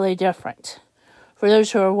entirely different. For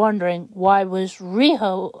those who are wondering,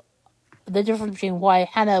 the difference between why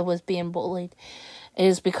Hana was being bullied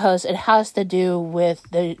is because it has to do with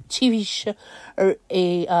the TV show, or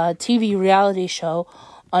a TV reality show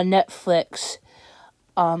on Netflix.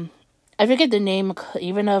 I forget the name,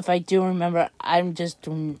 even though if I do remember, I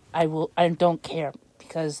don't care,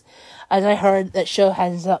 because as I heard, that show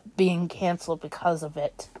ends up being canceled because of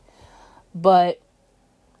it. But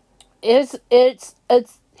it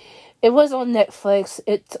was on Netflix.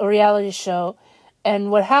 It's a reality show,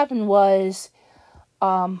 and what happened was,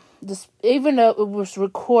 even though it was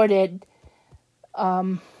recorded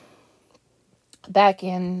back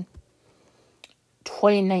in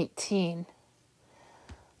 2019,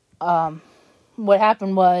 what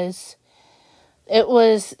happened was,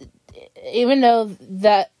 even though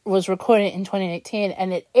that was recorded in 2018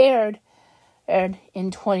 and it aired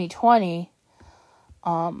in 2020,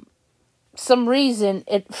 some reason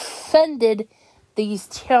it offended these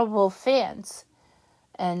terrible fans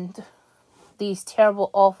and these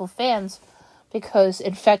terrible, awful fans, because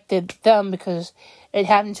it affected them, because it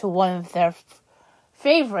happened to one of their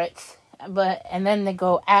favorites, and then they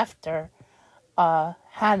go after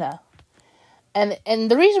Hana.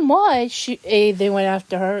 And the reason why they went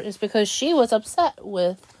after her is because she was upset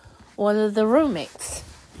with one of the roommates.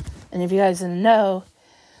 And if you guys didn't know,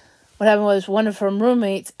 what happened was one of her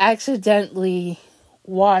roommates accidentally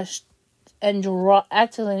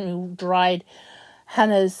accidentally dried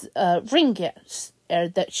Hana's ring gear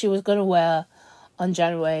that she was going to wear on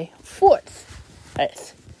January 4th,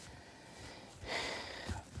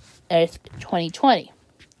 2020.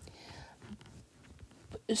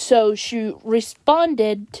 So she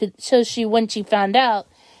responded when she found out,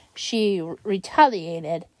 she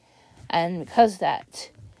retaliated, and because of that,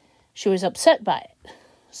 she was upset by it.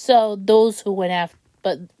 So those who went after,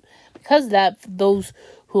 but because of that, those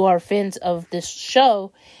who are fans of this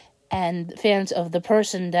show and fans of the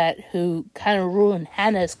person who kind of ruined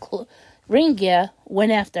Hana's ring gear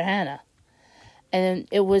went after Hana. And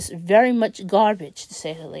it was very much garbage, to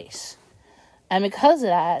say the least. And because of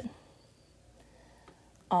that,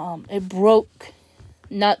 it broke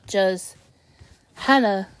not just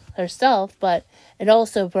Hana herself, but it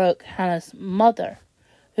also broke Hana's mother,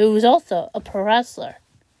 who was also a pro wrestler,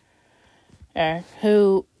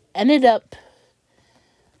 who ended up,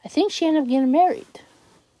 I think she ended up getting married.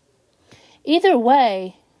 Either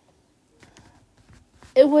way,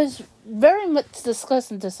 it was very much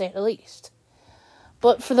disgusting, to say the least.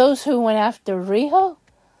 But for those who went after Rio,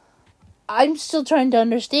 I'm still trying to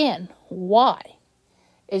understand why.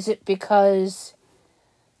 Is it because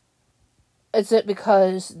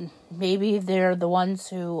maybe they're the ones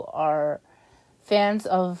who are fans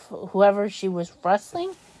of whoever she was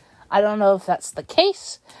wrestling? I don't know if that's the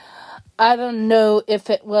case. I don't know if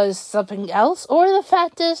it was something else, or the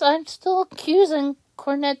fact is I'm still accusing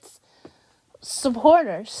Cornette's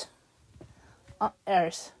supporters.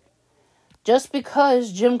 Just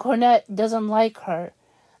because Jim Cornette doesn't like her,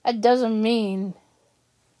 that doesn't mean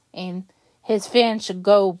his fans should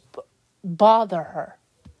go bother her.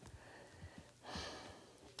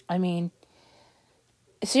 I mean,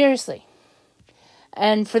 seriously.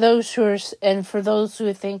 And for those who are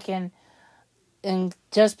thinking, and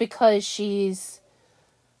just because she's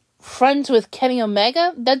friends with Kenny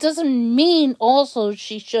Omega, that doesn't mean also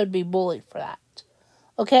she should be bullied for that.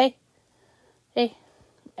 Okay? Hey,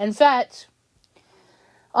 in fact,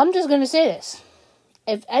 I'm just gonna say this.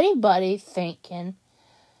 If anybody thinking,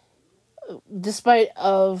 despite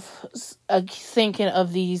of thinking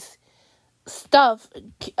of these stuff,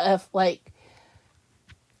 of like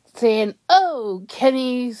saying, "Oh,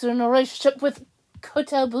 Kenny's in a relationship with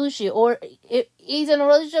Kota Ibushi," or he's in a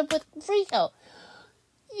relationship with Rico,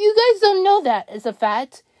 you guys don't know that as a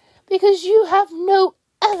fact because you have no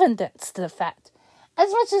evidence to the fact. As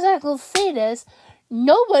much as I will say this,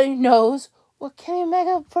 nobody knows what Kenny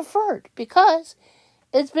Omega preferred because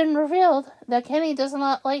it's been revealed that Kenny does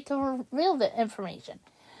not like to reveal the information.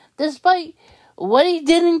 Despite what he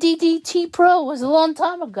did in DDT Pro was a long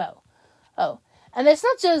time ago. Oh, and it's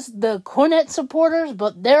not just the Cornette supporters,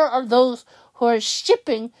 but there are those who are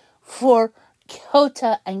shipping for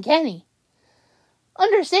Kota and Kenny.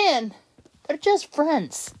 Understand, they're just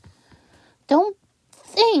friends. Don't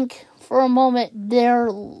think for a moment they're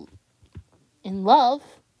in love.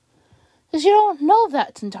 Because you don't know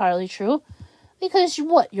that's entirely true. Because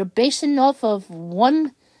what, you're basing off of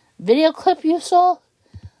one video clip you saw?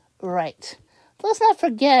 Right. Let's not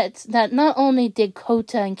forget that not only did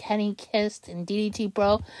Kota and Kenny kiss in DDT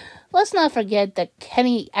Pro, let's not forget that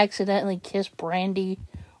Kenny accidentally kissed Brandy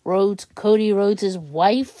Rhodes, Cody Rhodes'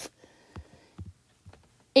 wife,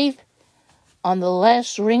 on the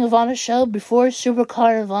last Ring of Honor show before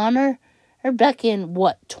Supercard of Honor, or back in,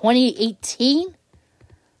 2018?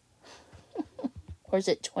 Or is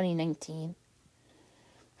it 2019?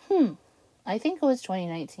 I think it was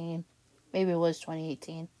 2019. Maybe it was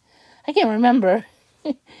 2018. I can't remember.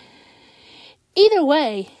 Either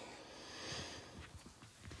way,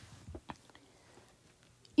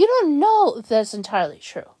 you don't know if that's entirely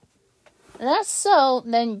true. And that's so,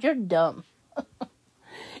 then you're dumb.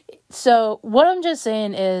 So, what I'm just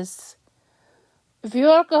saying is, if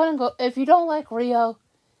you don't like Rio,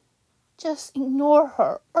 just ignore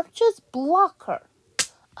her, or just block her.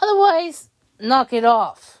 Otherwise, knock it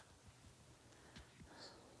off.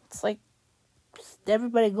 It's like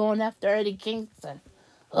everybody going after Eddie Kingston.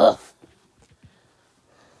 Ugh.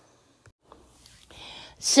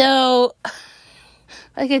 So,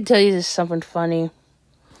 I can tell you this something funny.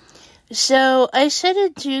 So, I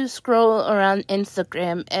started to scroll around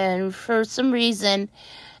Instagram, and for some reason,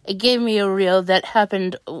 it gave me a reel that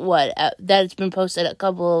happened, that's been posted a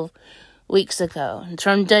couple of weeks ago. It's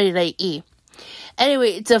from WWE. Anyway,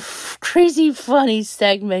 it's a crazy funny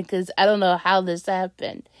segment, because I don't know how this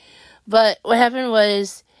happened. But what happened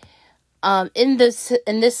was, in this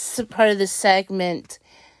part of the segment,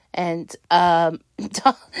 and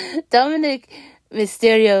Dominic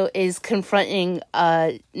Mysterio is confronting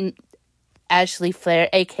Ashley Flair,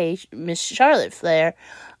 aka Miss Charlotte Flair,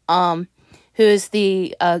 who is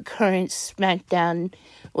the current SmackDown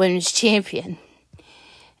Women's Champion.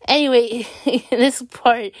 Anyway, in this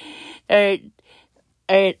part, anyway,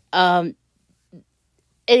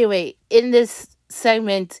 in this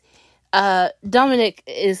segment, Dominic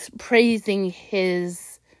is praising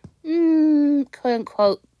his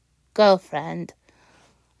quote-unquote girlfriend,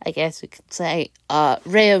 I guess we could say,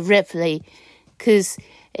 Rhea Ripley,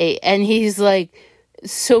 and he's like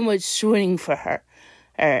so much swooning for her,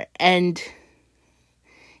 and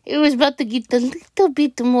it was about to get a little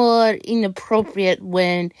bit more inappropriate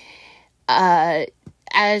when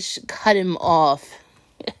Ash cut him off.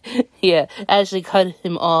 Yeah, Ashley cut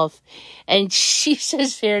him off, and she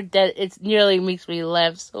says here that it nearly makes me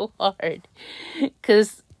laugh so hard,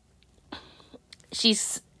 because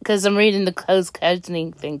I'm reading the closed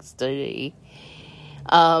captioning things today.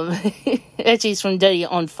 Actually, it's from Daddy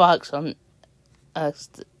on Fox on us.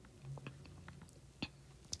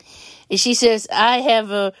 And she says, "I have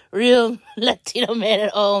a real Latino man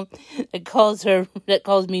at home that calls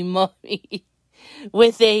me mommy,"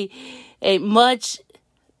 with a much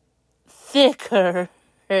thicker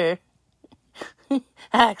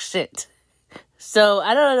accent. So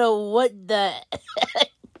I don't know what the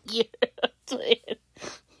you're doing. And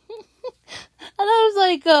I was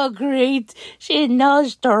like, oh, great. She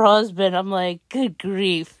acknowledged her husband. I'm like, good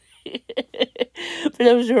grief. For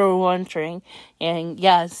those who are wondering. And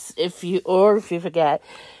yes, if you forget,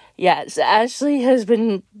 yes, Ashley has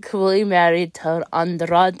been completely married to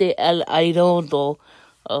Andrade El Airodo,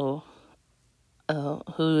 who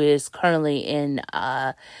is currently in,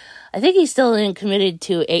 I think he's still committed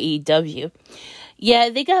to AEW. Yeah,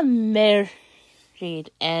 they got married,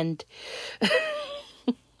 and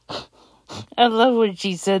I love when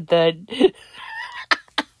she said that.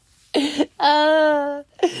 It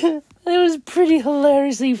was pretty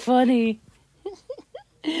hilariously funny.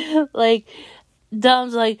 Like,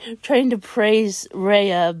 Dom's like trying to praise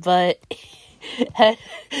Rhea, but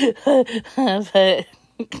I'm sorry.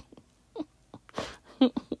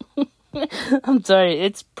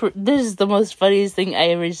 This is the most funniest thing I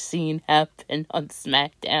ever seen happen on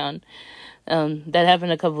SmackDown. That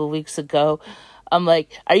happened a couple of weeks ago. I'm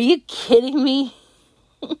like, are you kidding me?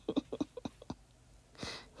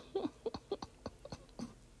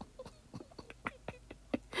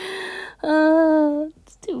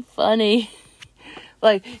 It's too funny.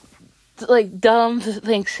 Like Dom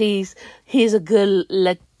thinks he's a good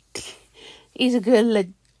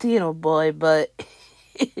Latino boy, but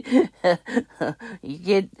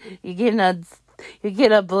you cannot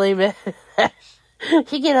believe it.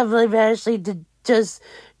 You cannot believe Ashley did just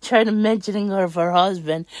try to mentioning her of her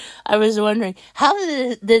husband. I was wondering how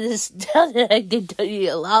did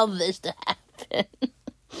WWE allow this to happen?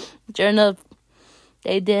 Sure enough,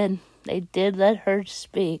 they did. They did let her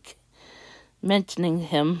speak, mentioning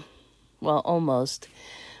him. Well, almost.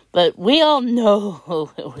 But we all know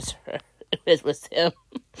it was her. It was him.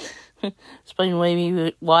 Explain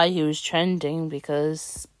why he was trending,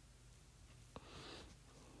 because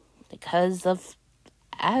of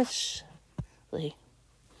Ashley.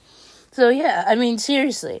 So yeah, I mean,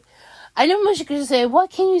 seriously. I know much you could say, why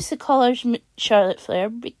can't you call her Charlotte Flair?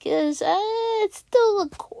 Because it's a little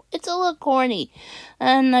corny.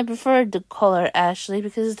 And I prefer to call her Ashley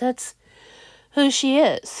because that's who she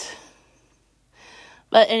is.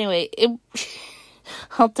 But anyway,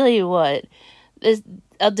 I'll tell you what. I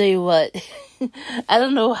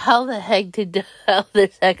don't know how the heck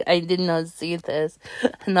I did not see this.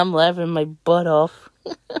 And I'm laughing my butt off.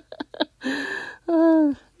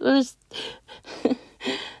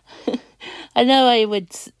 I know I would,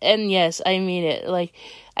 and yes, I mean it. Like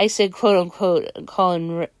I said, quote unquote,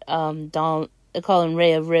 calling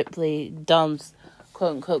Rhea Ripley Dom's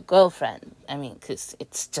quote unquote girlfriend. I mean, because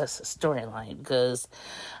it's just a storyline. Because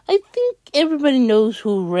I think everybody knows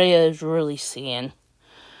who Rhea is really seeing.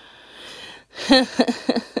 I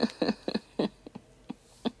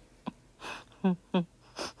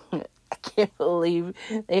can't believe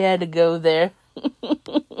they had to go there.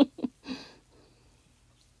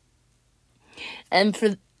 And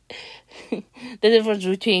for the difference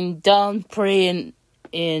between Dom praying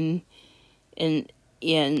in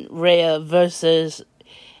Rhea versus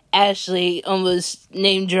Ashley almost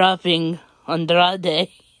name dropping Andrade.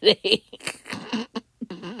 It's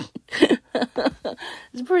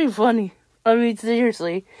pretty funny. I mean,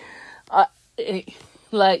 seriously,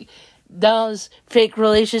 like Dom's fake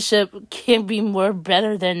relationship can't be more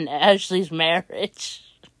better than Ashley's marriage.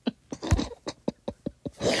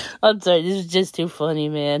 I'm sorry, this is just too funny,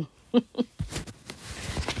 man.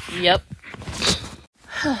 Yep.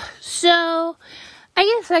 So, I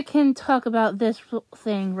guess I can talk about this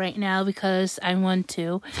thing right now because I want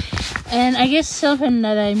to. And I guess something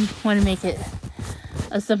that I want to make it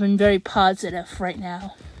something very positive right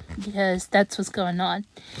now, because that's what's going on.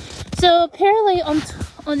 So, apparently on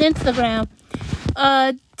Instagram,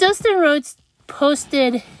 Dustin Rhodes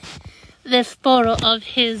posted this photo of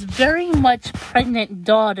his very much pregnant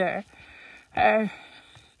daughter. It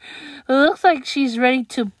looks like she's ready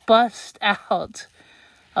to bust out,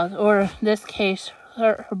 or in this case,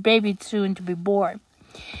 her baby soon to be born.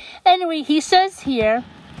 Anyway, he says here,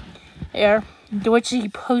 which he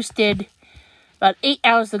posted about 8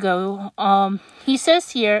 hours ago, he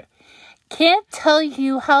says here, can't tell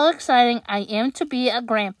you how exciting I am to be a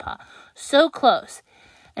grandpa. So close.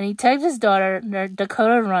 And he tagged his daughter,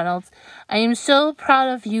 Dakota Reynolds. I am so proud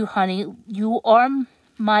of you, honey. You are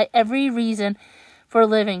my every reason for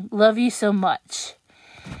living. Love you so much.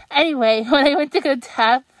 Anyway, when I went to go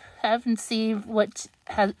tap and see what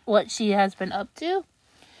she has been up to,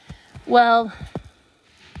 well,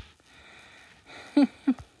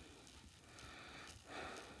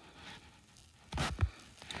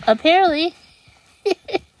 apparently,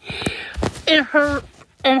 in her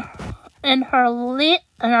in in our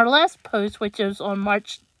last post, which is on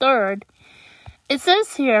March 3rd, it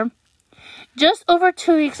says here, just over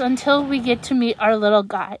 2 weeks until we get to meet our little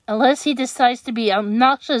guy, unless he decides to be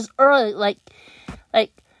obnoxious early, like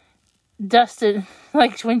Dustin,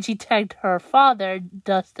 like when she tagged her father,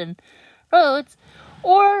 Dustin Rhodes,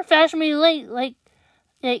 or fashionably late,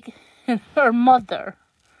 like her mother,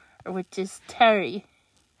 which is Terry.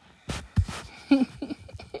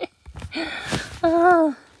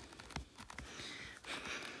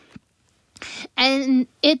 And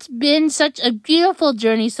it's been such a beautiful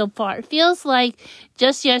journey so far. It feels like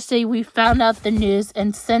just yesterday we found out the news,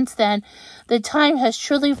 and since then, the time has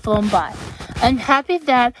truly flown by. I'm happy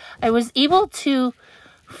that I was able to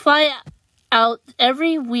fly out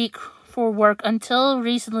every week for work until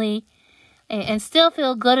recently, and still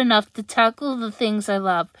feel good enough to tackle the things I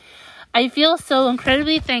love. I feel so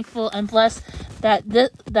incredibly thankful and blessed that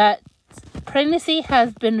that pregnancy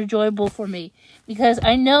has been enjoyable for me, because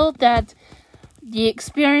I know that the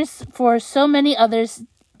experience for so many others,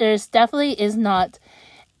 there's definitely is not.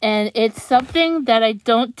 And it's something that I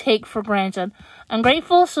don't take for granted. I'm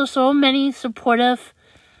grateful for so many supportive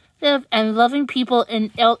and loving people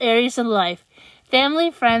in all areas of life. Family,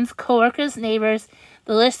 friends, coworkers, neighbors.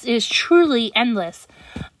 The list is truly endless.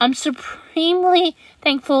 I'm supremely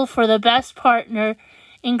thankful for the best partner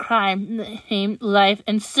in crime, life,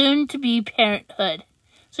 and soon to be parenthood.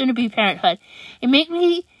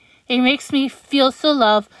 It makes me feel so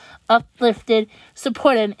loved, uplifted,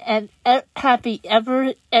 supported, and happy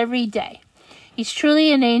every day. He's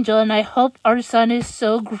truly an angel, and I hope our son is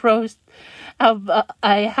so grossed out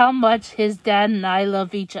by how much his dad and I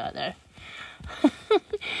love each other.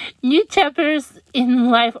 New chapters in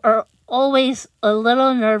life are always a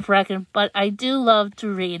little nerve-wracking, but I do love to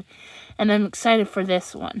read, and I'm excited for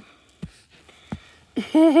this one.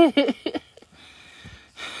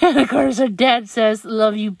 And of course, her dad says,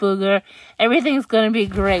 "Love you, Booger. Everything's gonna be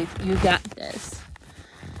great. You got this."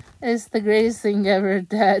 It's the greatest thing ever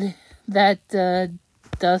that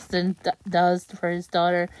Dustin does for his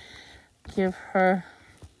daughter. Give her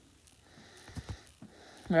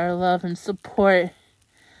our love and support.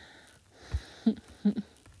 Of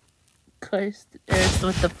course, there's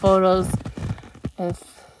with the photos of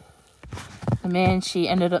the man she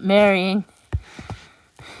ended up marrying.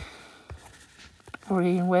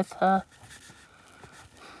 Reading with her.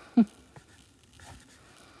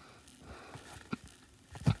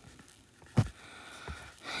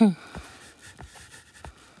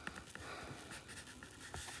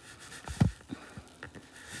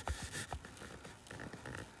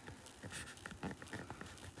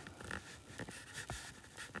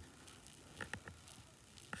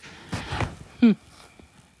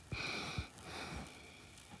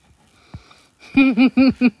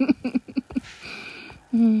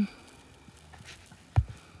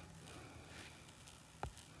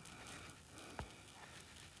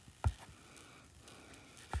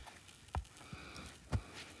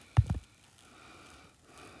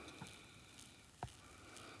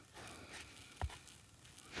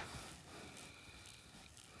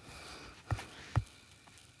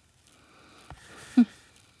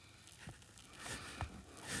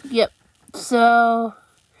 Yep. So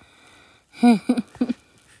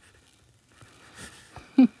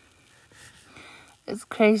it's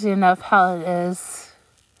crazy enough how it is.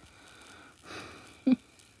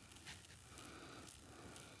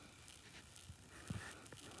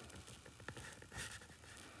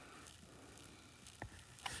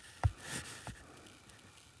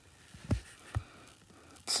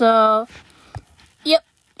 So, yep.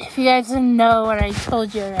 If you guys didn't know what I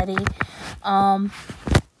told you already,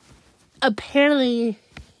 apparently,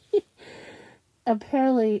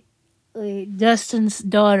 Dustin's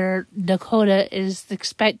daughter, Dakota, is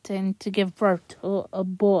expecting to give birth to a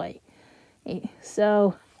boy.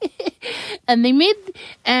 So, and they made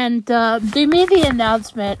the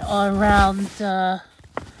announcement around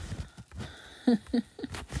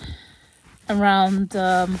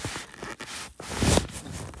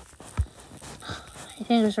I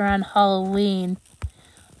think it was around Halloween.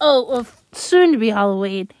 Soon to be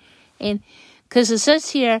Halloween. And because it says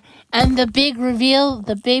here, and the big reveal,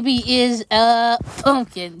 the baby is a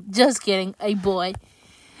pumpkin. Just kidding, a boy.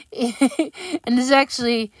 And it's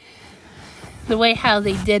actually, the way how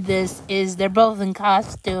they did this is they're both in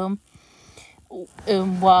costume.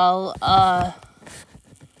 While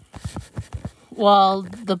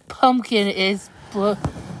the pumpkin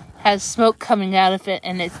has smoke coming out of it,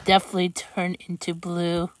 and it's definitely turned into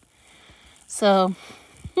blue. So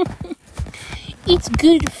it's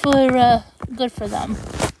good for them.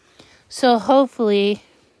 So hopefully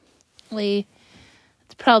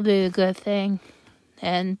it's probably a good thing.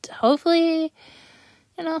 And hopefully,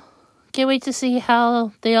 can't wait to see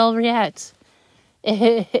how they all react.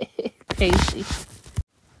 Crazy.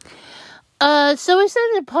 So I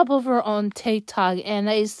started to pop over on TikTok, and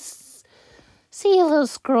I see a little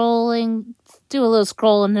scrolling, do a little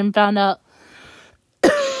scrolling, and found out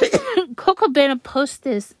Coco Bannett posted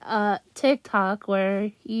this TikTok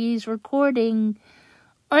where he's recording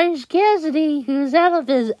Orange Cassidy, who's out of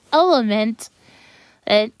his element,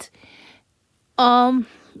 and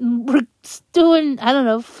we're doing,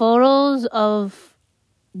 photos of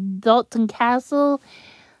Dalton Castle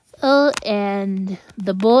and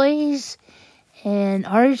the boys and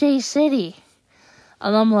RJ City.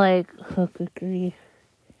 And I'm like, oh, good grief.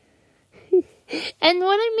 And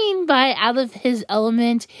what I mean by out of his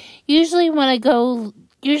element, usually when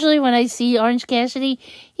I see Orange Cassidy,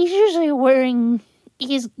 he's usually wearing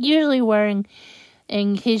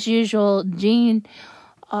in his usual jacket,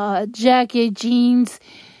 jeans,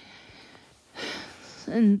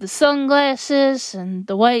 and the sunglasses, and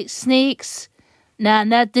the white sneaks. Nah,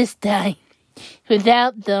 not this time.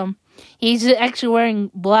 Without them. He's actually wearing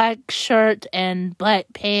black shirt and black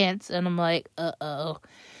pants, and I'm like, uh-oh.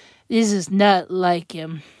 This is not like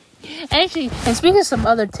him. Actually, and speaking of some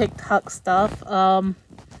other TikTok stuff, I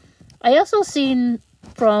also seen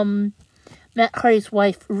from Matt Hardy's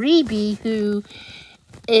wife, Rebe, who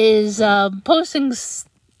is posting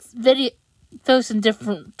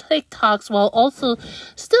different TikToks while also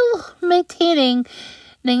still maintaining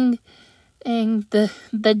the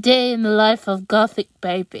day in the life of Gothic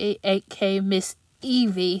Baby, aka Miss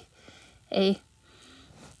Evie.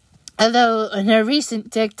 Although in her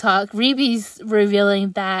recent TikTok, Rebe's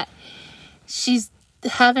revealing that she's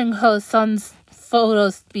having her son's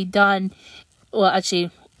photos be done, well, actually,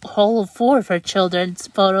 all 4 of her children's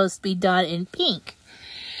photos be done in pink.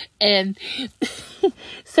 And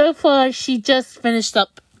so far, she just finished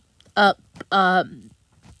up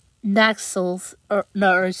Naxal's, or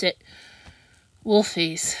is it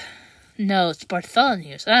Wolfie's? No, it's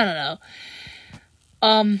Bartholomew's. I don't know.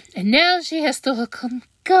 And now she has to look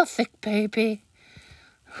Gothic Baby,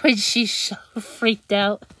 when she's so freaked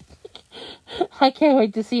out. I can't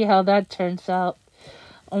wait to see how that turns out.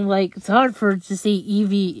 I'm like, it's hard for her to see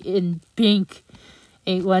Evie in pink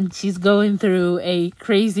when she's going through a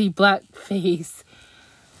crazy black phase.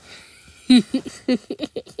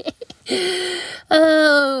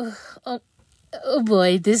 Oh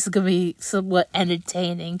boy, this is gonna be somewhat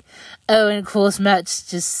entertaining. Oh, and of course, Matt's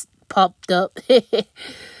just popped up.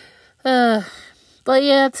 But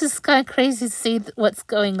yeah, it's just kind of crazy to see what's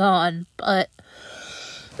going on, but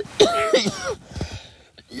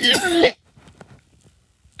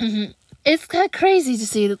it's kind of crazy to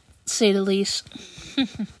say the least.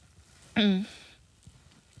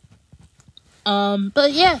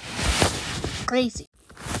 But yeah, crazy.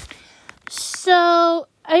 So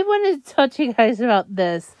I wanted to talk to you guys about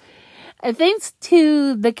this. Thanks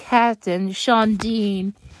to the captain, Sean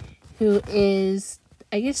Dean, who is,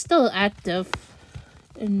 I guess, still active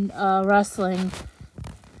in wrestling,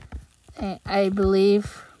 I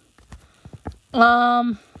believe.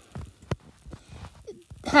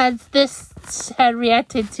 Had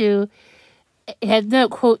reacted to, had no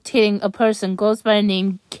quotating a person, goes by the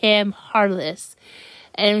name Cam Harless,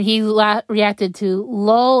 and he reacted to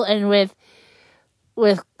LOL, and with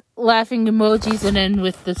laughing emojis, and then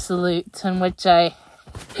with the salute, in which I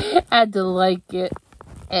had to like it.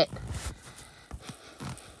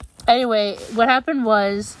 Anyway, what happened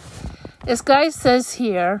was, this guy says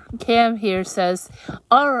here, Cam here says,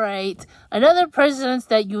 alright, another president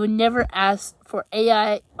that you would never ask for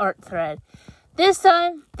AI art thread. This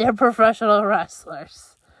time, they're professional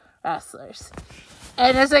wrestlers.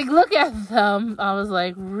 And as I look at them, I was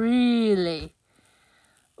like, really?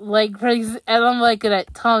 Like, and I'm looking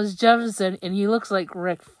at Thomas Jefferson, and he looks like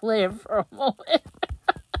Ric Flair for a moment.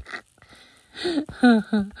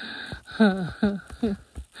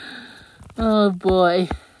 Oh boy.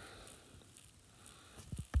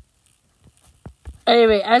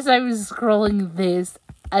 Anyway, as I was scrolling this,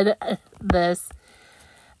 and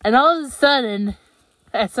all of a sudden,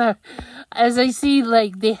 as I see,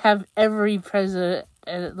 like, they have every president,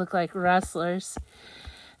 and it looked like wrestlers.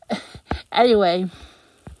 Anyway.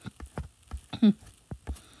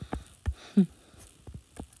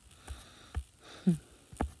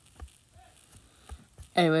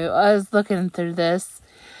 Anyway, I was looking through this.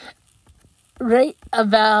 Right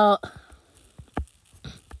about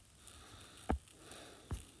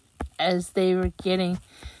as they were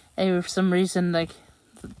for some reason, like,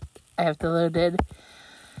 I have to load it.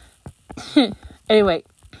 Anyway,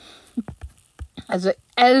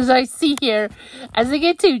 As I see here, as I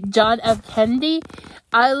get to John F. Kennedy,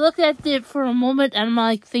 I look at it for a moment and I'm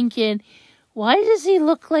like thinking, why does he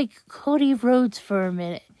look like Cody Rhodes for a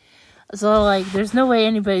minute? So like, there's no way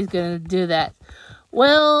anybody's gonna do that.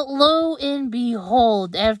 Well, lo and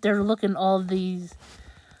behold, after looking all these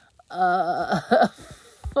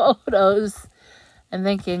photos and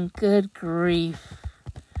thinking, good grief.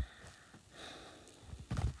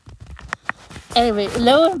 Anyway,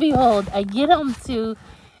 lo and behold, I get onto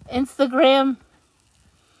Instagram,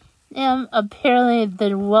 and apparently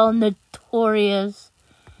the well-notorious,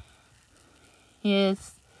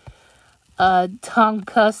 yes, Tom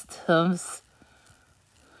Customs,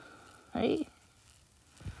 right?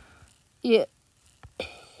 Yeah.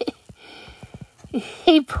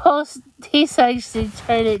 He actually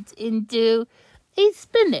turned it into a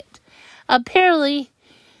spinach. Apparently,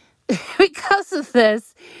 because of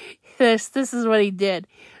this is what he did.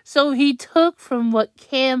 So he took from what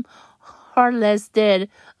Cam Harless did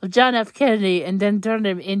of John F. Kennedy and then turned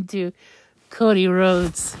him into Cody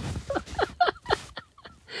Rhodes.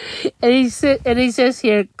 and he says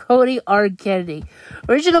here, Cody R. Kennedy.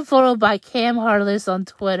 Original photo by Cam Harless on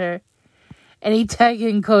Twitter. And he tagged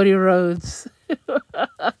in Cody Rhodes.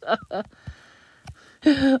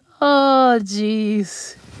 Oh,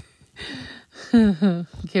 jeez. Can't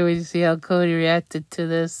wait to see how Cody reacted to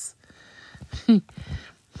this. I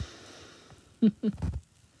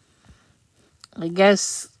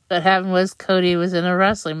guess what happened was Cody was in a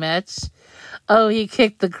wrestling match. Oh, he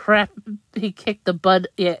kicked the butt. Yeah, he kicked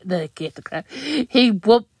the crap.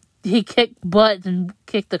 He kicked butt and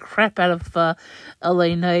kicked the crap out of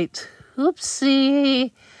LA Knight.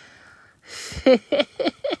 Oopsie.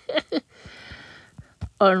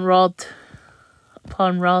 On Raw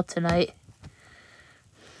tonight.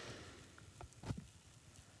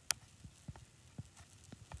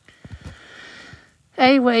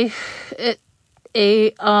 Anyway,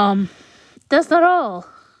 that's not all.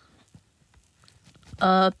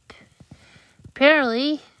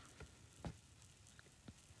 Apparently,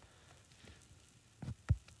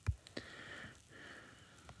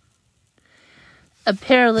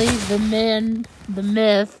 the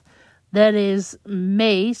myth, that is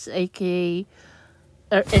Mace, aka,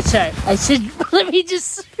 sorry, let me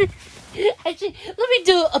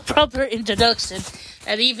do a proper introduction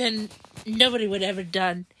that even nobody would ever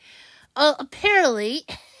done. Apparently,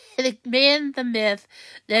 the myth,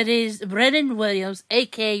 that is Brennan Williams,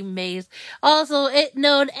 aka Mace, also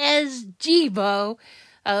known as Jibo,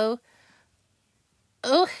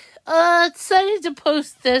 decided to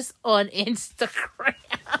post this on Instagram.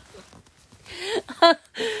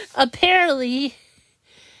 Apparently,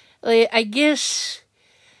 I guess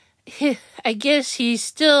he's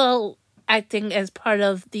still acting as part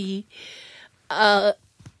of the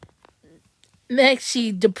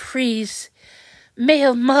Maxi Dupree's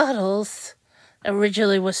male models.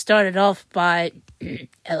 Originally was started off by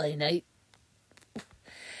LA Knight.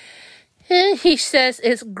 He says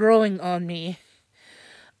it's growing on me.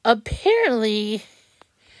 Apparently,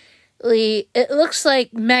 it looks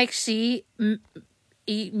like Mace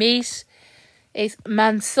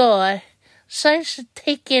Mansour starts to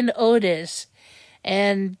take in Otis.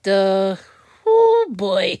 And, oh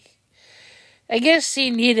boy. I guess he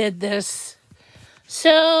needed this.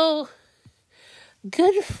 So,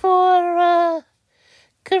 good for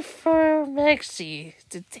Maxie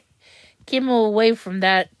to keep him away from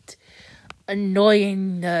that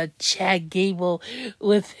annoying Chad Gable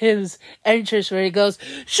with his entrance where he goes,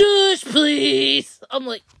 shush please. I'm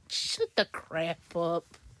like, shut the crap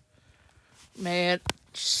up, man.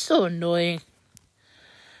 So annoying.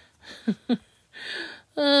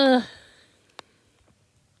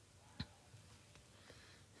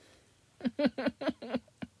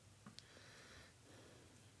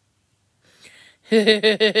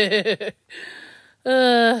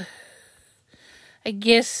 I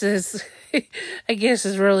guess is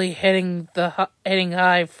really heading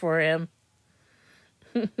high for him.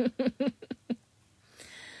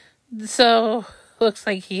 So looks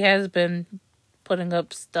like he has been putting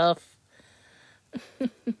up stuff.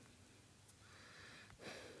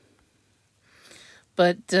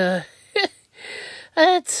 But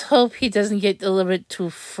let's hope he doesn't get a little bit too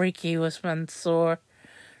freaky with Mansoor.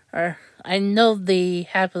 Or I know the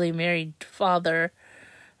happily married father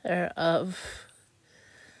of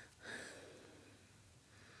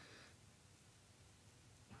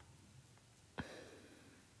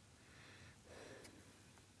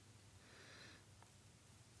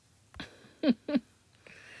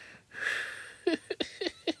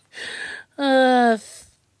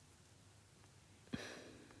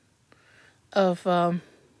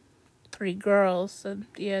three girls, and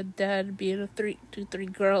yeah, dad being three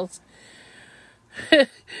girls.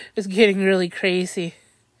 It's getting really crazy.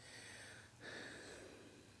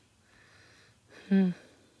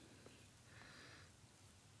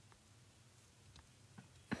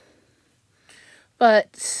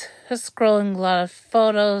 But scrolling a lot of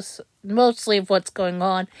photos, mostly of what's going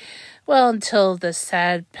on. Well, until the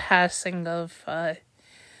sad passing of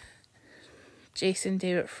Jason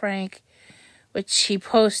David Frank, which he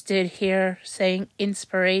posted here saying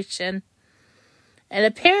inspiration. And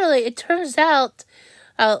apparently it turns out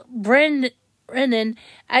Brennan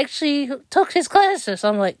actually took his classes.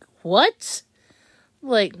 I'm like, what?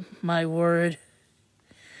 Like, my word.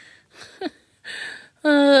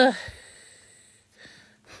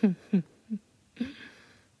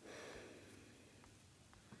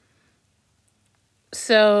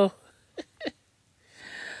 So,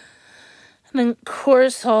 and then of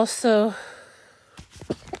course also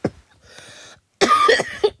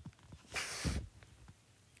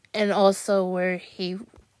and also where he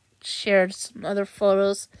shared some other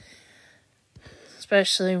photos,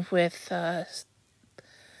 especially with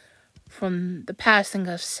from the passing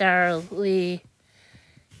of Sarah Lee,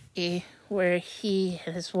 where he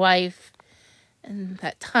and his wife and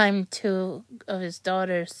that time two of his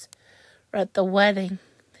daughters were at the wedding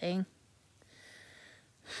thing.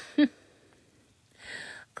 Of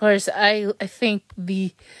course, I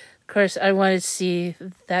want to see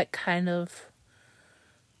that kind of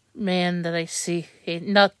man that I see,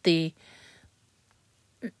 not the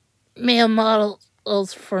male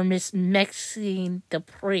models for Miss Maxine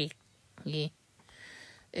Dupree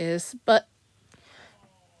is, but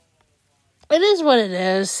it is what it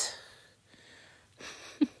is.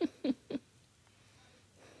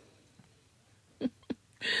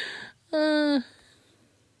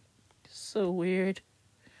 So weird.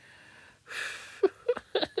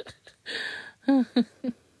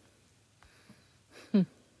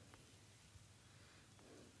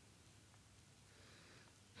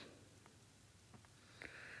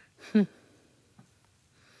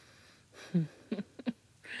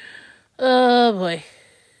 Oh boy.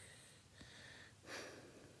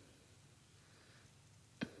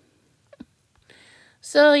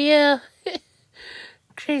 So yeah,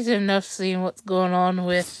 crazy enough seeing what's going on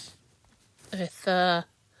with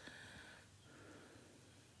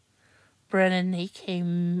Brennan, aka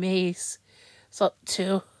Mace, is up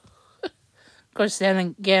to. Of course, then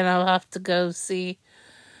again, I'll have to go see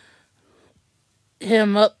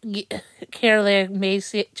him Carly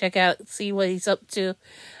Mace, check out, see what he's up to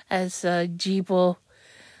as Jeeble. Of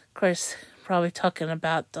course, probably talking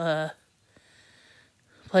about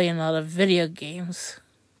playing a lot of video games,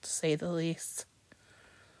 to say the least.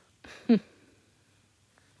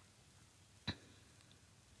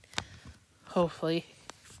 Hopefully.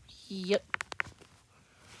 Yep.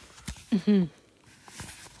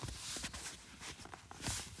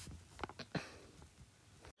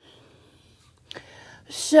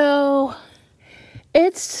 So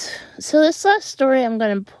this last story I'm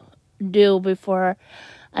going to do before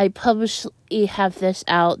I publicly have this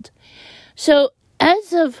out. So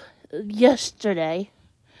as of yesterday,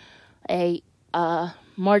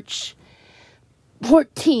 March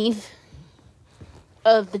 14th,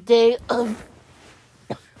 of the day of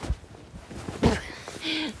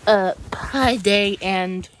Pie Day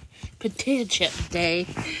and Potato Chip Day,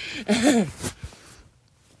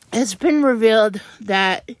 it's been revealed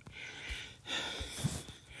that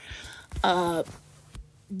how do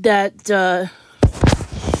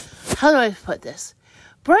I put this?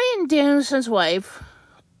 Bryan Danielson's wife,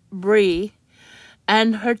 Bree,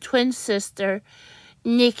 and her twin sister,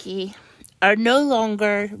 Nikki, are no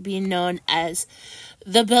longer being known as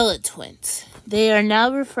the Bullied twins. They are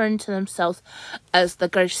now referring to themselves as the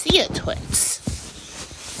Garcia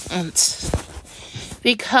twins. And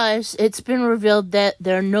because it's been revealed that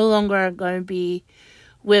they're no longer going to be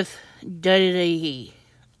with WWE.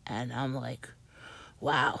 And I'm like,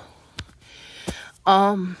 wow.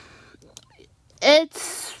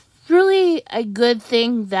 It's really a good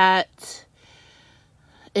thing that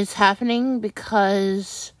it's happening,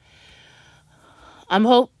 because I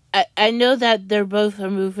know that they're both are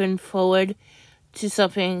moving forward to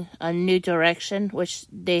something, a new direction, which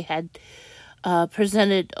they had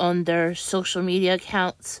presented on their social media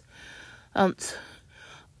accounts.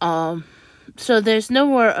 So there's no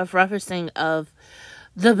more of referencing of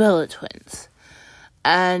the Bella twins.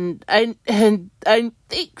 And I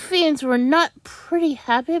think fans were not pretty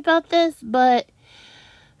happy about this, but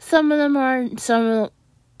some of them are, some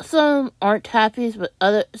aren't happy, but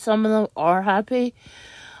some of them are happy.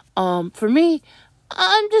 For me,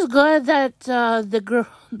 I'm just glad that the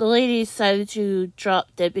lady decided to drop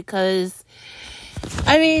it because,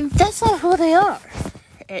 I mean, that's not who they are.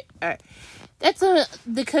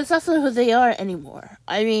 Because that's not who they are anymore.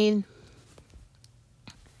 I mean,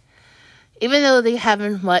 even though they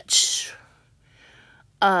haven't much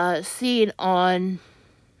seen on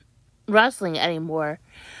wrestling anymore,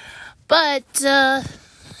 but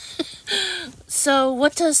so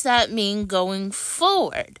what does that mean going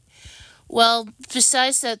forward? Well,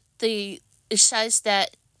 besides that,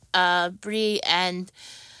 Brie and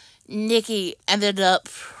Nikki ended up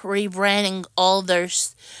rebranding all their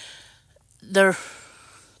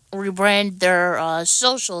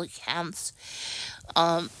social accounts.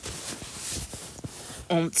 Um,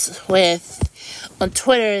 on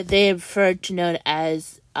Twitter they referred to known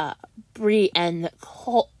as Brie and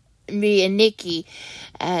Nikki,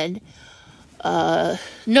 and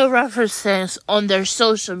no references on their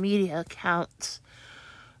social media accounts,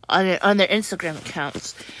 on their Instagram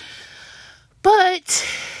accounts. But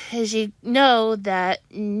as you know that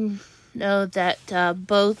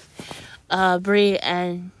both Brie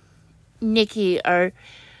and Nikki are,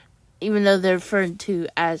 even though they're referred to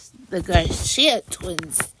as the Garcia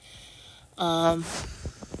twins,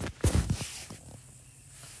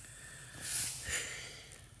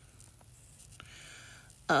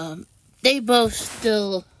 they both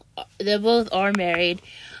are married,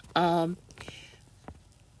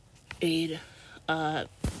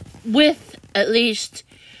 with at least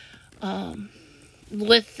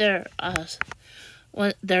with their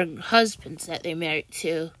husbands that they married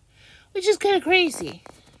to, which is kind of crazy.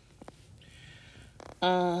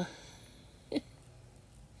 Of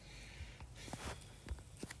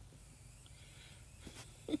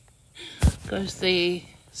course, the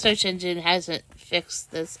search engine hasn't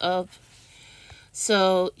fixed this up.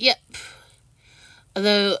 So, yep.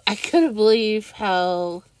 Although I couldn't believe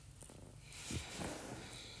how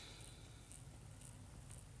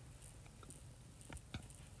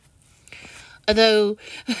although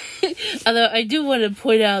I do want to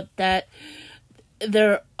point out that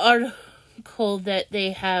their article that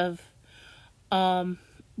they have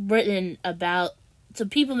written about, so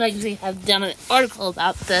People Magazine have done an article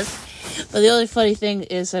about this, but the only funny thing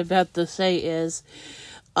is I'm about to say is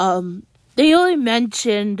they only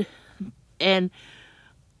mentioned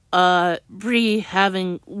Brie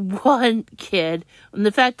having one kid, and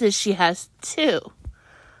the fact is she has two.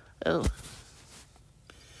 Oh.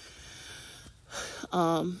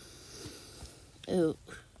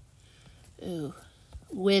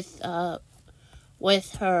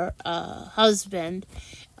 With her husband,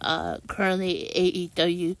 currently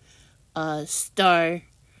AEW star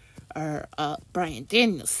Bryan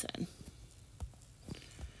Danielson.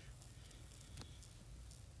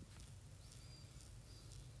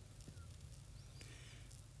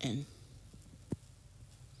 And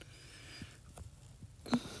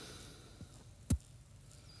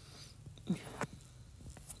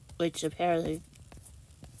which apparently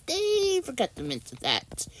they forgot to mention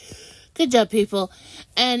that. Good job, people.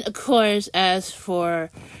 And of course, as for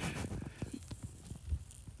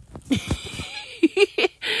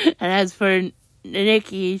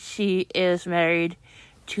Nikki, she is married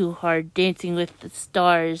to her Dancing with the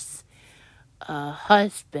Stars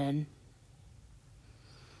husband,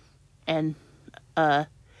 and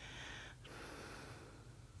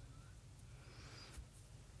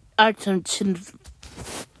Artem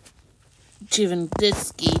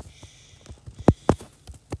Chivenditsky.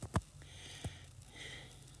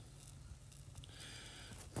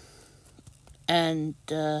 And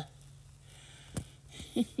I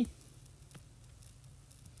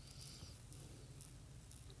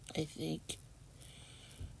think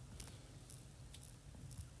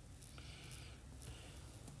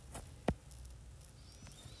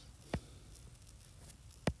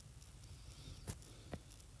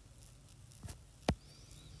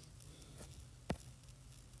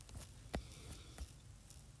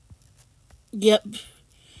yep.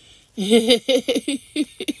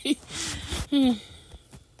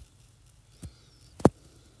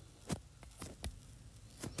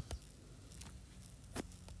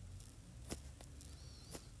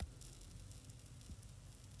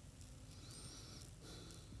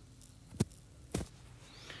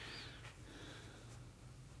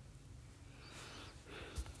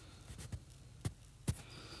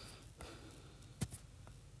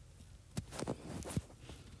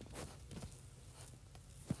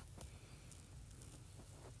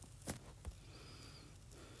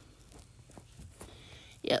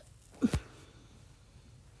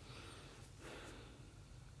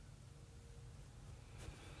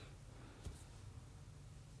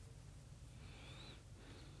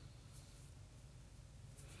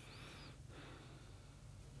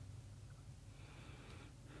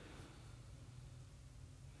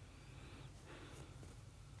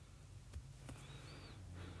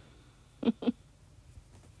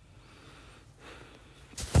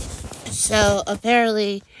 So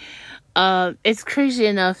apparently, it's crazy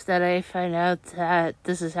enough that I find out that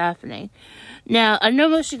this is happening. Now, I know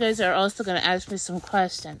most of you guys are also going to ask me some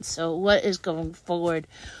questions. So, what is going forward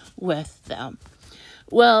with them?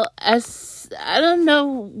 Well, as I don't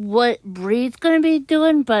know what Bree's going to be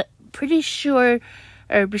doing, but pretty sure,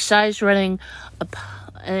 or besides running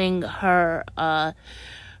her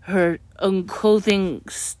own clothing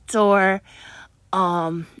store,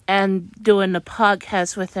 and doing a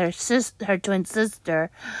podcast with her twin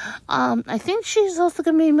sister, I think she's also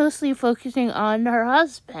going to be mostly focusing on her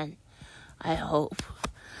husband. I hope.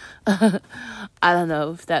 I don't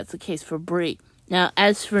know if that's the case for Bree. Now,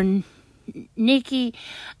 as for Nikki,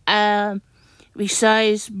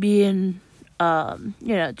 besides being,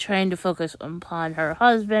 trying to focus upon her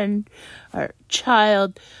husband, her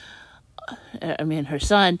child, her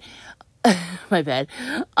son, my bad.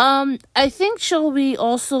 I think she'll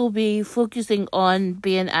also be focusing on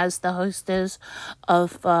being as the hostess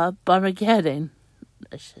of Barmageddon.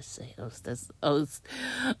 I should say host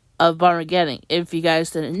of Barmageddon. If you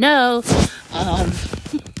guys didn't know,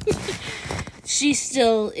 she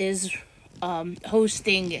still is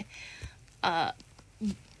hosting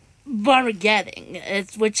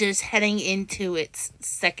Barmageddon, which is heading into its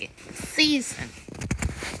second season.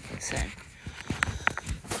 So,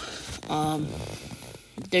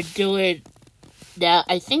 they're doing now.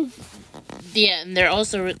 I think, yeah, and they're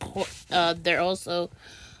also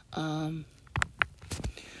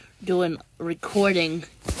doing recording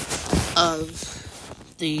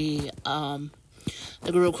of the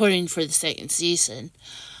recording for the second season.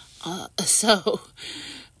 So,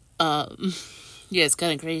 yeah, it's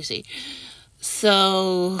kind of crazy.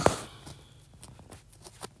 So,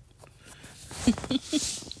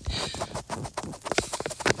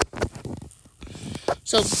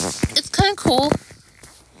 so it's kind of cool.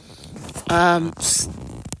 And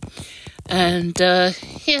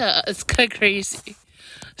yeah, it's kind of crazy.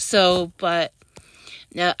 So, but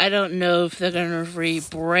now I don't know if they're gonna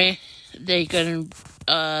rebrand.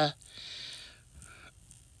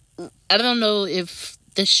 I don't know if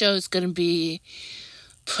the show is gonna be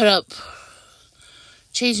put up,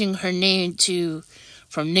 changing her name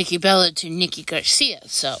from Nikki Bella to Nikki Garcia.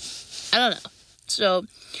 So, I don't know. So,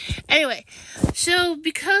 anyway, so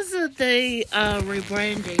because of the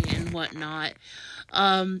rebranding and whatnot,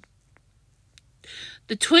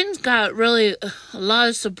 the twins got really a lot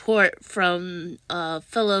of support from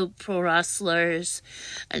fellow pro wrestlers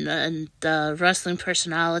and wrestling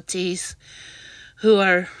personalities who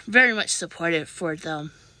are very much supportive for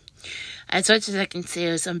them. As much as I can say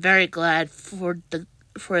is I'm very glad for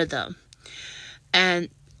them. And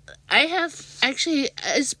I have actually,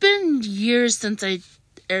 it's been years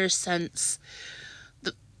ever since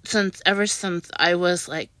I was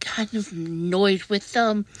like kind of annoyed with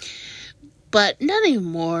them, but not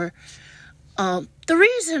anymore. The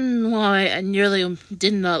reason why I nearly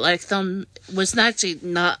did not like them was actually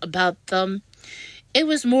not about them. It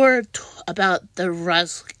was more about the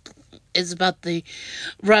wrestling. It's about the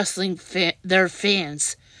wrestling their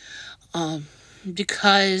fans,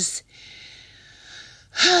 because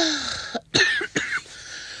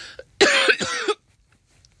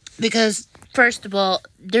first of all,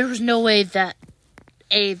 there was no way that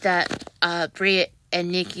Bria and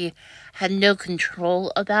Nikki had no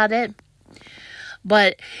control about it.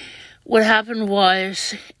 But what happened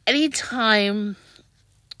was, anytime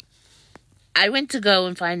I went to go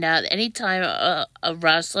and find out, anytime a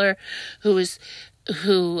wrestler who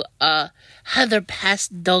had their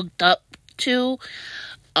past dug up to,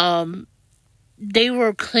 they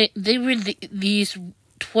were these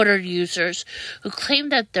Twitter users who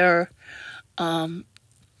claimed that they're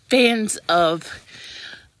fans of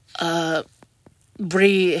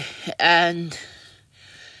Brie and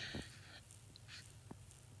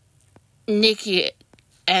Nikki,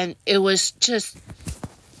 and it was just,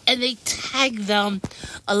 and they tagged them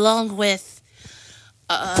along with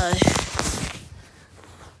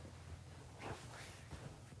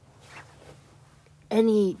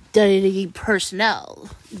any WWE personnel.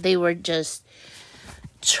 They were just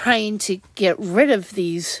trying to get rid of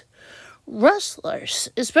these wrestlers,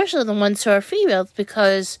 especially the ones who are females,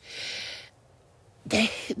 because they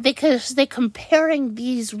comparing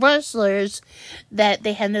these wrestlers that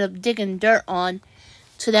they ended up digging dirt on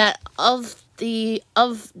to that of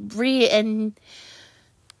Brie and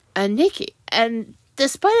Nikki. And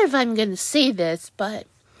despite if I'm going to say this, but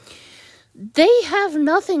they have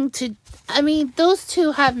nothing to. I mean, those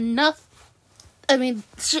two have nothing. I mean,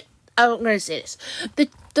 I'm going to say this: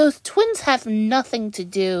 those twins have nothing to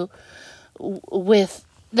do with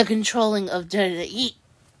the controlling of WWE.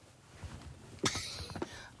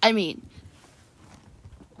 I mean,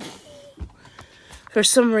 for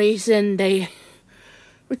some reason they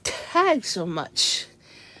were tagged so much.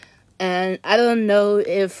 And I don't know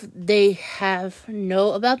if they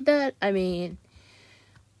know about that. I mean,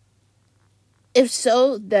 if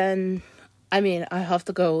so, then, I mean, I have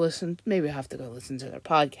to go listen to their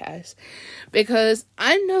podcast. Because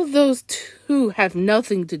I know those two have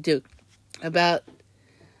nothing to do about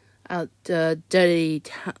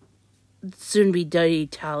soon-to-be dirty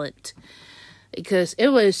talent. Because it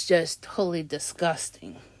was just totally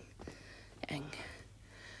disgusting.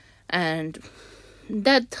 And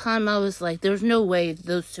that time I was like, there's no way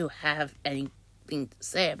those two have anything to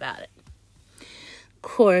say about it. Of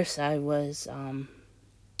course,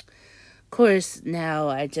 now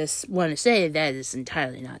I just want to say that is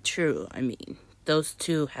entirely not true. I mean, those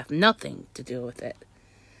two have nothing to do with it.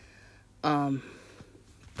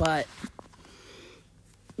 But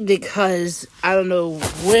because I don't know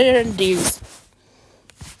where these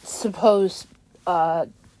supposed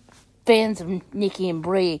fans of Nikki and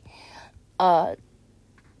Brie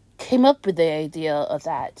came up with the idea of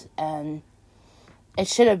that, and it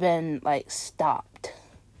should have been stopped.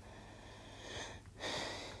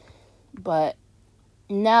 But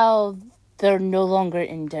now they're no longer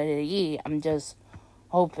in WWE. I'm just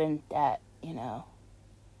hoping that they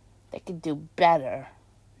could do better.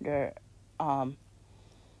 They're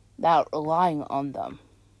not relying on them.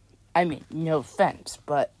 I mean, no offense,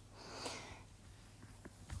 but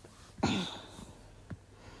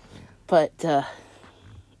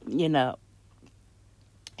you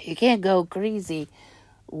can't go crazy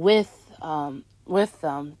with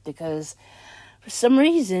them, because for some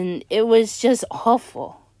reason it was just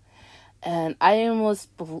awful, and I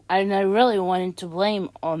really wanted to blame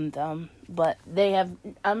on them, but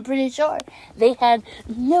I'm pretty sure they had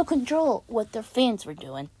no control what their fans were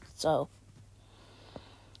doing, so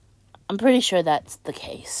I'm pretty sure that's the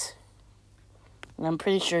case. And I'm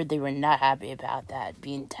pretty sure they were not happy about that,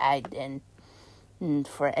 being tagged in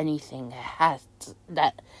for anything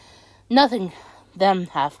that nothing them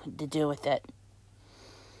have to do with it.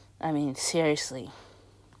 I mean, seriously.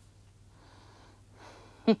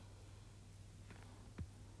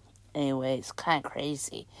 Anyway, it's kind of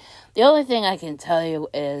crazy. The only thing I can tell you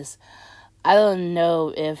is, I don't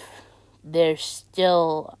know if they're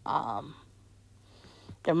still, I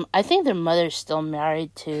think their mother's still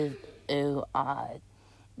married to John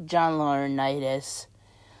Laurinaitis.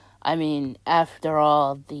 I mean, after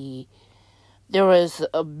all, there was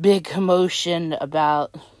a big commotion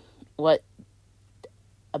about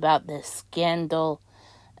this scandal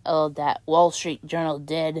that Wall Street Journal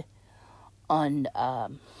did on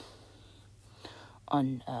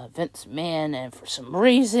Vince McMahon, and for some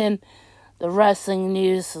reason, the wrestling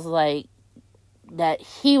news is that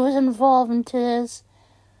he was involved into this.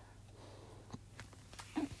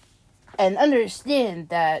 And understand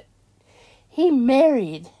that he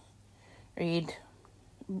married he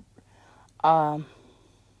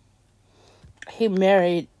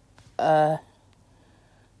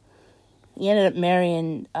ended up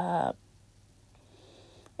marrying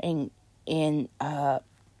he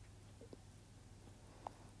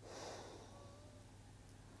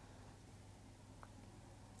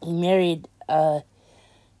married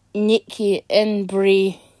Nikki and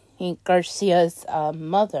Brie Garcia's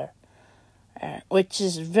mother, which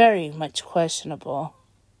is very much questionable.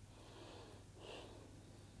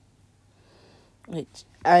 Which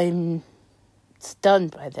I'm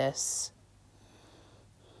stunned by this.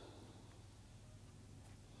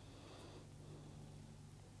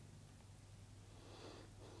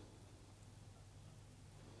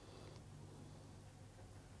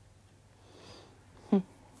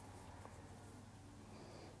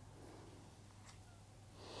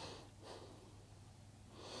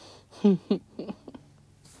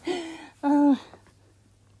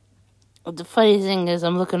 The funny thing is,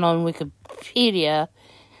 I'm looking on Wikipedia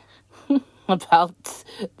about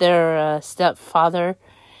their stepfather,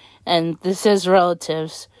 and this says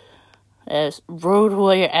relatives as Road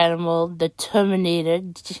Warrior Animal, the Terminator,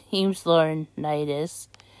 James Laurinaitis.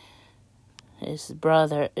 His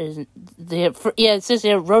brother is it says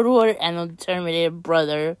here Road Warrior Animal, the Terminator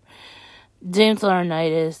brother, James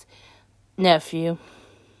Laurinaitis nephew,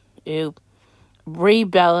 Brie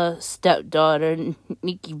Bella stepdaughter,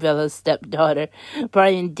 Nikki Bella stepdaughter,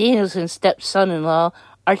 Brian Danielson stepson-in-law,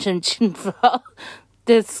 Artem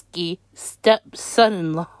Chinvalditsky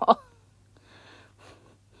stepson-in-law.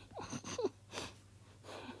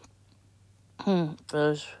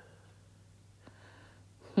 Those.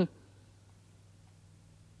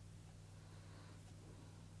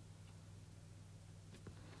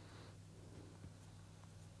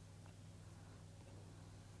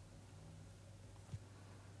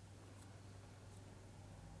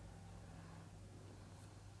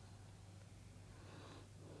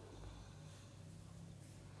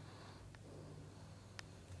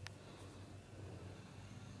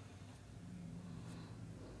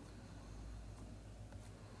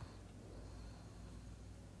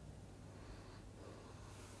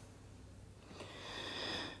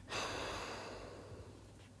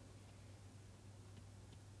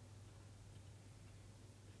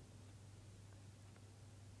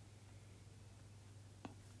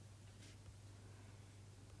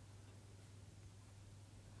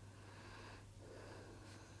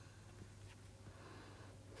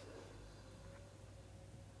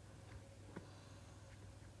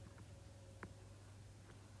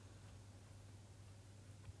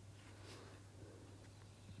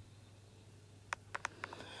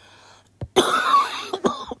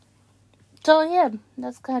 So yeah,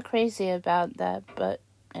 that's kind of crazy about that, but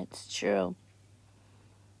it's true.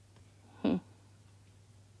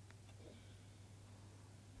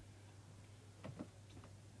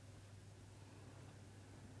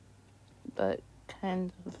 But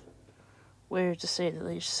kind of weird to say the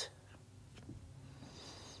least.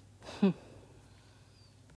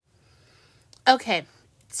 Okay,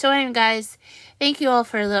 so anyway, guys, thank you all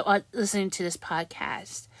for listening to this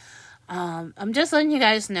podcast. I'm just letting you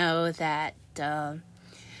guys know that I'm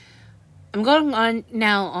going on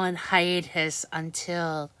now on hiatus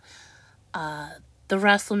until the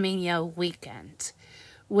WrestleMania weekend,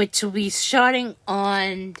 which will be starting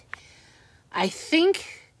on, I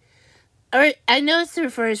think, or I know it's the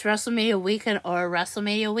first WrestleMania weekend or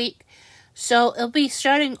WrestleMania week, so it'll be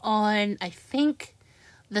starting on, I think,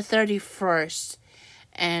 the 31st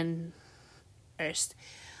and first.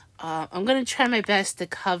 I'm gonna try my best to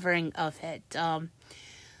covering of it.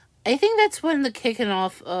 I think that's when the kicking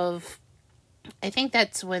off of. I think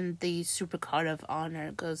that's when the Supercard of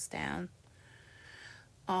Honor goes down.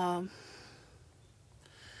 I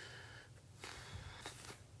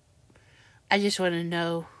just want to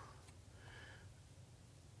know.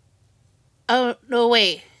 Oh no!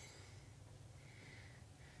 Wait.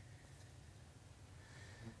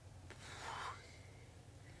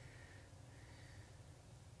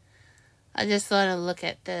 I just thought I'd look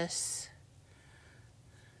at this.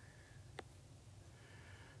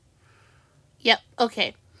 Yep,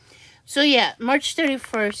 okay. So yeah, March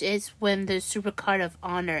 31st is when the Supercard of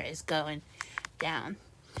Honor is going down.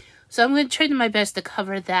 So I'm going to try my best to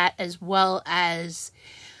cover that as well as,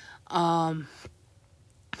 I'm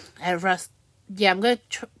going to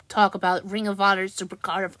talk about Ring of Honor,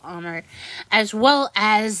 Supercard of Honor, as well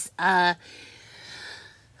as, of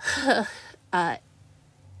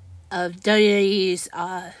WWE's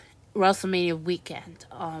WrestleMania weekend.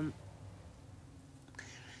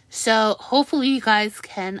 So hopefully you guys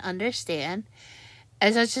can understand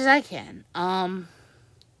as much as I can.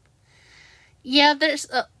 Yeah, there's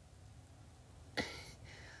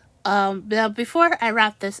now before I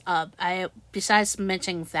wrap this up, besides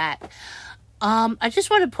mentioning that, I just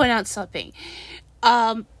want to point out something.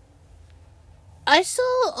 I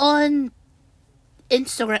saw on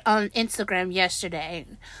Instagram yesterday,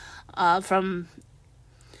 from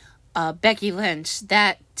Becky Lynch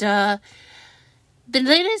that the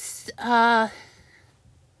latest WWE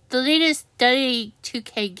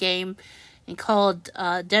 2K game called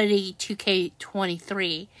WWE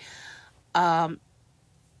 2K23,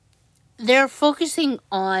 they're focusing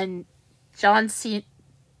on John Cena.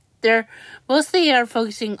 They're mostly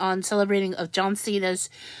focusing on celebrating of John Cena's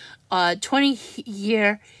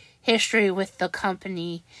 20-year history with the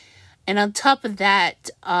company. And on top of that,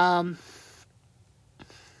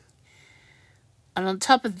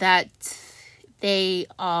 they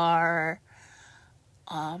are,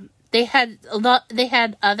 they had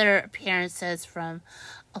other appearances from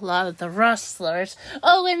a lot of the wrestlers.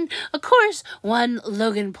 Oh, and of course, one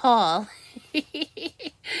Logan Paul,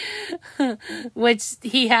 which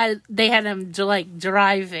they had him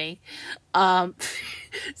driving.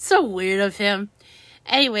 So weird of him.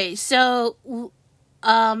 Anyway, so,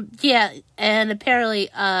 yeah, and apparently,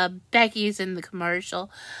 Becky's in the commercial,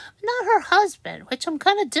 not her husband, which I'm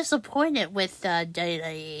kind of disappointed with,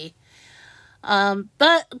 WWE.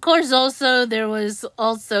 But, of course, also, there was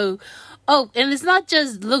also, and it's not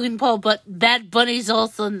just Logan Paul, but Bad Bunny's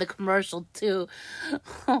also in the commercial, too.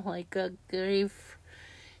 Oh my god, grief.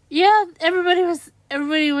 Yeah, everybody was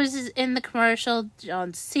in the commercial.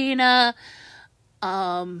 John Cena,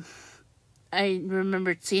 I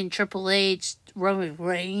remember seeing Triple H, Roman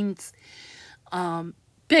Reigns,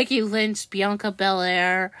 Becky Lynch, Bianca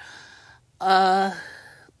Belair,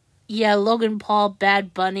 Logan Paul,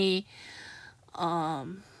 Bad Bunny, I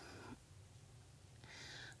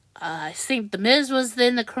think The Miz was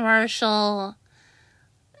in the commercial,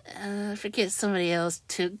 I forget somebody else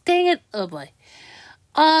too, dang it, oh boy,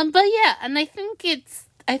 but yeah, and I think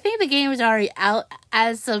the game is already out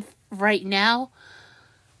as of right now.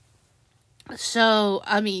 So,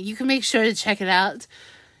 I mean, you can make sure to check it out.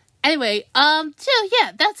 Anyway, so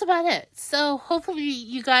yeah, that's about it. So, hopefully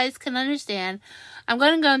you guys can understand. I'm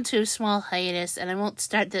going to go into a small hiatus, and I won't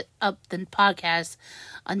start the podcast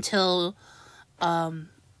until, the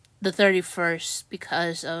 31st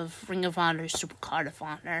because of Ring of Honor, Supercard of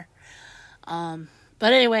Honor.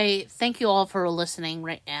 But anyway, thank you all for listening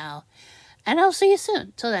right now, and I'll see you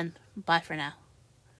soon. Till then, bye for now.